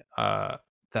 actually, that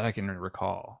I can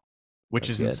recall, which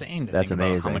is insane to think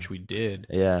about how much we did.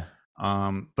 Yeah.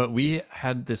 But we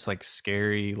had this like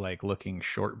scary, like looking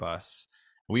short bus.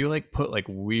 We like put like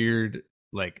weird,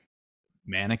 like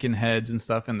mannequin heads and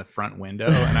stuff in the front window,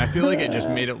 and I feel like it just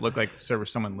made it look like there was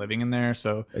someone living in there.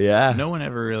 So no one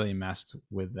ever really messed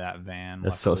with that van.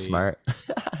 That's luckily. So smart.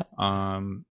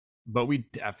 But we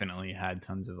definitely had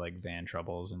tons of like van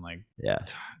troubles and like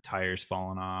tires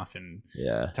falling off and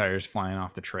tires flying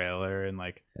off the trailer. And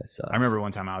like I remember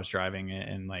one time I was driving it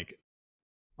and like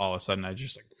all of a sudden I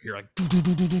just like hear like doo, doo,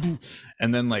 doo, doo, doo, doo.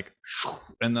 And then like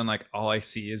all I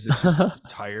see is this just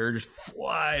tire just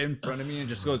fly in front of me and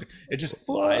just goes, it just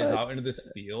flies out into this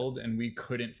field, and we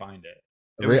couldn't find it.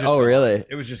 It was just gone. Really?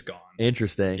 It was just gone.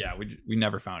 Interesting. Yeah, we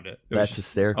never found it. That's just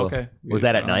hysterical. Okay. Was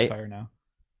that at night? Tire now.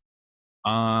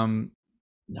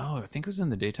 No, I think it was in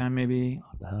the daytime maybe.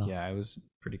 Oh, yeah, it was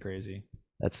pretty crazy.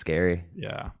 That's scary.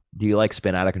 Yeah. Do you like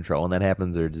spin out of control when that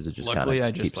happens, or does it just kind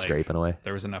of keep scraping away?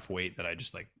 There was enough weight that I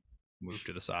just like moved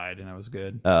to the side and I was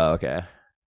good. Oh, okay.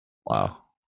 Wow.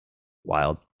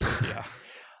 Wild.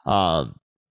 Yeah.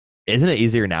 Isn't it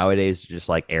easier nowadays to just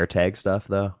like air tag stuff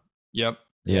though? Yep.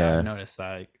 Yeah, I noticed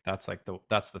that. Like,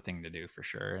 that's the thing to do for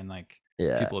sure. And like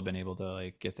people have been able to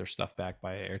like get their stuff back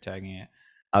by air tagging it.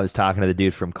 I was talking to the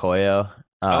dude from Koyo.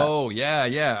 Oh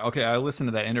yeah. Okay, I listened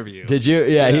to that interview. Did you?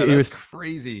 Yeah, he was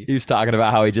crazy. He was talking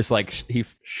about how he just like he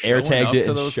air tagged it to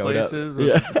and those showed places. Up.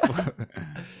 Yeah.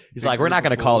 He's like, we're not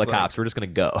going to call the cops. We're just going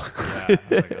to go. Yeah. I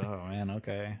was like, oh man,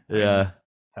 okay. Yeah.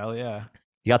 Hell yeah.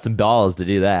 You got some balls to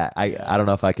do that. I don't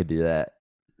know if I could do that.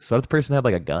 So what if the person had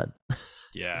like a gun?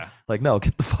 Yeah. Like, no,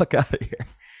 get the fuck out of here.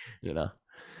 You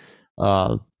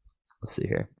know. Let's see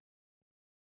here.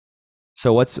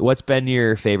 So what's been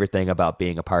your favorite thing about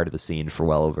being a part of the scene for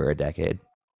well over a decade?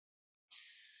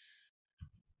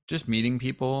 Just meeting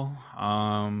people.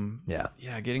 Yeah,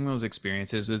 getting those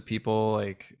experiences with people.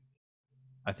 Like,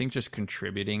 I think just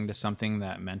contributing to something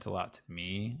that meant a lot to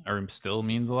me, or still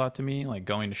means a lot to me, like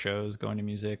going to shows, going to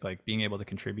music, like being able to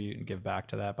contribute and give back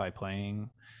to that by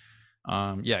playing.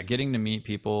 Getting to meet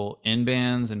people in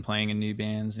bands and playing in new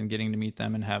bands and getting to meet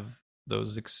them and have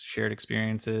those shared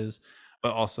experiences,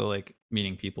 but also like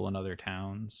meeting people in other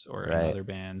towns or in other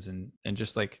bands and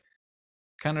just like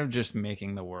kind of just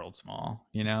making the world small,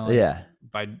 you know? Like,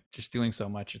 by just doing so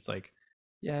much, it's like,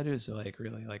 yeah, it is like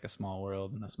really like a small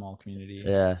world and a small community.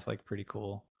 Yeah. It's like pretty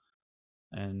cool.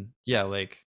 And yeah,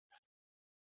 like,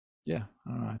 yeah,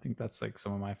 I don't know. I think that's like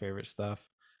some of my favorite stuff.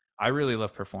 I really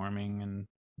love performing and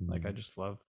like, I just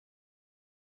love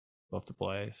to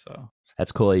play. So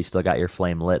that's cool. You still got your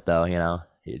flame lit though, you know,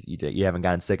 you haven't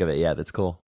gotten sick of it yet. That's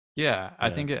cool. Yeah. I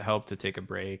think it helped to take a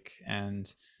break,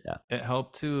 and it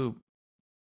helped to,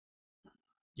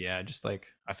 just like,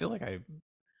 I feel like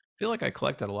I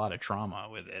collected a lot of trauma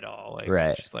with it all.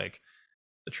 Like, just like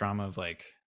the trauma of like,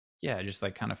 just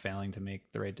like kind of failing to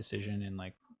make the right decision and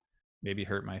like maybe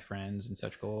hurt my friends in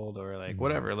such gold or like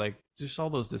whatever, like just all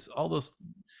those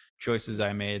choices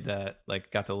I made that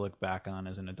like got to look back on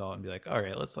as an adult and be like, all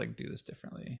right, let's like do this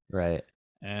differently. Right.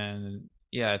 And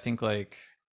I think like,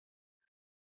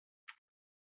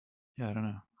 I don't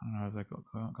know. I was like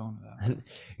going with that.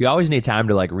 You always need time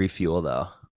to like refuel though.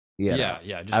 Yeah.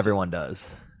 Just everyone does.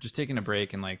 Just taking a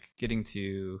break and like getting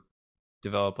to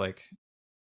develop like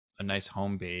a nice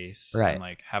home base, and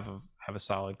like have a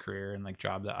solid career and like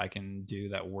job that I can do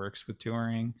that works with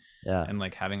touring. Yeah. And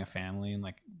like having a family and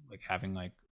like having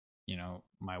like, you know,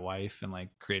 my wife and like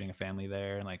creating a family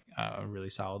there and like a really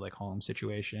solid like home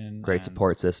situation. Great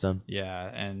support system. Yeah.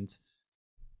 And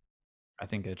I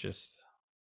think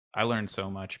I learned so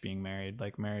much being married.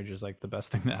 Like, marriage is like the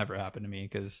best thing that ever happened to me,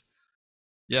 because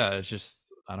it's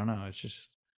just, I don't know, it's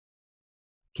just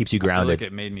keeps you grounded. I feel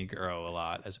like it made me grow a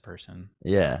lot as a person.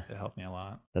 So it helped me a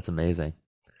lot. That's amazing.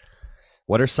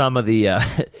 What are some of the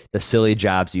the silly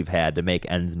jobs you've had to make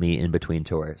ends meet in between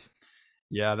tours?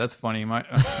 Yeah, that's funny. My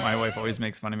wife always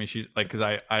makes fun of me. She's like, because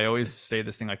I always say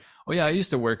this thing like, oh yeah, I used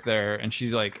to work there, and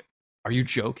she's like, are you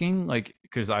joking? Like,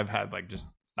 because I've had like just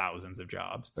thousands of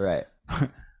jobs. Right.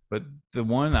 But the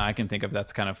one that I can think of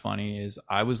that's kind of funny is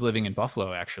I was living in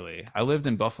Buffalo, actually. I lived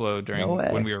in Buffalo during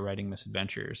when we were writing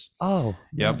Misadventures. Oh.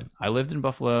 Yep. Man. I lived in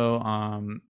Buffalo.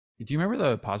 Do you remember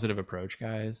the Positive Approach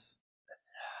guys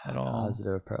at all?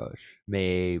 Positive Approach.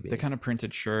 Maybe. They kind of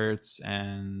printed shirts,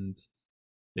 and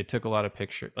they took a lot of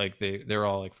pictures. Like they're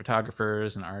all like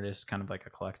photographers and artists, kind of like a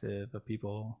collective of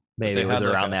people. Maybe it was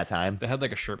around that time. They had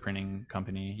like a shirt printing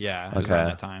company. Yeah, it was around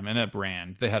that time. And a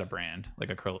brand. They had a brand,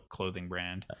 like a clothing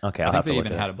brand. Okay, I think they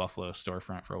even had a Buffalo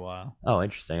storefront for a while. Oh,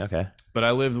 interesting. Okay. But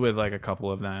I lived with like a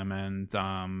couple of them, and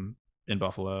in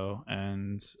Buffalo,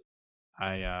 and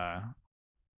I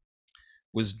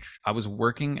was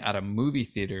working at a movie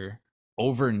theater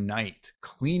overnight,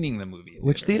 cleaning the movie theater.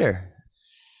 Which theater?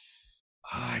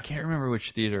 I can't remember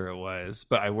which theater it was,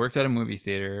 but I worked at a movie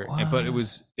theater. But it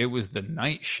was the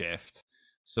night shift,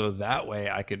 so that way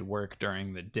I could work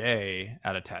during the day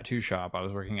at a tattoo shop. I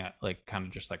was working at like kind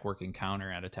of just like working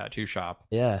counter at a tattoo shop.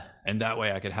 Yeah. And that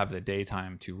way I could have the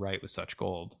daytime to write with Such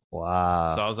Gold.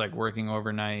 Wow. So I was like working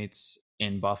overnights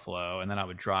in Buffalo, and then I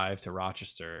would drive to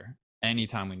Rochester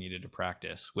anytime we needed to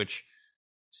practice, which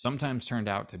sometimes turned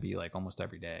out to be like almost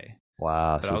every day.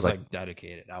 Wow. But So I it's was like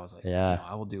dedicated. I was like, Yeah.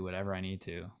 I will do whatever I need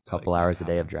to. a couple hours a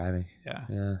day of driving. driving.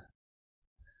 Yeah. Yeah.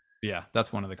 Yeah.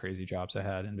 That's one of the crazy jobs I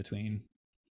had in between.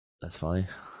 That's funny.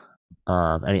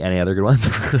 Any other good ones?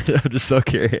 I'm just so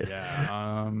curious.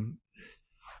 Yeah.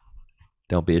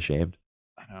 Don't be ashamed.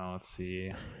 I know. Let's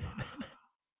see.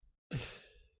 There's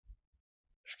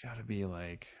got to be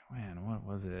like, man, what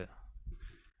was it?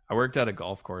 I worked at a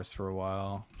golf course for a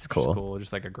while. It's cool. Cool,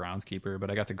 just like a groundskeeper,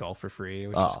 but I got to golf for free,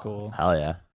 which is cool. Hell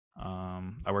yeah.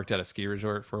 I worked at a ski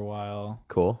resort for a while.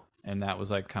 Cool. And that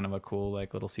was like kind of a cool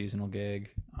like little seasonal gig.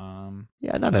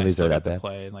 Yeah, none of these are that to bad.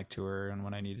 play and like tour and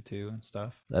when I needed to and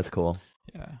stuff. That's cool.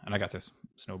 Yeah, and I got to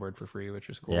snowboard for free, which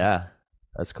was cool. Yeah,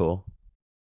 that's cool.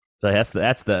 So that's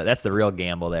the real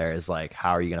gamble there is like, how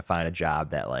are you going to find a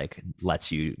job that like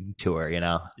lets you tour, you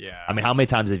know? Yeah. I mean, how many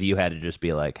times have you had to just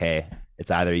be like, hey, it's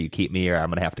either you keep me or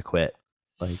I'm going to have to quit?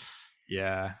 Like,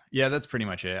 yeah, that's pretty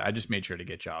much it. I just made sure to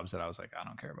get jobs that I was like, I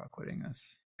don't care about quitting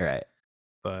this. right.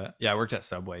 But yeah, I worked at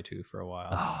Subway too for a while.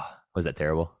 Oh, was that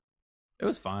terrible? It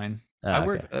was fine. Oh, I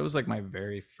worked. okay. That was like my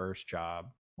very first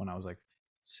job when I was like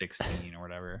 16 or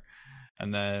whatever,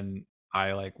 and then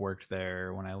I like worked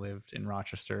there when I lived in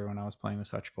Rochester when I was playing with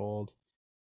Such Gold.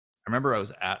 I remember I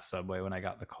was at Subway when I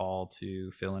got the call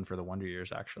to fill in for the Wonder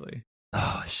Years. Actually,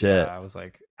 Oh shit! I was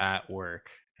like at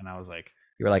work, and I was like,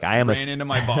 You were like, ran into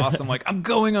my boss. I'm like, I'm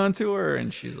going on tour,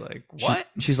 and she's like, what?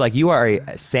 She's like, you are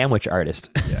a sandwich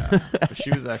artist. Yeah, but she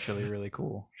was actually really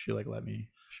cool. She like let me.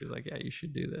 She was like, yeah, you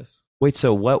should do this. Wait,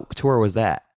 so what tour was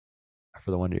that for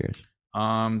the Wonder Years?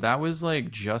 That was like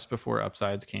just before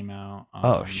Upsides came out.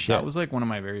 Oh shit! That was like one of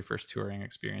my very first touring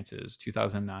experiences.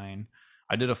 2009.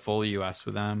 I did a full US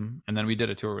with them, and then we did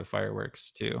a tour with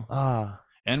Fireworks too.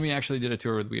 And we actually did a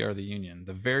tour with We Are the Union.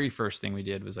 The very first thing we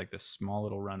did was like this small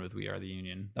little run with We Are the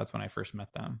Union. That's when I first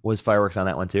met them. Was Fireworks on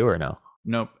that one too, or no?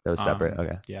 Nope. That was separate.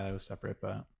 Okay. Yeah, it was separate.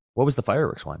 But what was the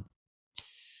Fireworks one?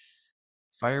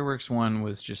 Fireworks one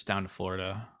was just down to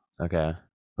Florida. Okay.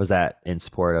 Was that in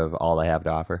support of All I Have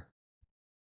to Offer?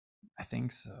 I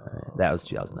think so. That was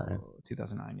 2009.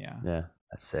 2009, yeah. Yeah,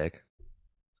 that's sick.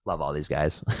 Love all these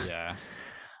guys. Yeah.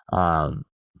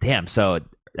 Damn. So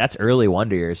that's early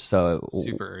Wonder Years. So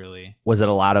super early. Was it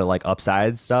a lot of like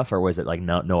upside stuff, or was it like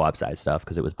no upside stuff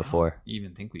because it was before? I don't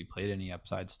even think we played any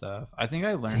upside stuff. I think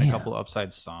I learned a couple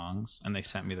upside songs, and they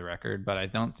sent me the record, but I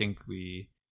don't think we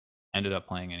ended up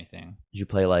playing anything. Did you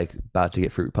play like About to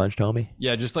Get Fruit Punched, homie?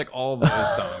 Yeah, just like all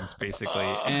those songs basically.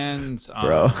 And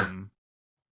Bro.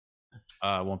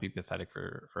 Won't Be Pathetic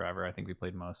for Forever. I think we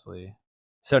played mostly.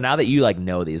 So now that you like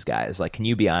know these guys, like, can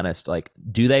you be honest? Like,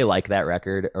 do they like that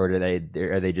record, or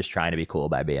are they just trying to be cool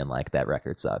by being like, that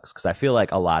record sucks? Because I feel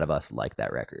like a lot of us like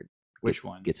that record. Which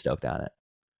one? Get stoked on it.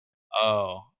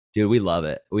 Oh, dude, we love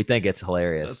it. We think it's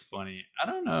hilarious. That's funny. I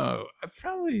don't know.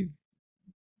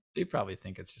 They probably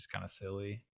think it's just kind of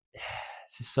silly.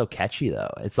 It's just so catchy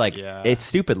though. It's like, it's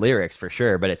stupid lyrics for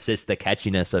sure, but it's just the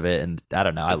catchiness of it, and I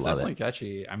don't know. It's I love definitely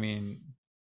catchy. I mean,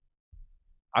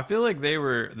 I feel like they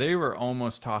were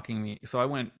almost talking me. So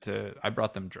I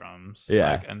brought them drums.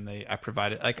 Yeah. Like, and I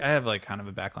provided, like, I have like kind of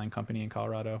a backline company in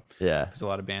Colorado. Yeah. Because a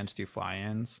lot of bands do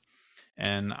fly-ins,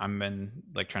 and I'm been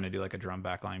like trying to do like a drum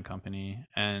backline company,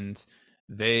 and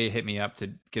they hit me up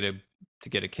to get a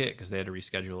kit because they had to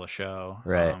reschedule a show,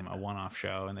 right? A one-off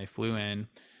show, and they flew in,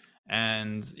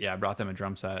 and I brought them a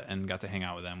drum set and got to hang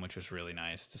out with them, which was really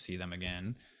nice to see them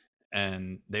again.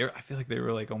 And I feel like they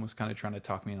were like almost kind of trying to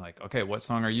talk me like, okay, what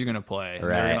song are you gonna play? And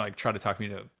they're gonna like try to talk me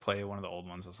to play one of the old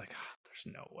ones. I was like,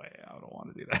 there's no way I don't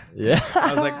want to do that. Yeah.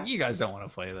 I was like, you guys don't want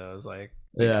to play those. Like,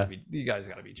 you guys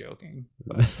gotta be joking.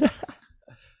 But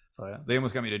they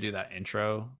almost got me to do that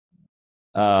intro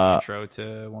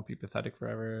to Won't Be Pathetic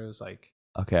Forever. It was like,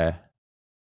 okay, it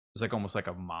was like almost like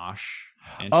a mosh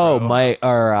intro.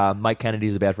 Oh, Mike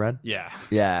Kennedy's a Bad Friend.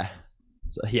 Yeah.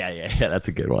 So, yeah, that's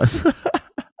a good one.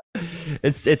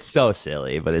 It's so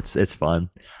silly, but it's fun.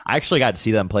 I actually got to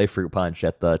see them play Fruit Punch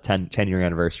at the 10-year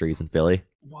anniversaries in Philly.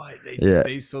 What?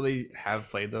 They have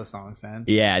played those songs since?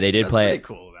 Yeah, they did play it.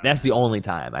 Cool, then. That's the only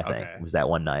time I think was that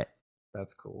one night.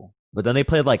 That's cool. But then they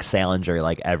played like Salinger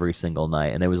like every single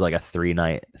night, and it was like a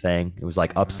 3-night thing. It was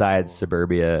like Upside, cool.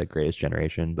 Suburbia, Greatest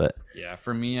Generation. But yeah,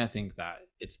 for me, I think that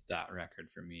it's that record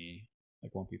for me.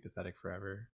 Like, Won't Be Pathetic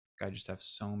Forever. I just have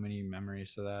so many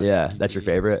memories to that. Yeah, that's your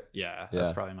favorite? Yeah,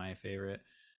 that's probably my favorite.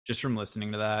 Just from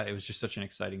listening to that, it was just such an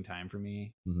exciting time for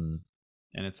me. Mm-hmm.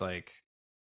 And it's like,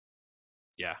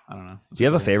 yeah, I don't know. Do you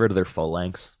have a favorite of their full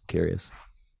lengths? Curious.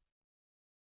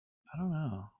 I don't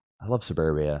know. I love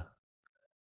Suburbia.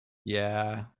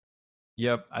 Yeah,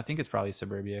 Yep, I think it's probably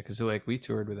Suburbia because like we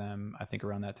toured with them. I think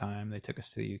around that time they took us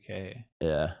to the UK,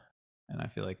 Yeah. and I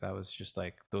feel like that was just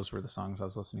like those were the songs I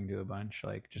was listening to a bunch,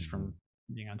 like just from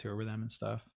being on tour with them and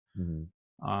stuff.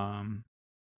 Um,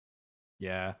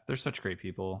 yeah, they're such great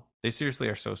people. They seriously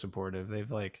are so supportive.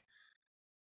 They've like,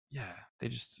 yeah,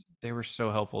 they were so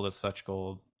helpful to Such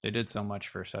Gold. They did so much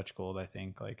for Such Gold. I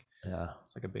think like Yeah.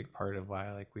 it's like a big part of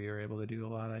why like we were able to do a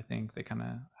lot. I think they kind of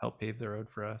helped pave the road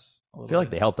for us a I little feel like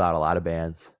bit. they helped out a lot of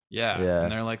bands. Yeah, Yeah.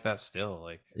 and they're like that still.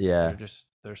 Like Yeah.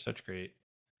 they're such great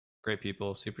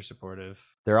people, super supportive.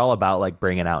 They're all about like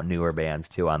bringing out newer bands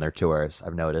too on their tours,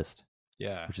 I've noticed,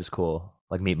 Yeah, which is cool.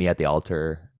 Like Meet Me at the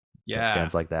Altar, yeah,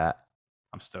 bands like that.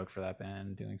 I'm stoked for that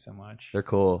band doing so much. They're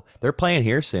cool. They're playing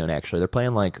here soon, actually. They're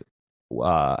playing like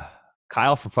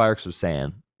Kyle from Fireworks was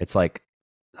saying it's like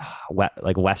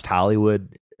West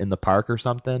Hollywood in the park or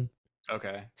something.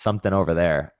 Okay, Something over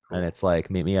there. Cool. And it's like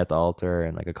Meet Me at the Altar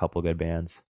and like a couple good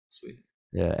bands. sweet.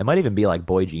 Yeah, it might even be like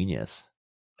Boy Genius.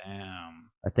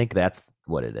 Damn. I think that's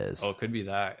what it is. Oh, it could be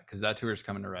that because that tour is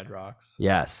coming to Red Rocks.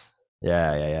 Yes.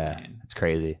 Yeah, That's yeah. insane. It's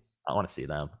crazy. I want to see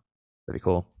them. Pretty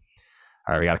cool.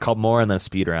 All right, we got a couple more and then a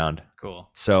speed round. Cool.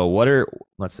 So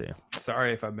let's see.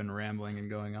 Sorry if I've been rambling and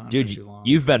going on Dude, for too long.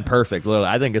 you've been perfect. Literally,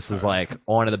 I think this is like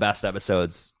one of the best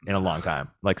episodes in a long time.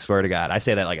 Like, swear to God. I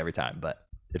say that like every time, but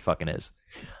it fucking is.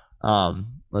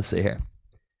 Let's see here.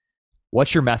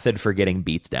 What's your method for getting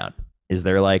beats down? Is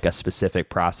there like a specific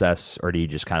process, or do you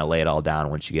just kind of lay it all down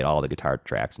once you get all the guitar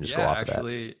tracks and just go off of that?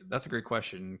 Actually, that's a great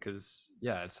question because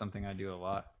it's something I do a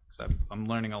lot. So I'm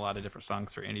learning a lot of different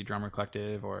songs for Indie Drummer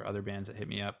Collective or other bands that hit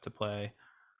me up to play.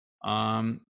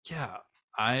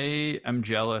 I am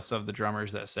jealous of the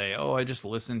drummers that say, "Oh, I just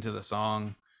listened to the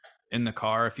song in the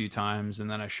car a few times and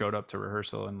then I showed up to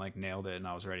rehearsal and like nailed it and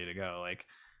I was ready to go." Like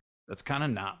that's kind of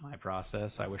not my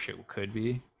process. I wish it could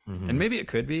be, and maybe it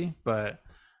could be, but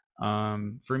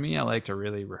for me, I like to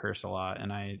really rehearse a lot,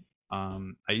 and I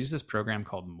use this program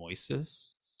called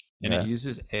Moises. And it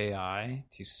uses AI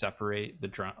to separate the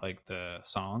drum, like the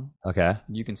song. Okay.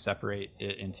 You can separate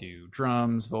it into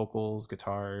drums, vocals,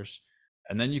 guitars,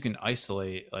 and then you can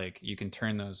isolate, like you can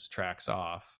turn those tracks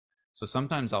off. So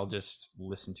sometimes I'll just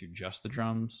listen to just the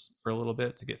drums for a little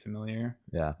bit to get familiar.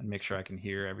 Yeah. And make sure I can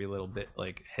hear every little bit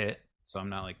like hit, so I'm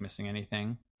not like missing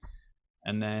anything.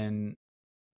 And then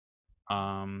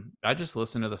I just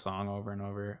listen to the song over and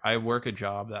over. I work a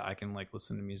job that I can like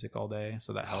listen to music all day,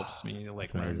 so that helps me to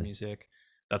like learn music.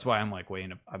 That's why I'm like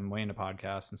I'm way into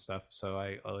podcasts and stuff. So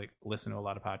I like listen to a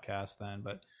lot of podcasts then.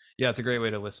 But yeah, it's a great way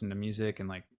to listen to music and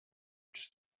like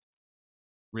just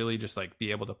really just like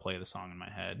be able to play the song in my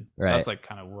head. Right. That's like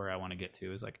kind of where I want to get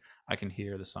to, is like I can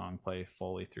hear the song play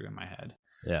fully through in my head.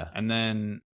 Yeah. And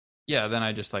then then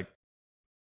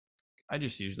I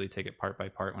just usually take it part by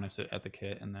part when I sit at the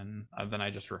kit, and then I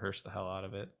just rehearse the hell out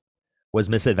of it. Was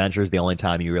Misadventures the only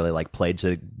time you really like played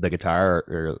to the guitar,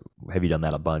 or have you done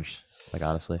that a bunch? Like,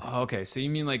 honestly. Oh, okay, so you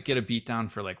mean like get a beat down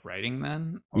for like writing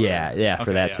then? Or... Yeah,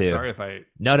 for that too. Sorry if I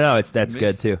that's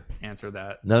good too. Answer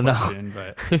that question,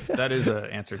 but that is an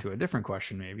answer to a different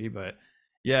question maybe. But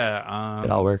yeah, it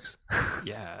all works.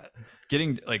 Yeah,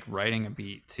 getting like writing a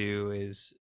beat too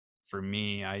is, for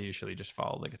me, I usually just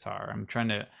follow the guitar.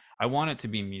 I want it to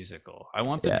be musical. I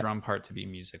want the drum part to be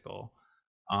musical.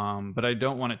 But I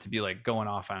don't want it to be like going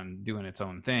off on doing its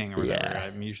own thing or whatever.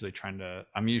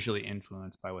 I'm usually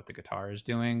influenced by what the guitar is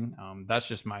doing. That's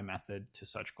just my method to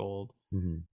Such Gold.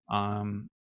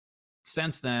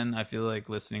 Since then, I feel like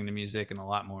listening to music and a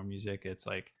lot more music, it's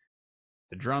like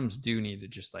the drums do need to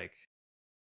just like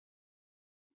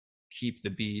keep the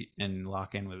beat and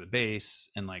lock in with the bass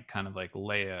and like kind of like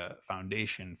lay a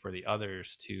foundation for the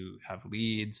others to have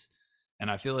leads. And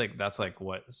I feel like that's like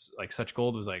what like Such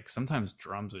Gold was like. Sometimes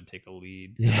drums would take a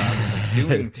lead because I was like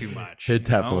doing too much, it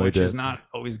definitely which did. is not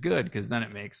always good because then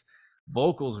it makes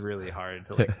vocals really hard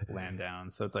to like land down.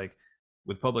 So it's like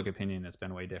with Public Opinion, it's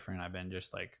been way different. I've been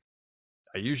just like,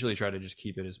 I usually try to just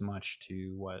keep it as much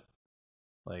to what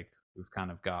like we've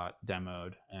kind of got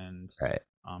demoed, and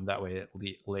that way it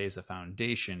lays a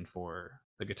foundation for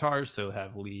the guitars to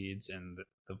have leads and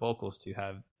the vocals to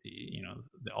have the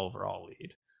overall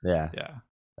lead. Yeah,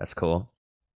 that's cool.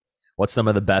 What's some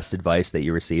of the best advice that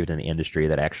you received in the industry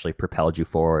that actually propelled you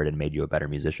forward and made you a better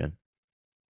musician?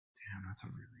 Damn, that's a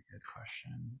really good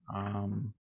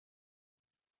question.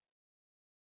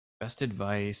 Best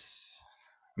advice,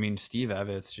 I mean, Steve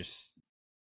Evans just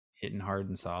hitting hard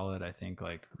and solid. I think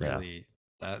like really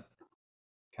that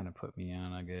kind of put me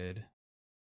on a good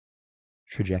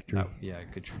trajectory.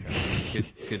 Good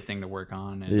trajectory. good thing to work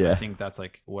on. And I think that's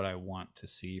like what I want to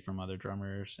see from other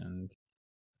drummers, and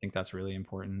think that's really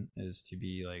important, is to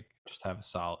be like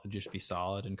just be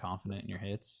solid and confident in your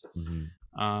hits.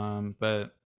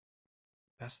 But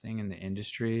best thing in the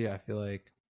industry, I feel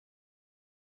like,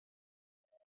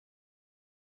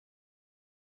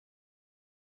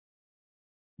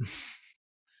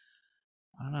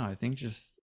 I don't know. I think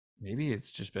just maybe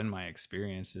it's just been my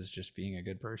experience is just being a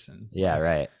good person. Yeah, Like,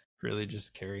 right. really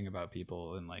just caring about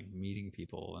people and like meeting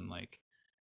people and like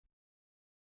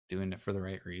doing it for the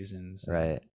right reasons.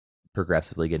 Right.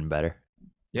 Progressively getting better.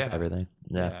 Yeah. Everything.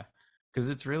 Yeah. Because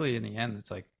it's really, in the end,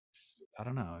 it's like, I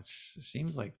don't know. It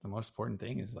seems like the most important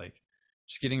thing is like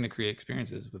just getting to create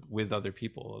experiences with other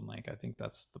people. And like, I think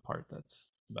that's the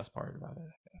best part about it,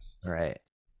 I guess. Right.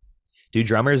 Do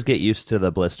drummers get used to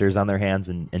the blisters on their hands,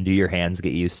 and do your hands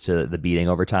get used to the beating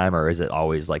over time, or is it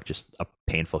always like just a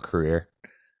painful career?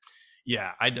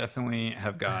 Yeah, I definitely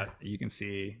have got, you can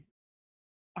see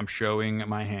I'm showing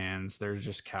my hands. There's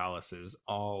just calluses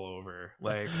all over.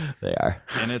 Like, They are.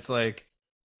 And it's like,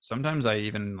 sometimes I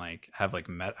even like have like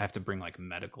I have to bring like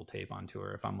medical tape on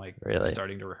tour if I'm like Really?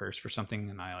 starting to rehearse for something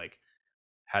and I like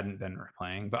hadn't been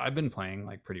playing, but I've been playing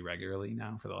like pretty regularly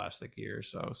now for the last like year or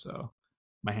so. So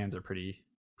my hands are pretty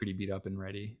beat up and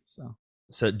ready. So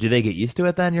do they get used to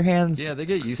it then, your hands? Yeah, they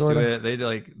get used to it.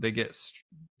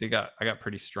 I got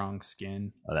pretty strong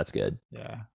skin. Oh, that's good.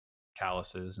 Yeah.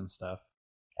 Calluses and stuff.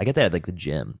 I get that at like the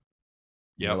gym.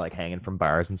 Yeah. Like hanging from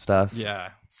bars and stuff. Yeah.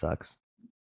 It sucks.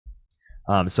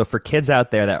 So for kids out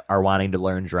there that are wanting to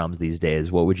learn drums these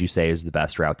days, what would you say is the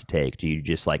best route to take? Do you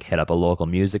just like hit up a local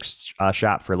music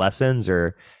shop for lessons,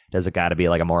 or does it got to be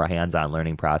like a more hands-on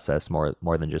learning process, more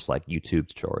than just like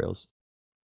YouTube tutorials?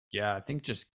 Yeah, I think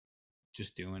just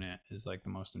doing it is like the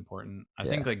most important. I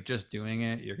think like just doing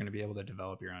it, you're going to be able to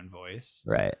develop your own voice,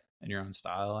 right, and your own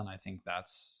style. And I think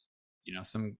that's,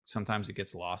 sometimes it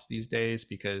gets lost these days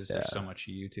because there's so much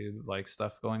YouTube like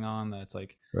stuff going on that's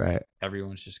like, right,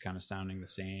 everyone's just kind of sounding the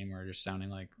same or just sounding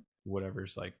like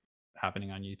whatever's like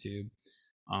happening on YouTube.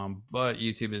 But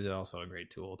YouTube is also a great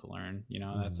tool to learn.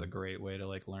 That's a great way to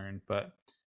like learn. But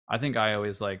I think I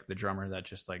always like the drummer that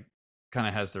just like kind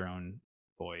of has their own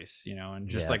voice, and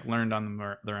just like learned on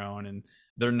their own, and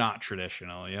they're not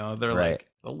traditional, they're like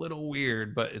a little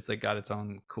weird, but it's like got its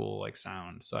own cool like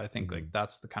sound. So I think like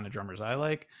that's the kind of drummers I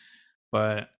like.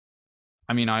 But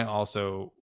I mean, I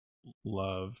also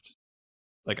loved,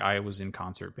 like, I was in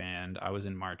concert band, I was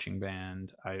in marching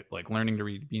band. I like learning to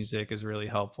read music is really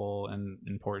helpful and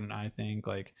important, I think,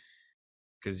 like,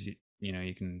 because you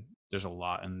can, there's a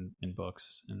lot in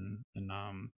books and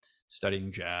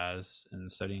studying jazz and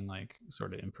studying like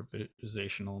sort of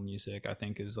improvisational music, I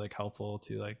think is like helpful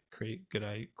to like create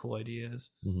cool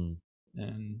ideas,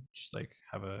 and just like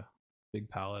have a big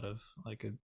palette of like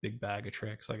a big bag of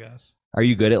tricks, I guess. Are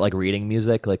you good at like reading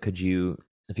music? Like, could you,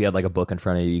 if you had like a book in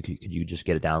front of you, could you just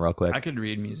get it down real quick? I could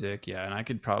read music, yeah, and I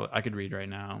could read right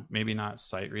now. Maybe not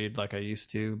sight read like I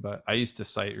used to, but I used to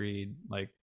sight read. Like,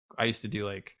 I used to do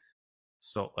like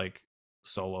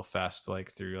solo fest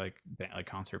like through like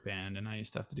concert band, and I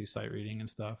used to have to do sight reading and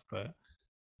stuff. But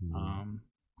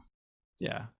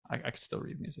yeah, I could still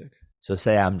read music. So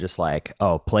say I'm just like,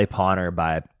 oh, play Pawner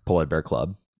by Polar Bear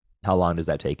Club. How long does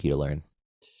that take you to learn?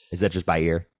 Is that just by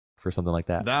ear for something like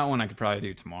that? That one I could probably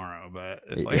do tomorrow, but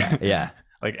if, like, yeah,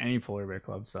 like any Polar Bear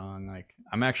Club song, like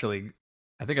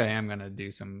I think I am gonna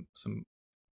do some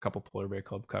couple Polar Bear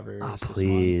Club covers. Oh, this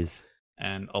please. month,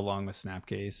 and along with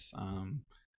Snapcase,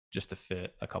 just to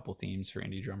fit a couple themes for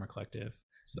Indie Drummer Collective.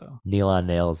 So Kneel on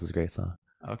Nails is a great song.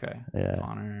 Okay. Yeah.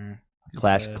 Honor.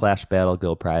 Clash Battle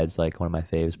Gil Pride's like one of my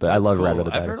faves, but I love cool. Redder the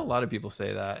Better. I've heard a lot of people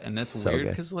say that, and that's So weird good.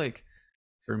 because like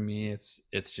for me it's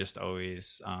just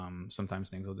always sometimes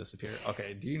things will disappear.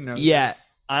 Okay, do you know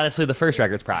this? Honestly, the first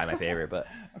record's probably my favorite, but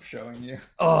I'm showing you.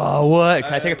 Oh, what?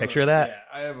 Can I take a picture of that?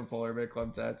 Yeah, I have a Polar Bear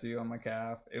Club tattoo on my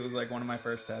calf. It was like one of my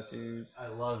first tattoos. I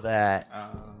love that.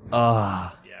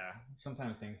 Yeah,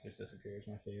 sometimes things just disappear is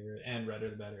my favorite. And Redder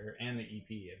the Better, and the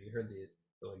EP. Have you heard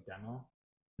the like demo?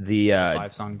 The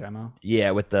 5-song demo?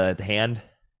 Yeah, with the hand?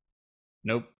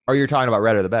 Nope. Or you're talking about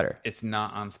Redder the Better? It's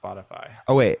not on Spotify.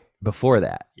 Oh wait, before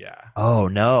that? Yeah. Oh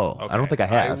no, Okay. I don't think I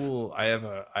have. I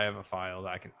have a file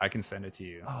that I can send it to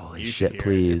you. Holy you shit,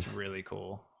 please! It's really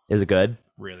cool. Is it good?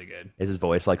 Really good. Is his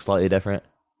voice like slightly different?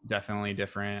 Definitely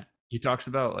different. He talks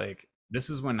about like,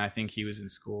 this is when I think he was in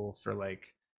school for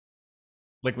like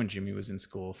when Jimmy was in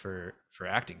school for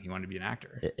acting. He wanted to be an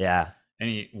actor. Yeah.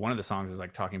 And one of the songs is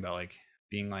like talking about like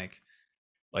being like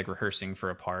rehearsing for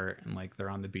a part, and like they're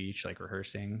on the beach like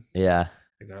rehearsing. Yeah.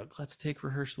 Like they're like, let's take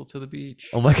rehearsal to the beach.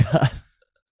 Oh my god.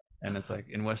 And it's like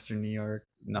in Western New York,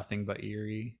 nothing but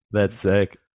eerie. That's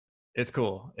sick. It's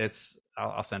cool.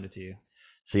 I'll send it to you.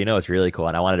 So it's really cool,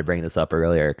 and I wanted to bring this up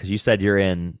earlier because you said you're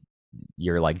in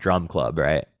your like drum club,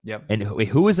 right? Yep. And wait,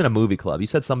 who was in a movie club? You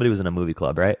said somebody was in a movie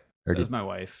club, right? Or That was my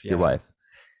wife. your Yeah. wife?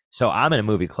 So I'm in a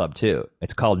movie club too.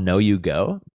 It's called Know You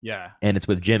Go, Yeah. and it's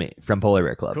with Jimmy from Polar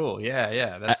Bear Club Cool.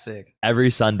 Yeah. That's sick. every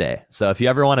Sunday. So if you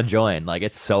ever want to join, like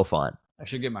it's so fun. I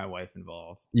should get my wife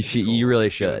involved. You really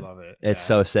She would should. love it. It's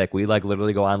so sick. We like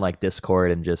literally go on like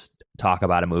Discord and just talk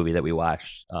about a movie that we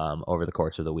watched over the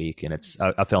course of the week, and it's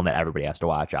a film that everybody has to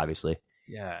watch. Obviously,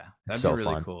 Yeah. That'd so be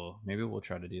really fun. cool. Maybe we'll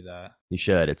try to do that. you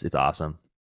should. It's awesome.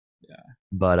 Yeah.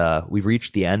 But we've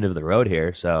reached the end of the road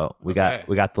here, so we got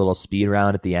the little speed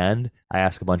round at the end. I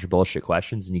ask a bunch of bullshit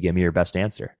questions, and you give me your best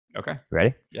answer. Okay.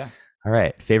 Ready? Yeah. All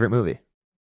right. Favorite movie?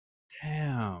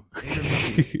 Damn.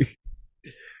 Favorite movie?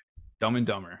 Dumb and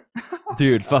Dumber.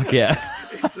 Dude, fuck yeah.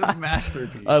 It's a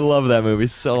masterpiece. I love that movie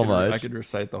so much. I could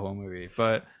recite the whole movie,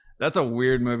 but that's a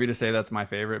weird movie to say that's my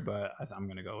favorite, but I'm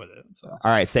going to go with it. So,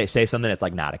 all right, say something that's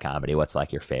like not a comedy. What's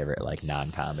like your favorite like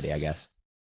non-comedy, I guess?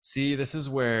 see, this is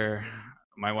where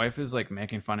my wife is like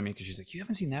making fun of me because she's like, you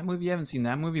haven't seen that movie? You haven't seen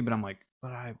that movie? But I'm like,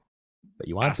 but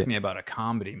you want ask to me about a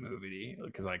comedy movie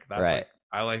because like that's right.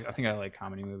 like I think I like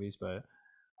comedy movies, but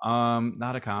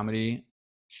not a comedy.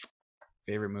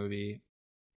 Favorite movie?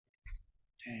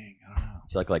 Dang, I don't know.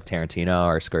 Do you like Tarantino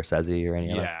or Scorsese or any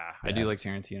of them? Yeah, I do like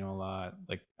Tarantino a lot.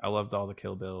 Like I loved all the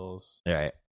Kill Bills, Right.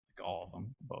 like all of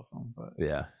them, both of them. But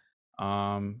Yeah.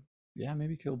 yeah,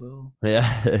 maybe Kill Bill.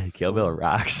 Yeah. Kill Bill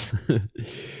rocks.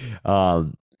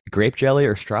 Grape jelly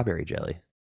or strawberry jelly?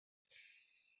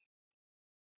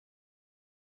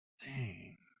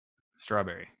 Dang,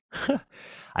 strawberry.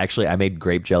 I made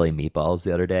grape jelly meatballs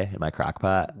the other day in my crock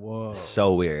pot. Whoa,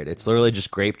 So weird. It's literally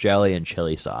just grape jelly and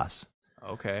chili sauce.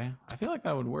 okay. I feel like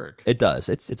that would work. It does.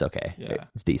 It's okay. Yeah.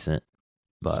 It's decent.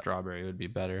 But Strawberry would be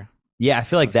better. yeah, I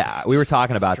feel like that. We were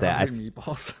talking about that. Strawberry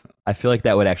meatballs. I feel like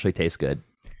that would actually taste good.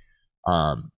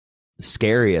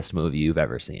 Scariest movie you've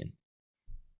ever seen?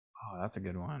 Oh, that's a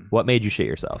good one. What made you shit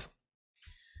yourself?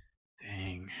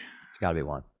 Dang. It's got to be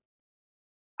one.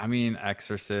 I mean,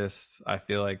 Exorcist. I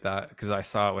feel like that because I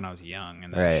saw it when I was young,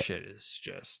 and that Right. shit is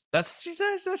just that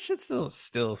shit's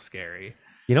still scary.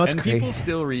 You know what's and crazy? people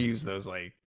still reuse those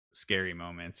like scary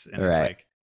moments, and it's Right. like,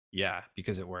 yeah,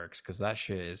 because it works. Because that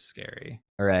shit is scary.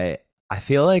 Right. I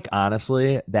feel like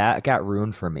honestly that got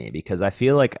ruined for me because I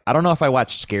feel like I don't know if I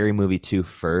watched Scary Movie 2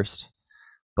 first,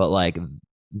 but like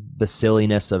the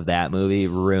silliness of that movie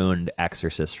ruined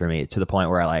Exorcist for me to the point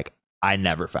where I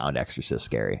never found Exorcist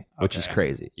scary, which is Okay.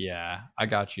 crazy. Yeah, I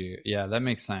got you. Yeah, that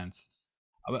makes sense.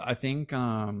 I think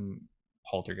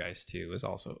Poltergeist 2 was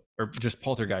also, or just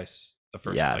Poltergeist the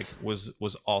first Yes. like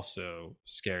was also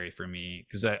scary for me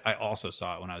because I also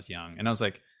saw it when I was young, and I was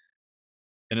like,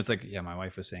 and it's like, yeah, my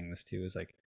wife was saying this too. Is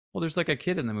like, well, there's like a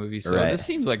kid in the movie, so Right. this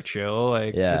seems like chill,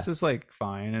 like Yeah. this is like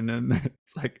fine, and then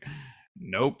it's like,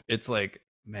 nope, it's like,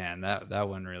 man, that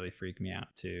one really freaked me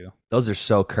out too. Those are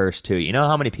so cursed too. You know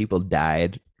how many people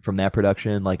died from that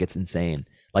production? Like it's insane.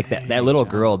 Like that little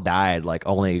girl died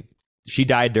she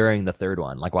died during the third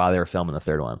one, like while they were filming the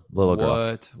third one. Little girl.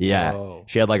 What? Yeah. Whoa.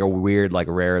 She had like a weird, like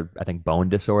rare, I think bone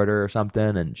disorder or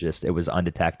something, and just it was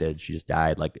undetected. She just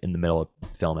died like in the middle of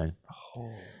filming.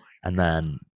 Oh, And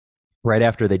then right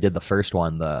after they did the first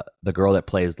one, the girl that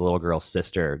plays the little girl's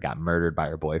sister got murdered by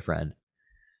her boyfriend.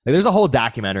 Like, there's a whole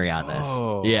documentary on this.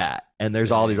 Oh, yeah. And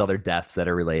there's all these dang. other deaths that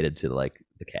are related to like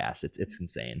the cast. It's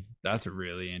insane. that's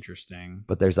really interesting.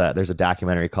 But there's a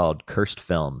documentary called Cursed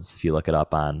Films. If you look it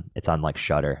up it's on like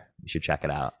Shudder. You should check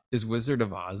it out. Is Wizard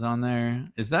of Oz on there?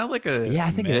 Is that like a Yeah,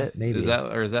 I think it myth? is, maybe. Is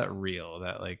that real?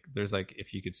 That like there's like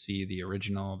if you could see the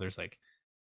original, there's like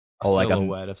a Oh, like a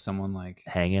silhouette of someone like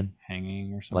Hanging,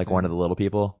 hanging or something. like one of the little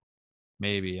people.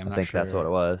 maybe I'm I not think sure. that's what it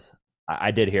was. I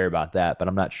did hear about that, but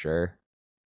I'm not sure.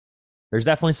 There's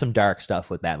definitely some dark stuff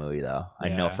with that movie, though. I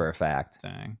know Yeah. for a fact.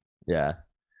 Dang. Yeah.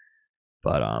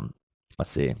 But let's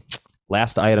see.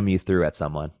 Last item you threw at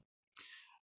someone.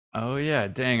 Oh yeah,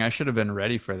 dang! I should have been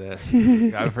ready for this.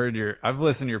 I've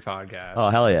listened to your podcast. Oh,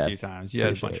 hell yeah. a few times. You had a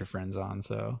Appreciate bunch it. of friends on,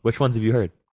 so Which ones have you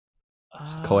heard?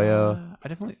 Just Koyo? I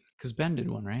definitely because Ben did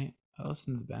one, right? I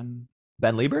listened to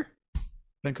Ben Lieber?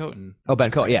 Ben Coten. Oh, Ben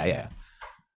Coten. Yeah.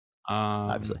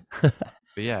 Obviously. Obviously.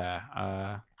 But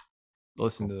yeah,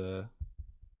 listen to the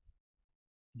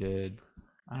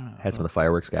I don't know. Had some of the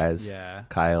fireworks guys. Yeah.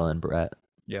 Kyle and Brett.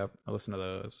 Yep. I listened to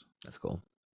those. That's cool.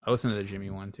 I listened to the Jimmy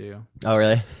one too. Oh,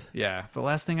 really? Yeah. The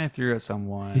last thing I threw at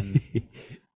someone.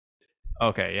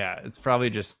 Okay, yeah, it's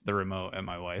probably just the remote at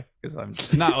my wife because I'm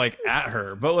not like at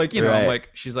her, but like Right. like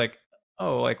she's like,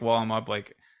 oh, like while I'm up,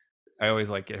 like I always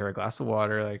like get her a glass of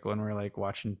water, like when we're like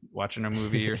watching a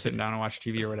movie or sitting down and watch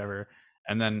TV or whatever,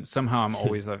 And then somehow I'm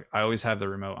always like, I always have the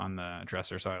remote on the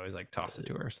dresser, so I always like toss it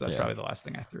to her. So that's probably the last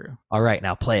thing I threw. All right,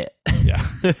 now play it. Yeah.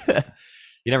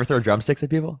 You never throw drumsticks at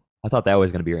people? I thought that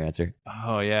was going to be your answer.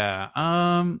 Oh yeah.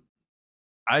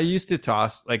 I used to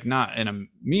toss, like, not in a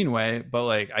mean way, but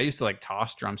like I used to like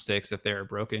toss drumsticks if they were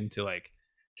broken to like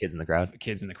Kids in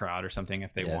the crowd or something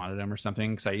if they wanted them or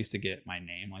something, because I used to get my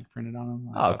name like printed on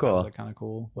them. Oh, cool. That was like kind of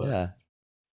cool. But yeah,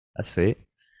 that's sweet.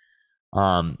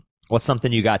 What's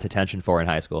something you got detention for in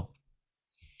high school?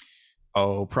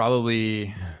 Oh,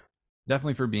 probably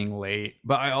definitely for being late.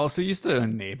 But I also used to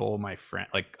enable my friend.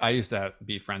 Like I used to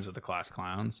be friends with the class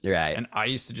clowns. Right. And I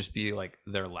used to just be like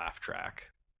their laugh track.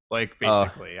 Like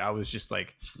basically, I was just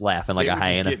like just laughing like a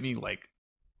hyena. Just get me like,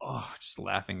 just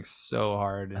laughing so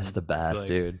hard. That's the best, like,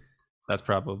 dude. That's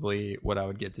probably what I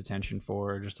would get detention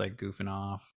for, just like goofing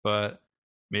off. But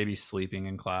maybe sleeping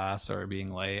in class or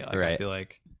being late. Like, I feel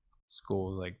like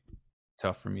school is like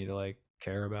tough for me to like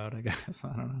care about, I guess.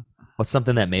 I don't know. What's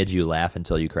something that made you laugh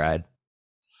until you cried?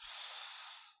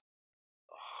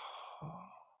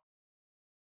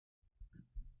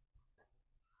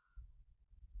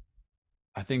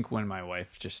 I think when my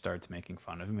wife just starts making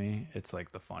fun of me, it's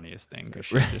like the funniest thing because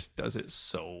she just does it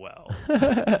so well.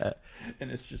 And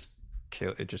it's just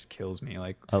it just kills me.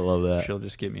 Like, I love that. She'll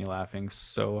just get me laughing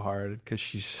so hard because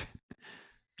she's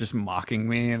just mocking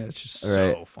me, and it's just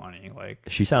so funny. Like,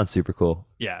 she sounds super cool.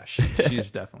 Yeah,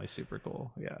 she's definitely super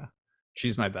cool. Yeah,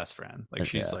 she's my best friend. Like,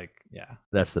 she's like, yeah,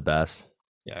 that's the best.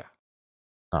 Yeah.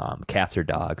 Cats or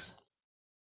dogs?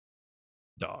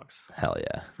 Dogs. Hell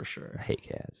yeah, for sure. I hate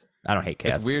cats. I don't hate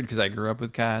cats. It's weird because I grew up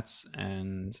with cats,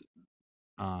 and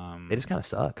they just kind of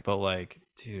suck. But like,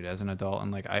 dude, as an adult,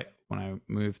 and like when I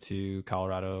moved to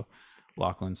Colorado,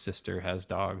 Lachlan's sister has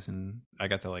dogs, and I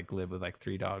got to like live with like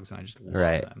 3 dogs, and I just love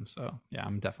them. So yeah,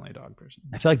 I'm definitely a dog person.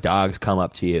 I feel like dogs come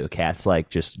up to you. Cats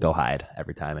like just go hide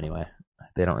every time anyway.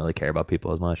 They don't really care about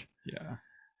people as much. Yeah.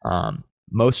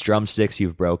 Most drumsticks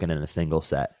you've broken in a single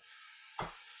set?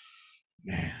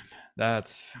 Man,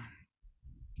 that's...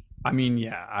 I mean,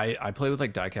 yeah, I play with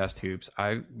like die-cast hoops.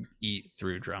 I eat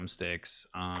through drumsticks.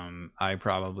 I'd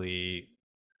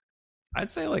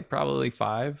say like probably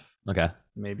 5. Okay.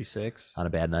 Maybe 6. On a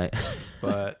bad night.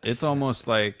 But it's almost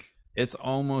like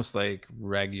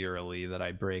regularly that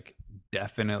I break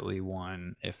definitely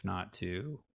 1, if not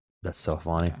 2. That's so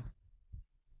funny.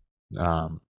 Yeah.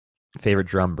 Favorite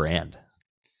drum brand?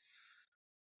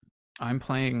 I'm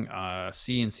playing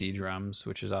C&C drums,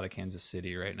 which is out of Kansas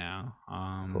City right now.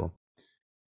 Cool.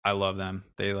 I love them.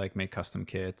 They like make custom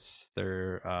kits.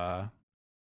 They're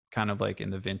kind of like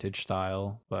in the vintage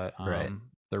style, but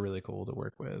they're really cool to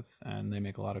work with, and they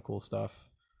make a lot of cool stuff.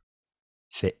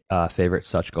 Favorite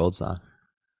Such Gold song?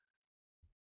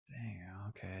 Dang,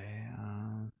 okay.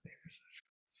 Favorite Such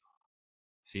Gold song.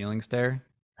 Ceiling Stair?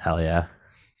 Hell yeah.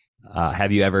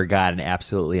 Have you ever gotten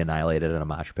absolutely annihilated in a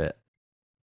mosh pit?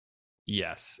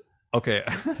 Yes. Okay.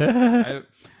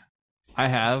 I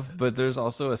have, but there's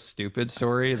also a stupid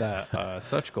story that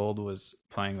Such Gold was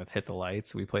playing with Hit the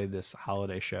Lights. We played this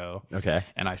holiday show. Okay.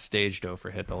 And I staged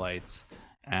over Hit the Lights.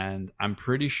 And I'm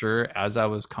pretty sure as I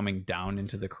was coming down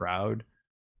into the crowd,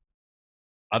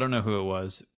 I don't know who it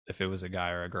was, if it was a guy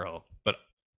or a girl, but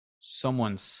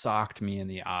someone socked me in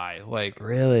the eye. Like,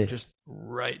 really? Just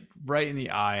right in the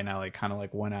eye. And I like kind of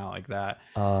like went out like that.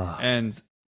 And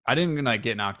I didn't like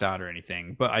get knocked out or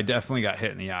anything, but I definitely got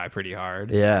hit in the eye pretty hard.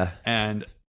 Yeah. And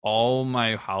all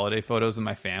my holiday photos of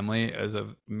my family is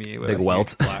of me with big a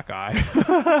welt, black eye.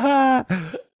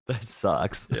 That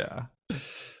sucks. Yeah.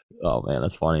 Oh man,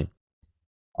 that's funny.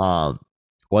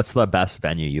 What's the best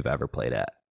venue you've ever played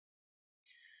at?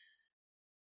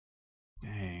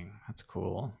 Dang, that's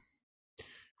cool.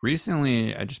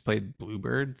 Recently, I just played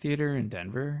Bluebird Theater in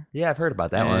Denver. Yeah, I've heard about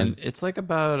that one. It's like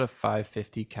about a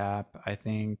 550 cap, I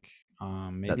think.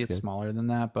 Maybe it's smaller than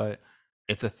that, but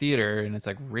it's a theater and it's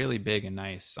like really big and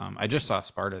nice. I just saw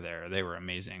Sparta there. They were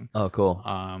amazing. Oh, cool.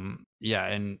 We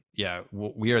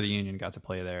Are the Union got to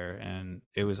play there, and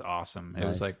it was awesome. Nice. It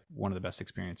was like one of the best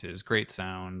experiences. Great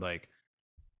sound, like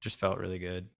just felt really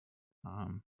good.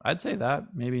 I'd say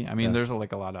that maybe. I mean, there's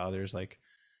like a lot of others, like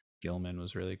Gilman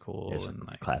was really cool, and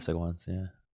like classic ones.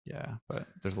 Yeah, but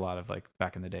there's a lot of like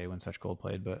back in the day when Such Gold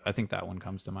played, but I think that one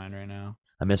comes to mind right now.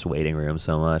 I miss Waiting Room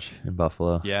so much in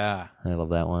Buffalo. Yeah, I love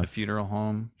that one. The Funeral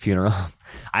Home. I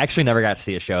actually never got to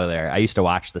see a show there. I used to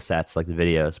watch the sets, like the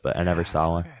videos, but I never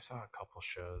saw one. I saw a couple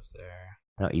shows there.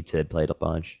 I know E-Tid played a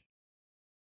bunch.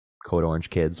 Code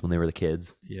Orange Kids when they were the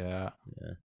kids. Yeah,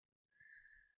 good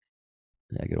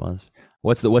ones.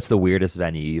 What's the weirdest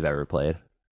venue you've ever played?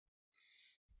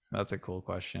 That's a cool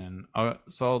question.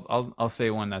 So I'll say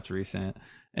one that's recent,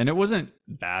 and it wasn't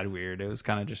bad weird. It was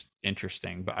kind of just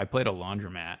interesting. But I played a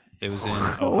laundromat. It was in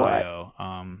Ohio.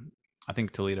 I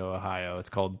think Toledo, Ohio. It's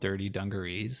called Dirty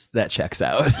Dungarees. That checks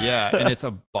out. Yeah, and it's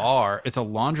a bar. It's a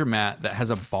laundromat that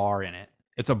has a bar in it.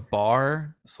 It's a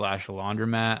bar slash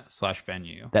laundromat slash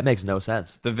venue. That makes no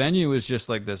sense. The venue is just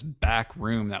like this back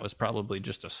room that was probably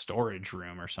just a storage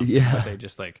room or something. Yeah. But they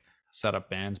just like set up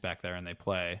bands back there and they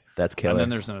play. That's killer. And then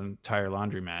there's an entire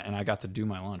laundromat, and I got to do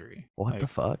my laundry. What the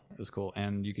fuck? It was cool,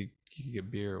 and you could get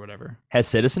beer or whatever. Has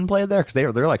Citizen played there? Because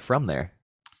they're like from there.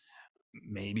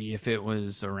 Maybe if it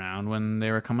was around when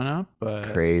they were coming up,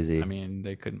 but crazy. I mean,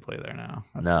 they couldn't play there now.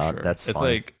 That's No, for sure. that's it's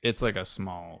funny. like a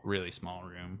small, really small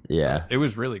room. Yeah. But it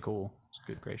was really cool. It's a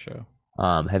good, great show.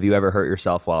 Have you ever hurt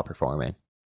yourself while performing?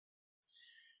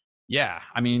 Yeah,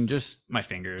 I mean, just my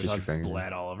fingers. Just your I've fingers.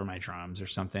 bled all over my drums or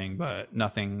something, but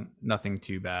nothing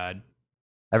too bad.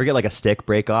 Ever get like a stick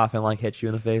break off and like hit you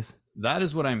in the face? That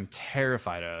is what I'm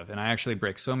terrified of, and I actually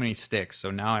break so many sticks. So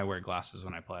now I wear glasses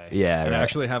when I play. Yeah, and right. I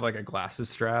actually have like a glasses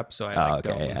strap, so I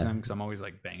don't use them because I'm always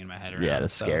like banging my head around. Yeah,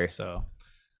 that's scary. So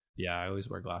yeah, I always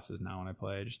wear glasses now when I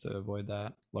play just to avoid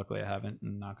that. Luckily, I haven't,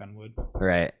 and knock on wood.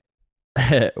 Right.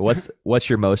 What's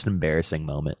your most embarrassing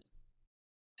moment?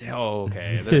 Oh,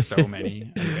 okay. There's so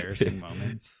many embarrassing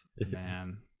moments,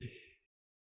 man.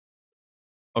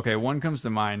 Okay, one comes to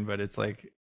mind, but it's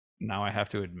like now I have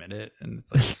to admit it, and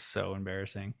it's like so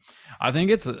embarrassing. I think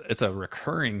it's a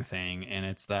recurring thing, and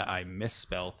it's that I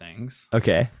misspell things.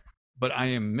 Okay. But I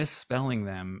am misspelling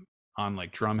them on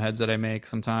like drum heads that I make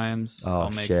sometimes. Oh,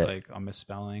 I'll make shit. like a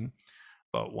misspelling.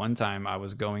 But one time I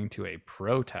was going to a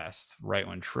protest right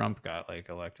when Trump got like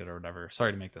elected or whatever.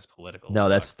 Sorry to make this political. No,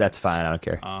 that's fine. I don't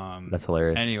care. That's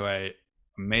hilarious. Anyway,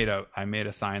 I made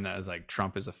a sign that was like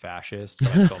Trump is a fascist,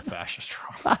 but I spelled fascist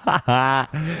wrong.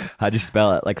 How'd you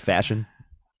spell it? Like fashion?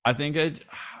 I think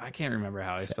I can't remember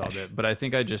how I spelled it, but I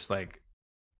think I just like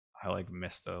I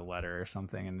missed a letter or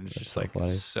something, and it's just so like funny.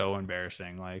 so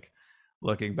embarrassing. Like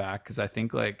looking back, because I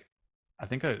think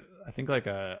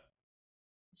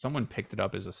someone picked it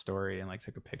up as a story and like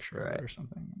took a picture of it or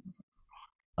something. It was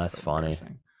like, That's funny.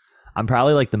 I'm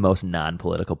probably like the most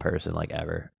non-political person like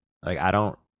ever. Like I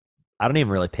don't even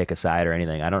really pick a side or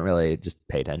anything. I don't really just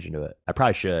pay attention to it. I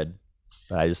probably should,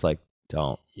 but I just like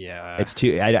don't. Yeah, It's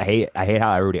too. I hate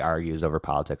how everybody argues over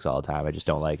politics all the time. I just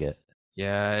don't like it.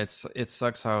 Yeah, it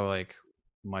sucks how like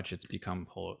much it's become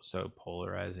so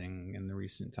polarizing in the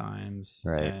recent times,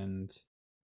 Right. And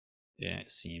yeah,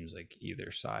 it seems like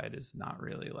either side is not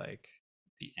really like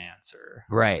the answer.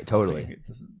 Right. Totally. It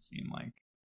doesn't seem like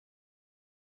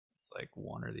it's like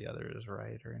one or the other is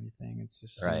right or anything. It's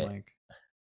just Right. like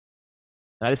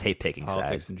I just hate picking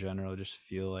politics sides. in general. Just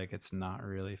feel like it's not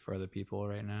really for the people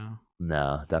right now.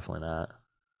 No, definitely not.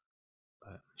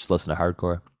 But Just listen to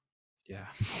hardcore. yeah,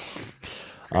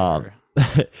 Um,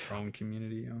 own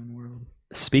community, own world.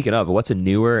 Speaking of, what's a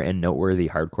newer and noteworthy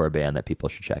hardcore band that people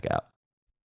should check out?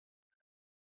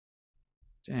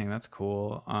 Dang, that's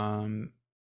cool.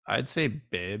 I'd say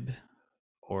Bib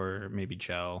or maybe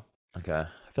Gel. Okay,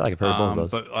 I feel like I've heard both of those.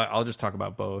 But I'll just talk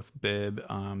about both. Bib,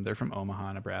 they're from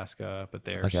Omaha, Nebraska, but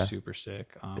they're Okay. super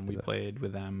sick. We played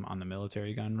with them on the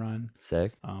Military Gun run.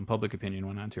 Sick. Public Opinion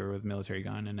went on tour with Military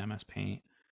Gun and MS Paint.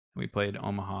 We played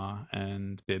Omaha,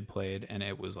 and Bib played, and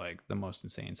it was like the most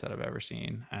insane set I've ever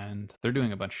seen. And they're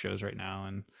doing a bunch of shows right now,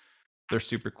 and they're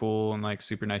super cool and like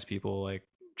super nice people, like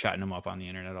chatting them up on the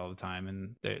internet all the time.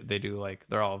 And they do like,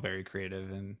 they're all very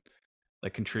creative and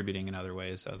like contributing in other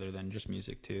ways other than just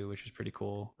music too, which is pretty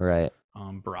cool. Right.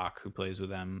 Brock, who plays with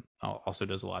them, also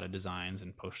does a lot of designs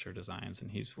and poster designs, and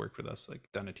he's worked with us,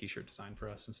 like done a t-shirt design for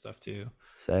us and stuff too.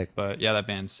 Sick. But yeah, that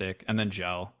band's sick. And then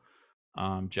Gel.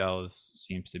 Gel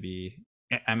seems to be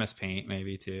MS Paint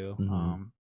maybe too.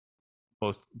 Mhm.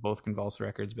 Both Convulse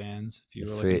Records bands. If you were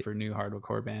That's looking sweet. for new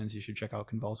hardcore bands, you should check out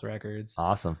Convulse Records.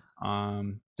 Awesome.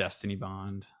 Destiny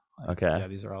Bond. Okay. Yeah,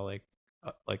 these are all like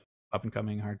up and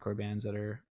coming hardcore bands that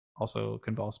are also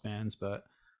Convulse bands. But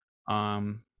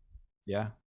yeah,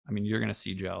 I mean, you're gonna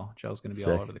see Gel. Gel's gonna be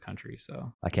all Sick. over the country.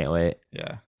 So I can't wait.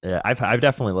 yeah, Yeah, I've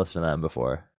definitely listened to them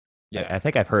before. yeah. I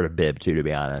think I've heard of Bib too, to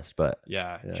be honest. But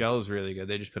Yeah, Yeah. Gel is really good.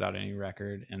 They just put out a new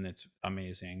record and it's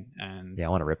amazing. And yeah, I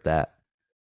want to rip that.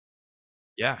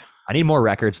 yeah, I need more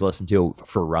records to listen to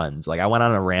for runs. Like I went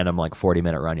on a random like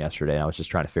 40-minute run yesterday, and I was just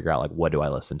trying to figure out like what do I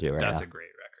listen to right that's now. a great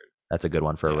record That's a good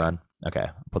one for a Yeah. run. Okay,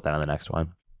 I'll put that on the next one.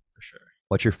 for sure.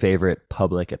 What's your favorite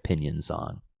Public Opinion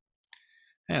song?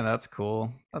 Yeah, that's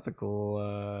cool. That's a cool.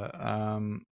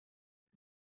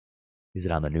 Is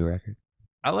it on the new record?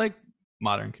 I like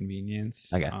Modern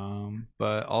Convenience. Okay.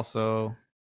 But also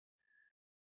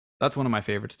That's one of my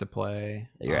favorites to play.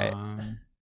 You're right.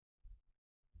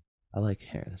 I like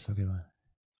here. That's a good one.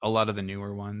 A lot of the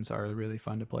newer ones are really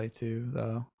fun to play too,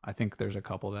 though. I think there's a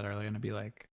couple that are going to be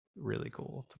like really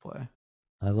cool to play.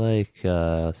 I like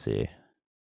let's see.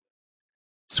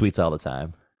 Sweets All the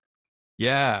Time.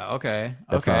 Yeah, okay.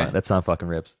 That song fucking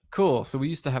rips. Cool. So we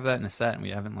used to have that in the set and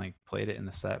we haven't like played it in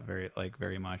the set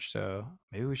very much. So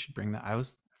maybe we should bring that. I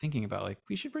was thinking about like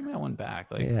we should bring that one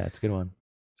back. Like yeah, it's a good one.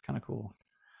 It's kind of cool.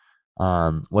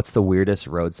 What's the weirdest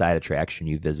roadside attraction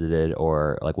you visited,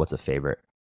 or like what's a favorite?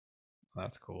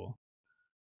 That's cool.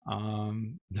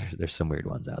 There's some weird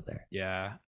ones out there.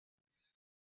 Yeah.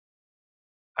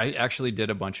 I actually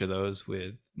did a bunch of those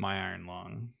with My Iron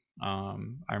Lung.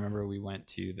 I remember we went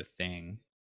to the Thing.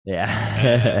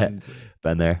 Yeah. And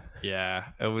been there. Yeah,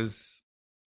 it was.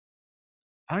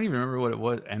 I don't even remember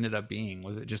what it ended up being.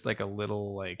 Was it just like a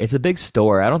little like? It's a big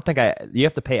store. I don't think you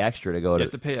have to pay extra to go to. You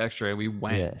have to pay extra. We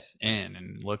went in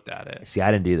and looked at it. See,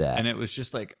 I didn't do that. And it was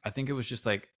just like, I think it was just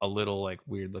like a little like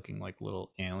weird looking like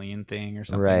little alien thing or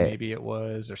something. Right. Maybe it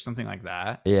was or something like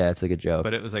that. Yeah, it's like a joke.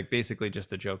 But it was like basically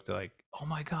just a joke to like, oh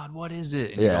my God, what is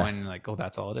it? And you go in and like, oh,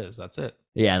 that's all it is. That's it.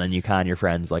 Yeah, and then you con your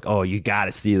friends like, oh, you got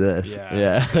to see this.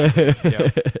 Yeah. Exactly.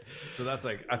 Yep. So that's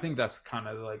like, I think that's kind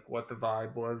of like what the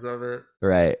vibe was of it.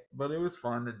 Right. But it was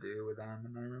fun to do with them.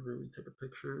 And I remember we took a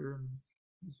picture and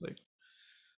it was like,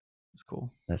 it's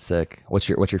cool. That's sick. What's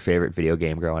your favorite video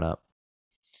game growing up?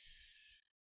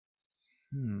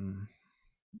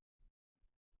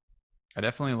 I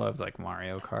definitely loved like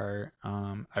Mario Kart.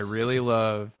 I really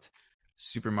loved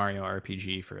Super Mario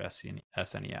RPG for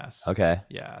SNES. Okay.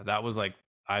 Yeah, that was like,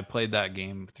 I played that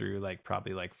game through like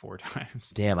probably like 4 times.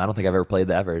 Damn, I don't think I've ever played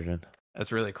that version.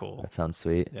 That's really cool. That sounds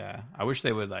sweet. Yeah, I wish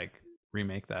they would like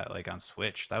remake that like on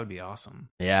Switch. That would be awesome.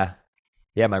 Yeah.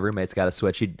 Yeah, my roommate's got a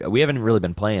Switch. We haven't really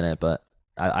been playing it, but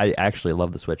I actually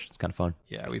love the Switch. It's kind of fun.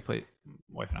 Yeah,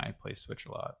 wife and I play Switch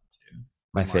a lot too.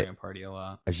 My Mario Party a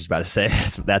lot. I was just about to say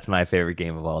that's my favorite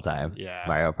game of all time. Yeah,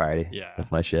 Mario Party. Yeah,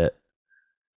 that's my shit.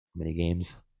 Many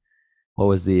games. What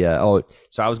was the?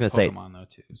 So I was gonna say Pokemon though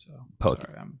too. So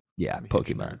Pokemon. I'm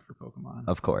Pokemon for Pokemon.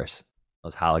 Of course,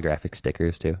 those holographic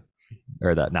stickers too,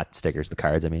 or not stickers, the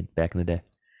cards. I mean, back in the day.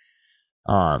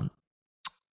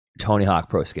 Tony Hawk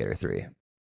Pro Skater 3.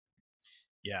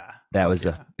 Yeah, that was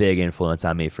a big influence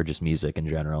on me for just music in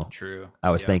general. True.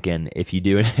 I was thinking if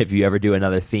you ever do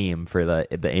another theme for the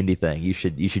indie thing, you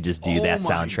should just do that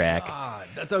soundtrack. God,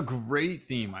 that's a great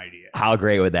theme idea. How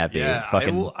great would that be? Yeah,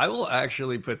 I will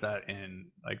actually put that in.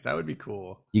 Like that would be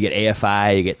cool. You get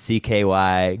AFI, you get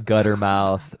CKY,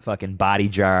 Guttermouth, fucking Body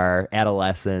Jar,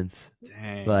 Adolescence.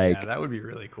 Dang, like that would be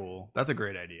really cool. That's a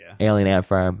great idea. Alien Ant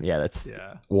Farm. Yeah, that's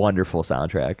wonderful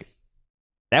soundtrack.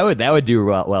 That would do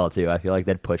well too. I feel like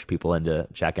that'd push people into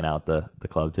checking out the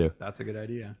club too. That's a good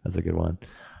idea. That's a good one.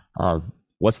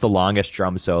 What's the longest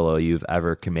drum solo you've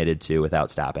ever committed to without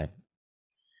stopping?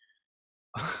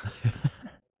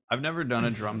 I've never done a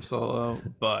drum solo,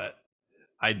 but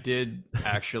I did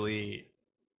actually.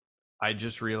 I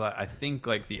just realized. I think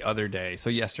like the other day. So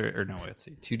yesterday, or no, let's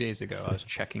see, 2 days ago, I was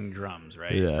checking drums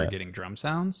for getting drum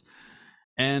sounds,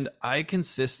 and I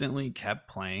consistently kept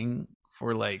playing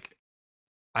for like.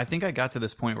 I think I got to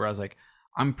this point where I was like,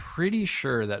 I'm pretty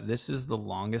sure that this is the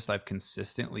longest I've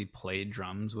consistently played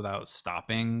drums without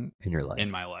stopping in your life. In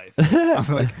my life,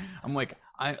 I'm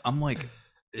like,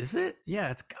 is it?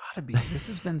 Yeah, it's gotta be. This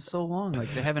has been so long.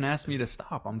 Like they haven't asked me to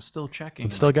stop. I'm still checking.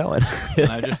 I'm still going.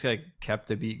 And I just like kept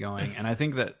the beat going. And I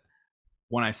think that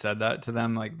when I said that to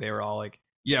them, like they were all like,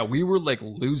 yeah, we were like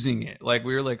losing it. Like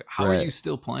we were like, how are you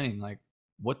still playing? Like,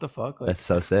 what the fuck? Like, that's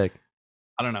so sick.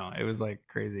 I don't know. It was like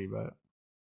crazy, but.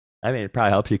 I mean, it probably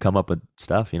helps you come up with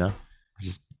stuff, you know?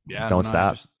 Just don't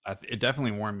stop. It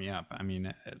definitely warmed me up. I mean,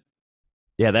 at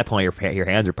that point, your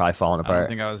hands are probably falling apart. I don't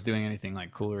think I was doing anything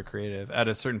like cool or creative. At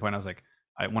a certain point, I was like,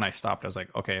 when I stopped, I was like,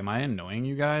 okay, am I annoying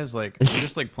you guys? Like, I'm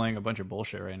just like playing a bunch of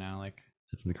bullshit right now. Like,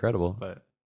 that's incredible. But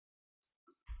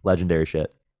legendary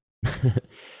shit.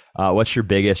 What's your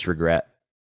biggest regret?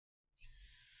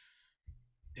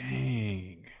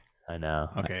 Dang. I know.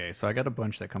 Okay, so I got a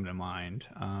bunch that come to mind.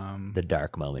 The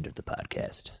dark moment of the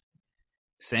podcast.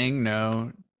 Saying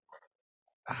no.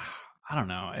 I don't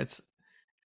know.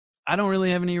 I don't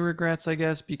really have any regrets, I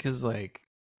guess, because like,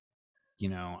 you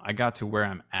know, I got to where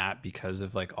I'm at because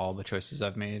of like all the choices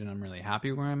I've made, and I'm really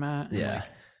happy where I'm at. Yeah. Like,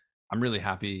 I'm really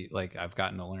happy. Like I've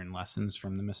gotten to learn lessons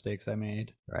from the mistakes I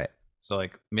made. Right. So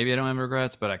like maybe I don't have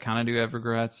regrets, but I kind of do have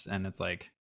regrets, and it's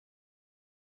like.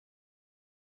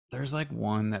 There's like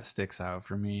one that sticks out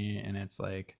for me, and it's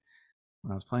like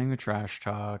when I was playing with Trash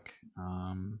Talk,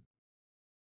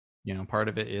 you know, part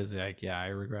of it is like, yeah, I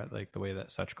regret like the way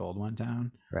that Such Gold went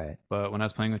down. Right. But when I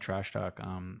was playing with Trash Talk,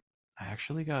 I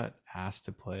actually got asked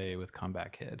to play with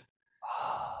Comeback Kid.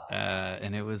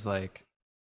 And it was like,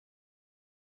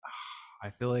 I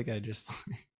feel like I just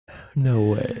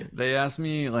No way. they asked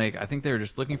me, like, I think they were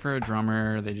just looking for a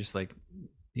drummer. They just like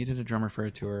needed a drummer for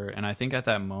a tour. And I think at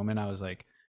that moment I was like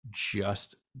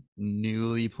just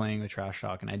newly playing the Trash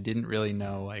Talk, and I didn't really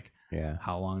know like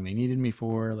how long they needed me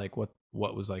for, like what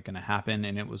was like going to happen.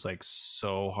 And it was like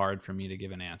so hard for me to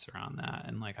give an answer on that,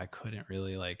 and like I couldn't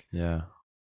really like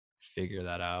figure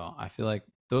that out. I feel like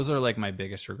those are like my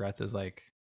biggest regrets, is like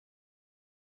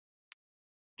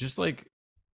just like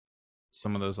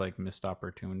some of those like missed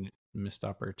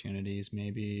opportunities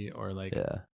maybe, or like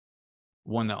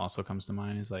one that also comes to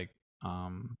mind is like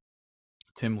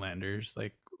Tim Landers,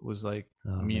 like was like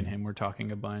me and him were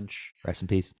talking a bunch. Rest in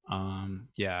peace.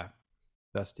 Yeah,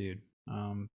 best dude.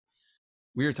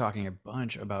 We were talking a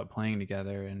bunch about playing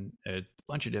together, and a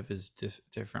bunch of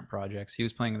different projects. He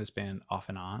was playing in this band off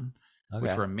and on,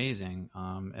 which were amazing.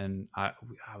 And I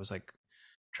was like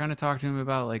trying to talk to him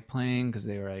about like playing, because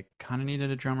they were like kind of needed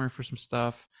a drummer for some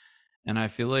stuff. And I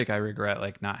feel like I regret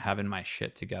like not having my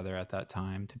shit together at that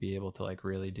time to be able to like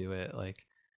really do it, like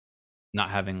not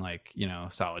having like, you know,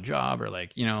 a solid job, or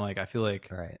like, you know, like I feel like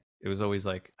it was always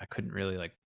like I couldn't really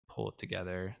like pull it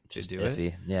together to just do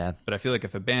iffy. Yeah. But I feel like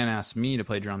if a band asks me to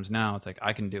play drums now, it's like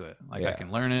I can do it. Like I can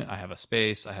learn it. I have a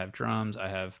space, I have drums, I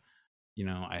have, you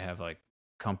know, I have like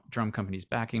drum companies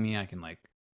backing me. I can like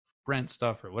rent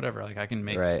stuff or whatever. Like I can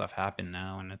make stuff happen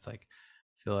now. And it's like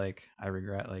I feel like I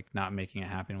regret like not making it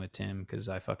happen with Tim, because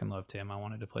I fucking love Tim. I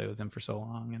wanted to play with him for so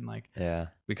long, and like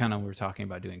we kind of were talking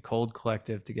about doing Cold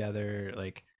Collective together,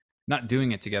 like not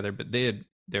doing it together, but they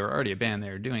were already a band,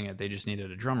 they were doing it, they just needed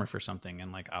a drummer for something,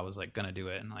 and like I was like gonna do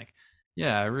it, and like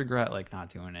I regret like not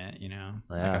doing it, you know.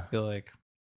 Like I feel like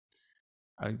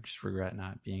I just regret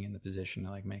not being in the position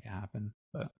to like make it happen.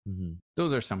 But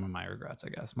those are some of my regrets, I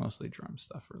guess, mostly drum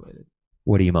stuff related.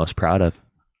 What are you most proud of?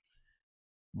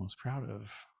 Most proud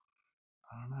of?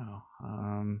 I don't know.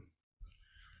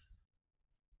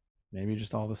 Maybe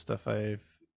just all the stuff I've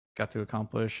got to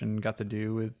accomplish and got to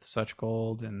do with Such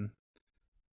Gold, and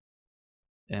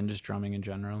just drumming in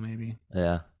general, maybe.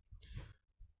 Yeah.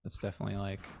 That's definitely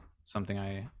like something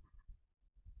I,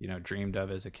 you know, dreamed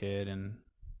of as a kid, and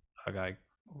I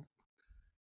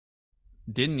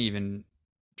didn't even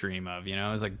dream of, you know.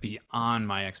 It was like beyond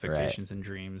my expectations and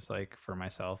dreams, like for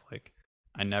myself. Like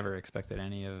I never expected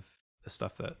any of the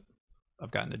stuff that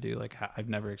I've gotten to do. Like I've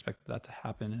never expected that to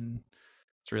happen, and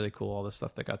it's really cool, all the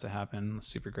stuff that got to happen. I'm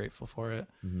super grateful for it.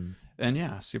 And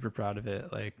yeah, super proud of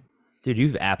it. Like, dude,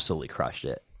 you've absolutely crushed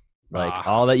it. Like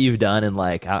all that you've done in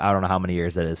like I don't know how many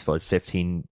years that is, for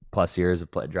 15 plus years of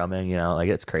drumming, you know, like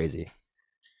it's crazy.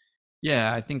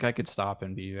 Yeah, I think I could stop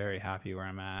and be very happy where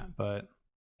I'm at, but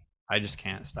I just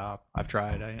can't stop. I've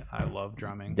tried. I love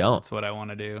drumming. That's what I want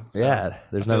to do. So yeah,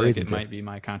 there's no reason. It might be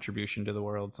my contribution to the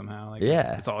world somehow. Like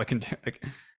it's all I can do. Like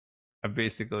I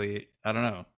basically, I don't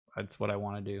know. That's what I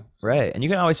want to do. So. Right. And you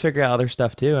can always figure out other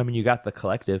stuff too. I mean, you got the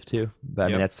collective too, but I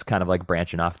mean, that's kind of like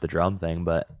branching off the drum thing,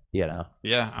 but you know.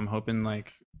 Yeah. I'm hoping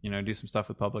like, you know, do some stuff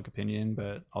with Public Opinion,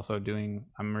 but also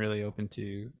I'm really open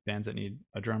to bands that need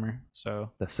a drummer.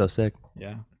 So that's so sick.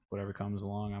 Yeah. Whatever comes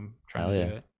along, I'm trying to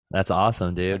do it. That's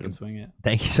awesome, dude. I can swing it.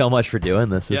 Thank you so much for doing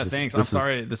this. Thanks. I'm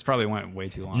sorry. This probably went way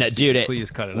too long. No, so dude,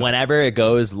 please cut it out. Whenever it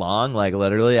goes long, like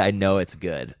literally, I know it's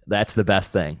good. That's the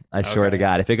best thing. I swear to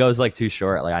God. If it goes like too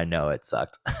short, like I know it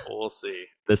sucked. We'll see.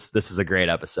 This is a great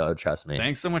episode. Trust me.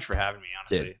 Thanks so much for having me.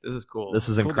 Honestly, dude, this is cool. This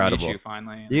is incredible. To meet you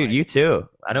finally, dude. Like, you too.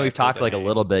 I know we've talked like a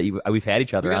little bit. We've had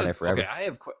each other on there forever. Okay,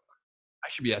 I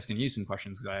should be asking you some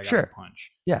questions because I got a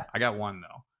punch. Yeah, I got one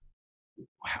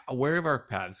though. Where have our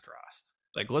paths crossed?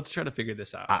 Like, let's try to figure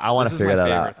this out. I want to figure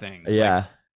that out. This is my favorite thing. Yeah. Like,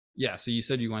 yeah. So you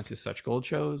said you went to Such Gold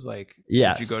shows. Like,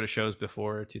 did you go to shows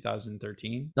before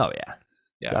 2013? Oh, yeah.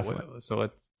 Yeah. Definitely. So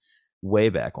it's way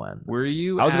back when. Were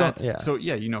you So,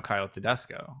 yeah, you know Kyle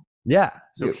Tedesco. Yeah.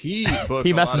 So he booked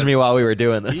he messaged me while we were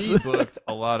doing this. He booked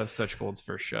a lot of Such Gold's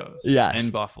first shows in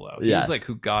Buffalo. He was like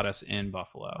who got us in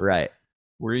Buffalo. Right.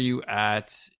 Were you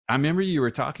at... I remember you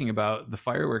were talking about the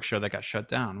fireworks show that got shut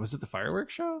down. Was it the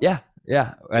fireworks show? Yeah.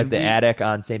 Yeah. At the Attic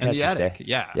on St. Patrick's Day.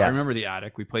 Yeah. Yes. I remember the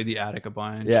Attic. We played the Attic a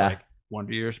bunch. Yeah. Like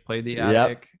Wonder Years played the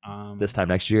Attic. Yep. This time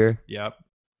next year. Yep.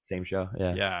 Same show.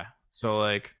 Yeah. Yeah. So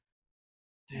like,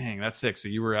 dang, that's sick. So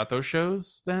you were at those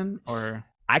shows then? Or...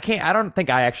 I don't think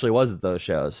I actually was at those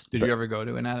shows. Did you ever go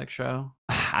to an Attic show?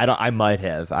 I might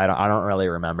have. I don't really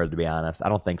remember, to be honest. I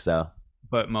don't think so.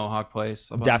 But Mohawk Place?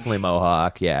 Definitely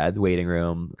Mohawk, yeah. The Waiting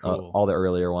Room, cool. All the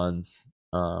earlier ones.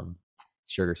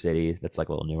 Sugar City. That's like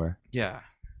a little newer. Yeah,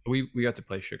 we got to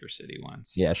play Sugar City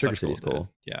once. Yeah, Sugar Such City's Gold did. cool.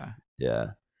 Yeah, Yeah.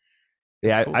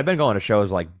 That's Yeah, cool. I've been going to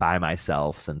shows like by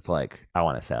myself since like I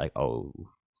want to say like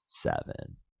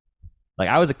 07. Like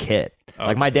I was a kid.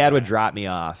 Like my Okay, dad would yeah. drop me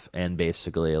off and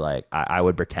basically like I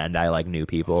would pretend I like knew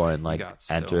people and You like got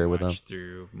enter so with them. much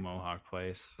through Mohawk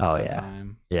Place. Oh, At that yeah.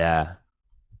 time. Yeah,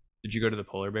 Did you go to the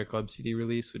Polar Bear Club CD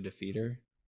release with Defeater?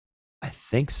 I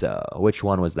think so. Which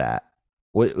one was that?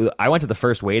 I went to the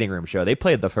first waiting room show. They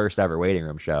played the first ever waiting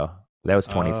room show. That was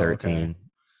 2013. okay.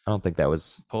 I don't think that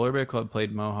was. Polar Bear Club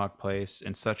played Mohawk Place,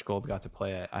 and Such Gold got to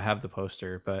play it. I have the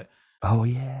poster, but Oh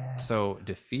yeah. so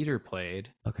Defeater played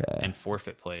Okay. and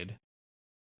Forfeit played,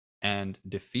 and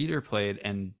Defeater played,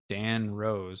 and Dan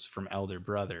Rose from Elder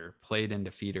Brother played in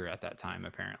Defeater at that time.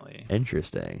 Apparently,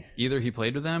 Interesting. either he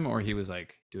played with them or he was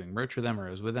like doing merch for them or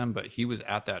it was with them, but he was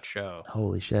at that show,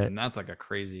 Holy shit. and that's like a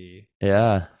crazy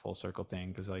Yeah. full circle thing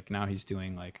because like now he's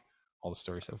doing like all the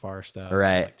Story So Far stuff,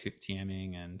 Right. Like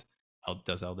TMing and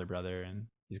does Elder Brother, and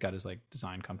he's got his like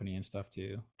design company and stuff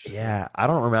too. which is Yeah. I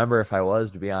don't remember if I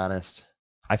was, to be honest.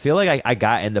 I feel like I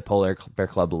got into Polar Bear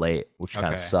Club late, which kind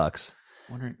of Okay. sucks. cool.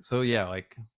 Wondering, so yeah,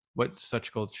 like what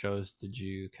Such Gold shows did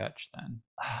you catch then?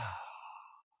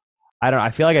 I don't know.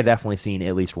 I feel like I definitely seen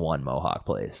at least one Mohawk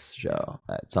Place show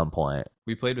at some point.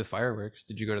 We played with Fireworks.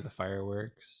 Did you go to the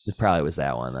Fireworks? It probably was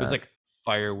that one. It was then. like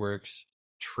Fireworks,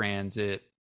 Transit.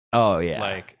 Oh yeah.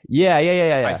 Like yeah.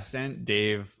 I sent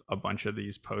Dave a bunch of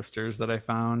these posters that I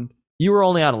found. You were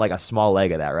only on like a small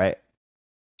leg of that, right?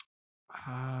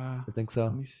 I think so.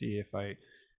 Let me see if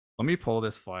let me pull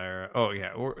this flyer. Oh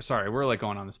yeah, we're like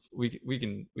going on this. We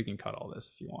can cut all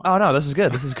this if you want. Oh no, this is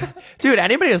good. This is good. Dude,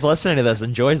 anybody who's listening to this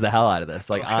enjoys the hell out of this.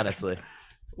 Like Okay. honestly.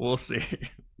 We'll see.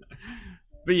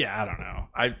 But yeah, I don't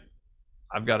know.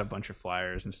 I've got a bunch of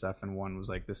flyers and stuff, and one was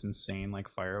like this insane like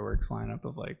fireworks lineup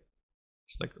of like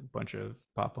just like a bunch of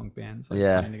pop punk bands like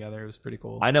Yeah. playing together. It was pretty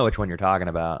cool. I know which one you're talking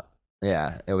about.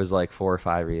 Yeah, it was like 4 or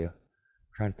 5 of you. I'm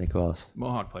trying to think who else.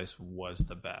 Mohawk Place was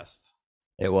the best.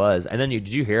 It was. And then did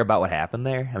you hear about what happened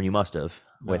there? I mean, you must have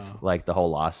with No. like the whole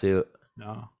lawsuit.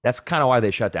 No. That's kind of why they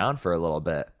shut down for a little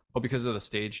bit. Oh, because of the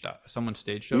stage someone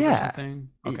staged over Yeah. something?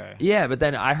 Okay. Yeah, but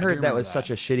then I heard that remember was that. such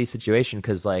a shitty situation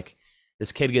because like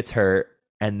this kid gets hurt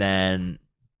and then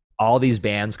all these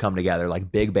bands come together,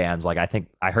 like big bands. Like I think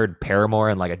I heard Paramore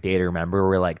and like A Day to Remember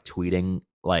were like tweeting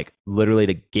like literally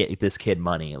to get this kid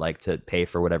money, like to pay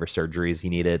for whatever surgeries he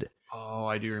needed. Oh,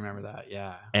 I do remember that.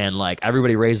 Yeah. And like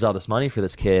everybody raised all this money for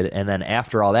this kid, and then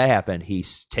after all that happened, he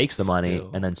takes the money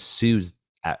Still. and then sues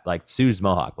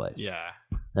Mohawk Place. Yeah.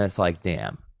 And it's like,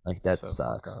 damn, like that So fucked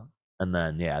sucks. up. And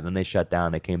then then they shut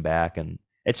down. They came back, and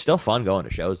it's still fun going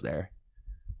to shows there.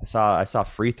 I saw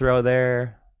Free Throw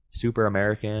there, Super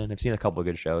American. I've seen a couple of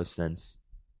good shows since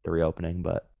the reopening,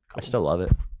 but I Cool. still love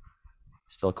it.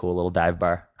 Still a cool little dive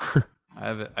bar.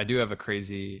 I do have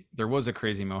there was a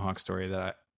crazy Mohawk story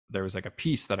that there was like a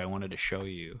piece that I wanted to show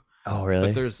you. Oh,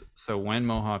 really? But so when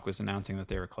Mohawk was announcing that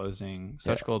they were closing,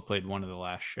 Such Gold played one of the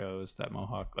last shows that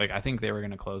Mohawk, like I think they were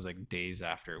going to close like days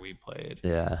after we played.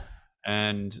 Yeah.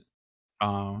 And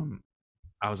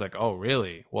I was like, "Oh,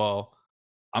 really? Well,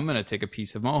 I'm going to take a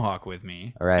piece of Mohawk with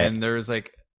me." Right. And there was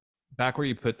like back where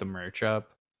you put the merch up,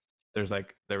 there was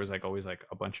like always like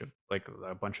a bunch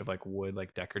of like wood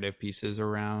like decorative pieces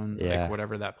around Yeah. like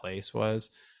whatever that place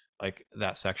was, like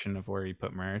that section of where you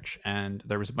put merch, and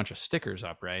there was a bunch of stickers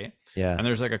up, right? Yeah. And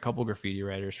there's like a couple graffiti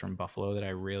writers from Buffalo that I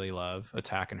really love,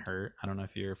 Attack and Hurt. I don't know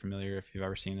if you're familiar, if you've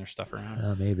ever seen their stuff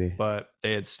around, Maybe. but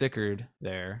they had stickered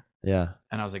there, Yeah.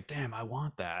 and I was like, damn, I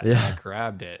want that. Yeah. And I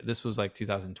grabbed it. This was like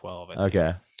 2012, I think.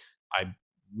 Okay. I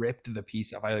ripped the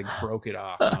piece off. I like broke it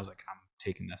off, and I was like, I'm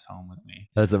taking this home with me.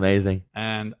 That's amazing.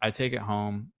 And I take it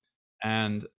home,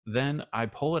 and then I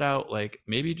pull it out like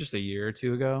maybe just a year or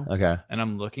two ago, Okay. and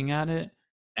I'm looking at it,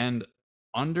 and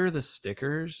under the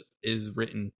stickers is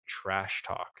written Trash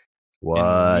Talk. What?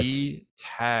 And we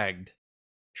tagged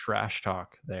Trash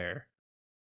Talk there,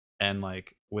 and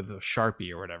like with a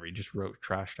Sharpie or whatever, he just wrote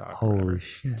Trash Talk. or whatever. Holy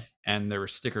shit. And there were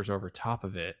stickers over top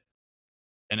of it.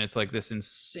 And it's like this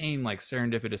insane, like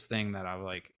serendipitous thing that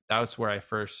that's where I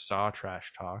first saw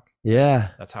Trash Talk.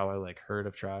 Yeah. That's how I like heard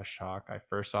of Trash Talk. I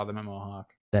first saw them at Mohawk.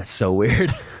 That's so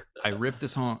weird. I ripped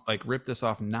this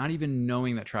off, not even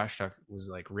knowing that Trash Talk was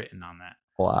like written on that.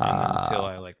 Wow. Until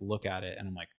I like look at it and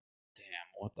I'm like, damn,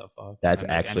 what the fuck? That's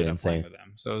And I, like, actually ended up playing insane. with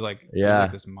them. So it was like, Yeah.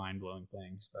 this mind blowing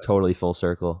thing. But, Totally full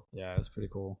circle. yeah, it was pretty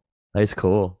cool. That's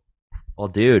cool. Well,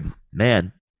 dude,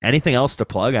 man, anything else to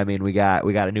plug? I mean, we got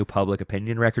a new Public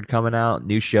Opinion record coming out,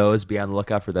 new shows. Be on the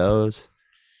lookout for those.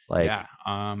 Like, yeah.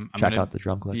 I'm check gonna out the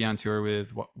drum be collection. on tour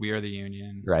with We Are the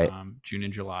Union. Right. June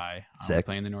and July. We're Sick.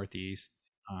 playing the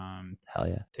Northeast. Hell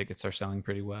yeah. Tickets are selling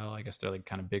pretty well. I guess they're like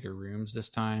kind of bigger rooms this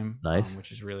time. Nice.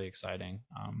 Which is really exciting.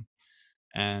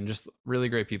 And just really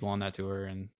great people on that tour,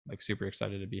 and like super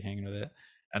excited to be hanging with it.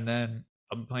 And then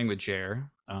I'm playing with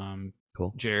Jer.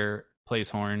 Cool. Jer plays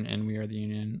horn in We Are the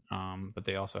Union, but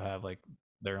they also have like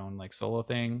their own like solo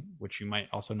thing, which you might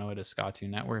also know it as Ska 2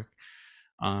 Network.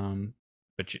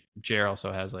 But Jer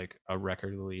also has like a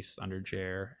record release under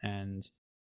Jer, and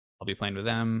I'll be playing with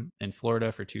them in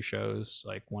Florida for 2 shows.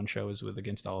 Like one show is with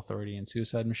Against All Authority and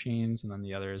Suicide Machines, and then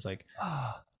the other is like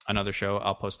another show.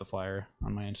 I'll post the flyer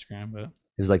on my Instagram, but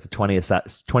it was like the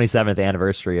 27th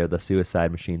anniversary of the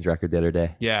Suicide Machines record the other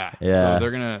day. Yeah. Yeah. So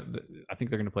I think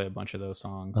they're gonna play a bunch of those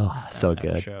songs. Oh, so at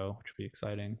good. the show, which will be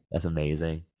exciting. That's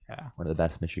amazing. Yeah. One of the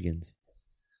best Michigans.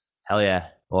 Hell yeah.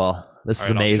 Well, this All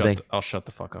was right, amazing. I'll shut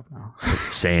the fuck up now.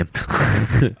 Same. All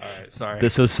right. Sorry.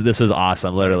 This was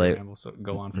awesome. Sorry to literally. ramble, so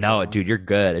go on. For so No, long. dude, you're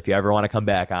good. If you ever want to come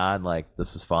back on, like,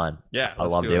 this was fun. Yeah. I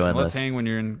let's love do it. doing Let's this. hang when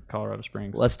you're in Colorado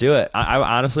Springs. Let's do it. I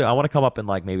honestly, I want to come up in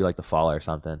like maybe like the fall or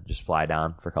something. Just fly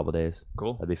down for a couple days.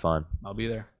 Cool. That'd be fun. I'll be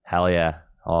there. Hell yeah.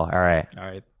 Oh, all right. All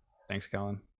right. Thanks,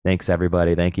 Kellen. Thanks,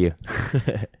 everybody. Thank you.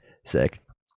 Sick.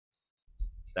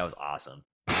 That was awesome.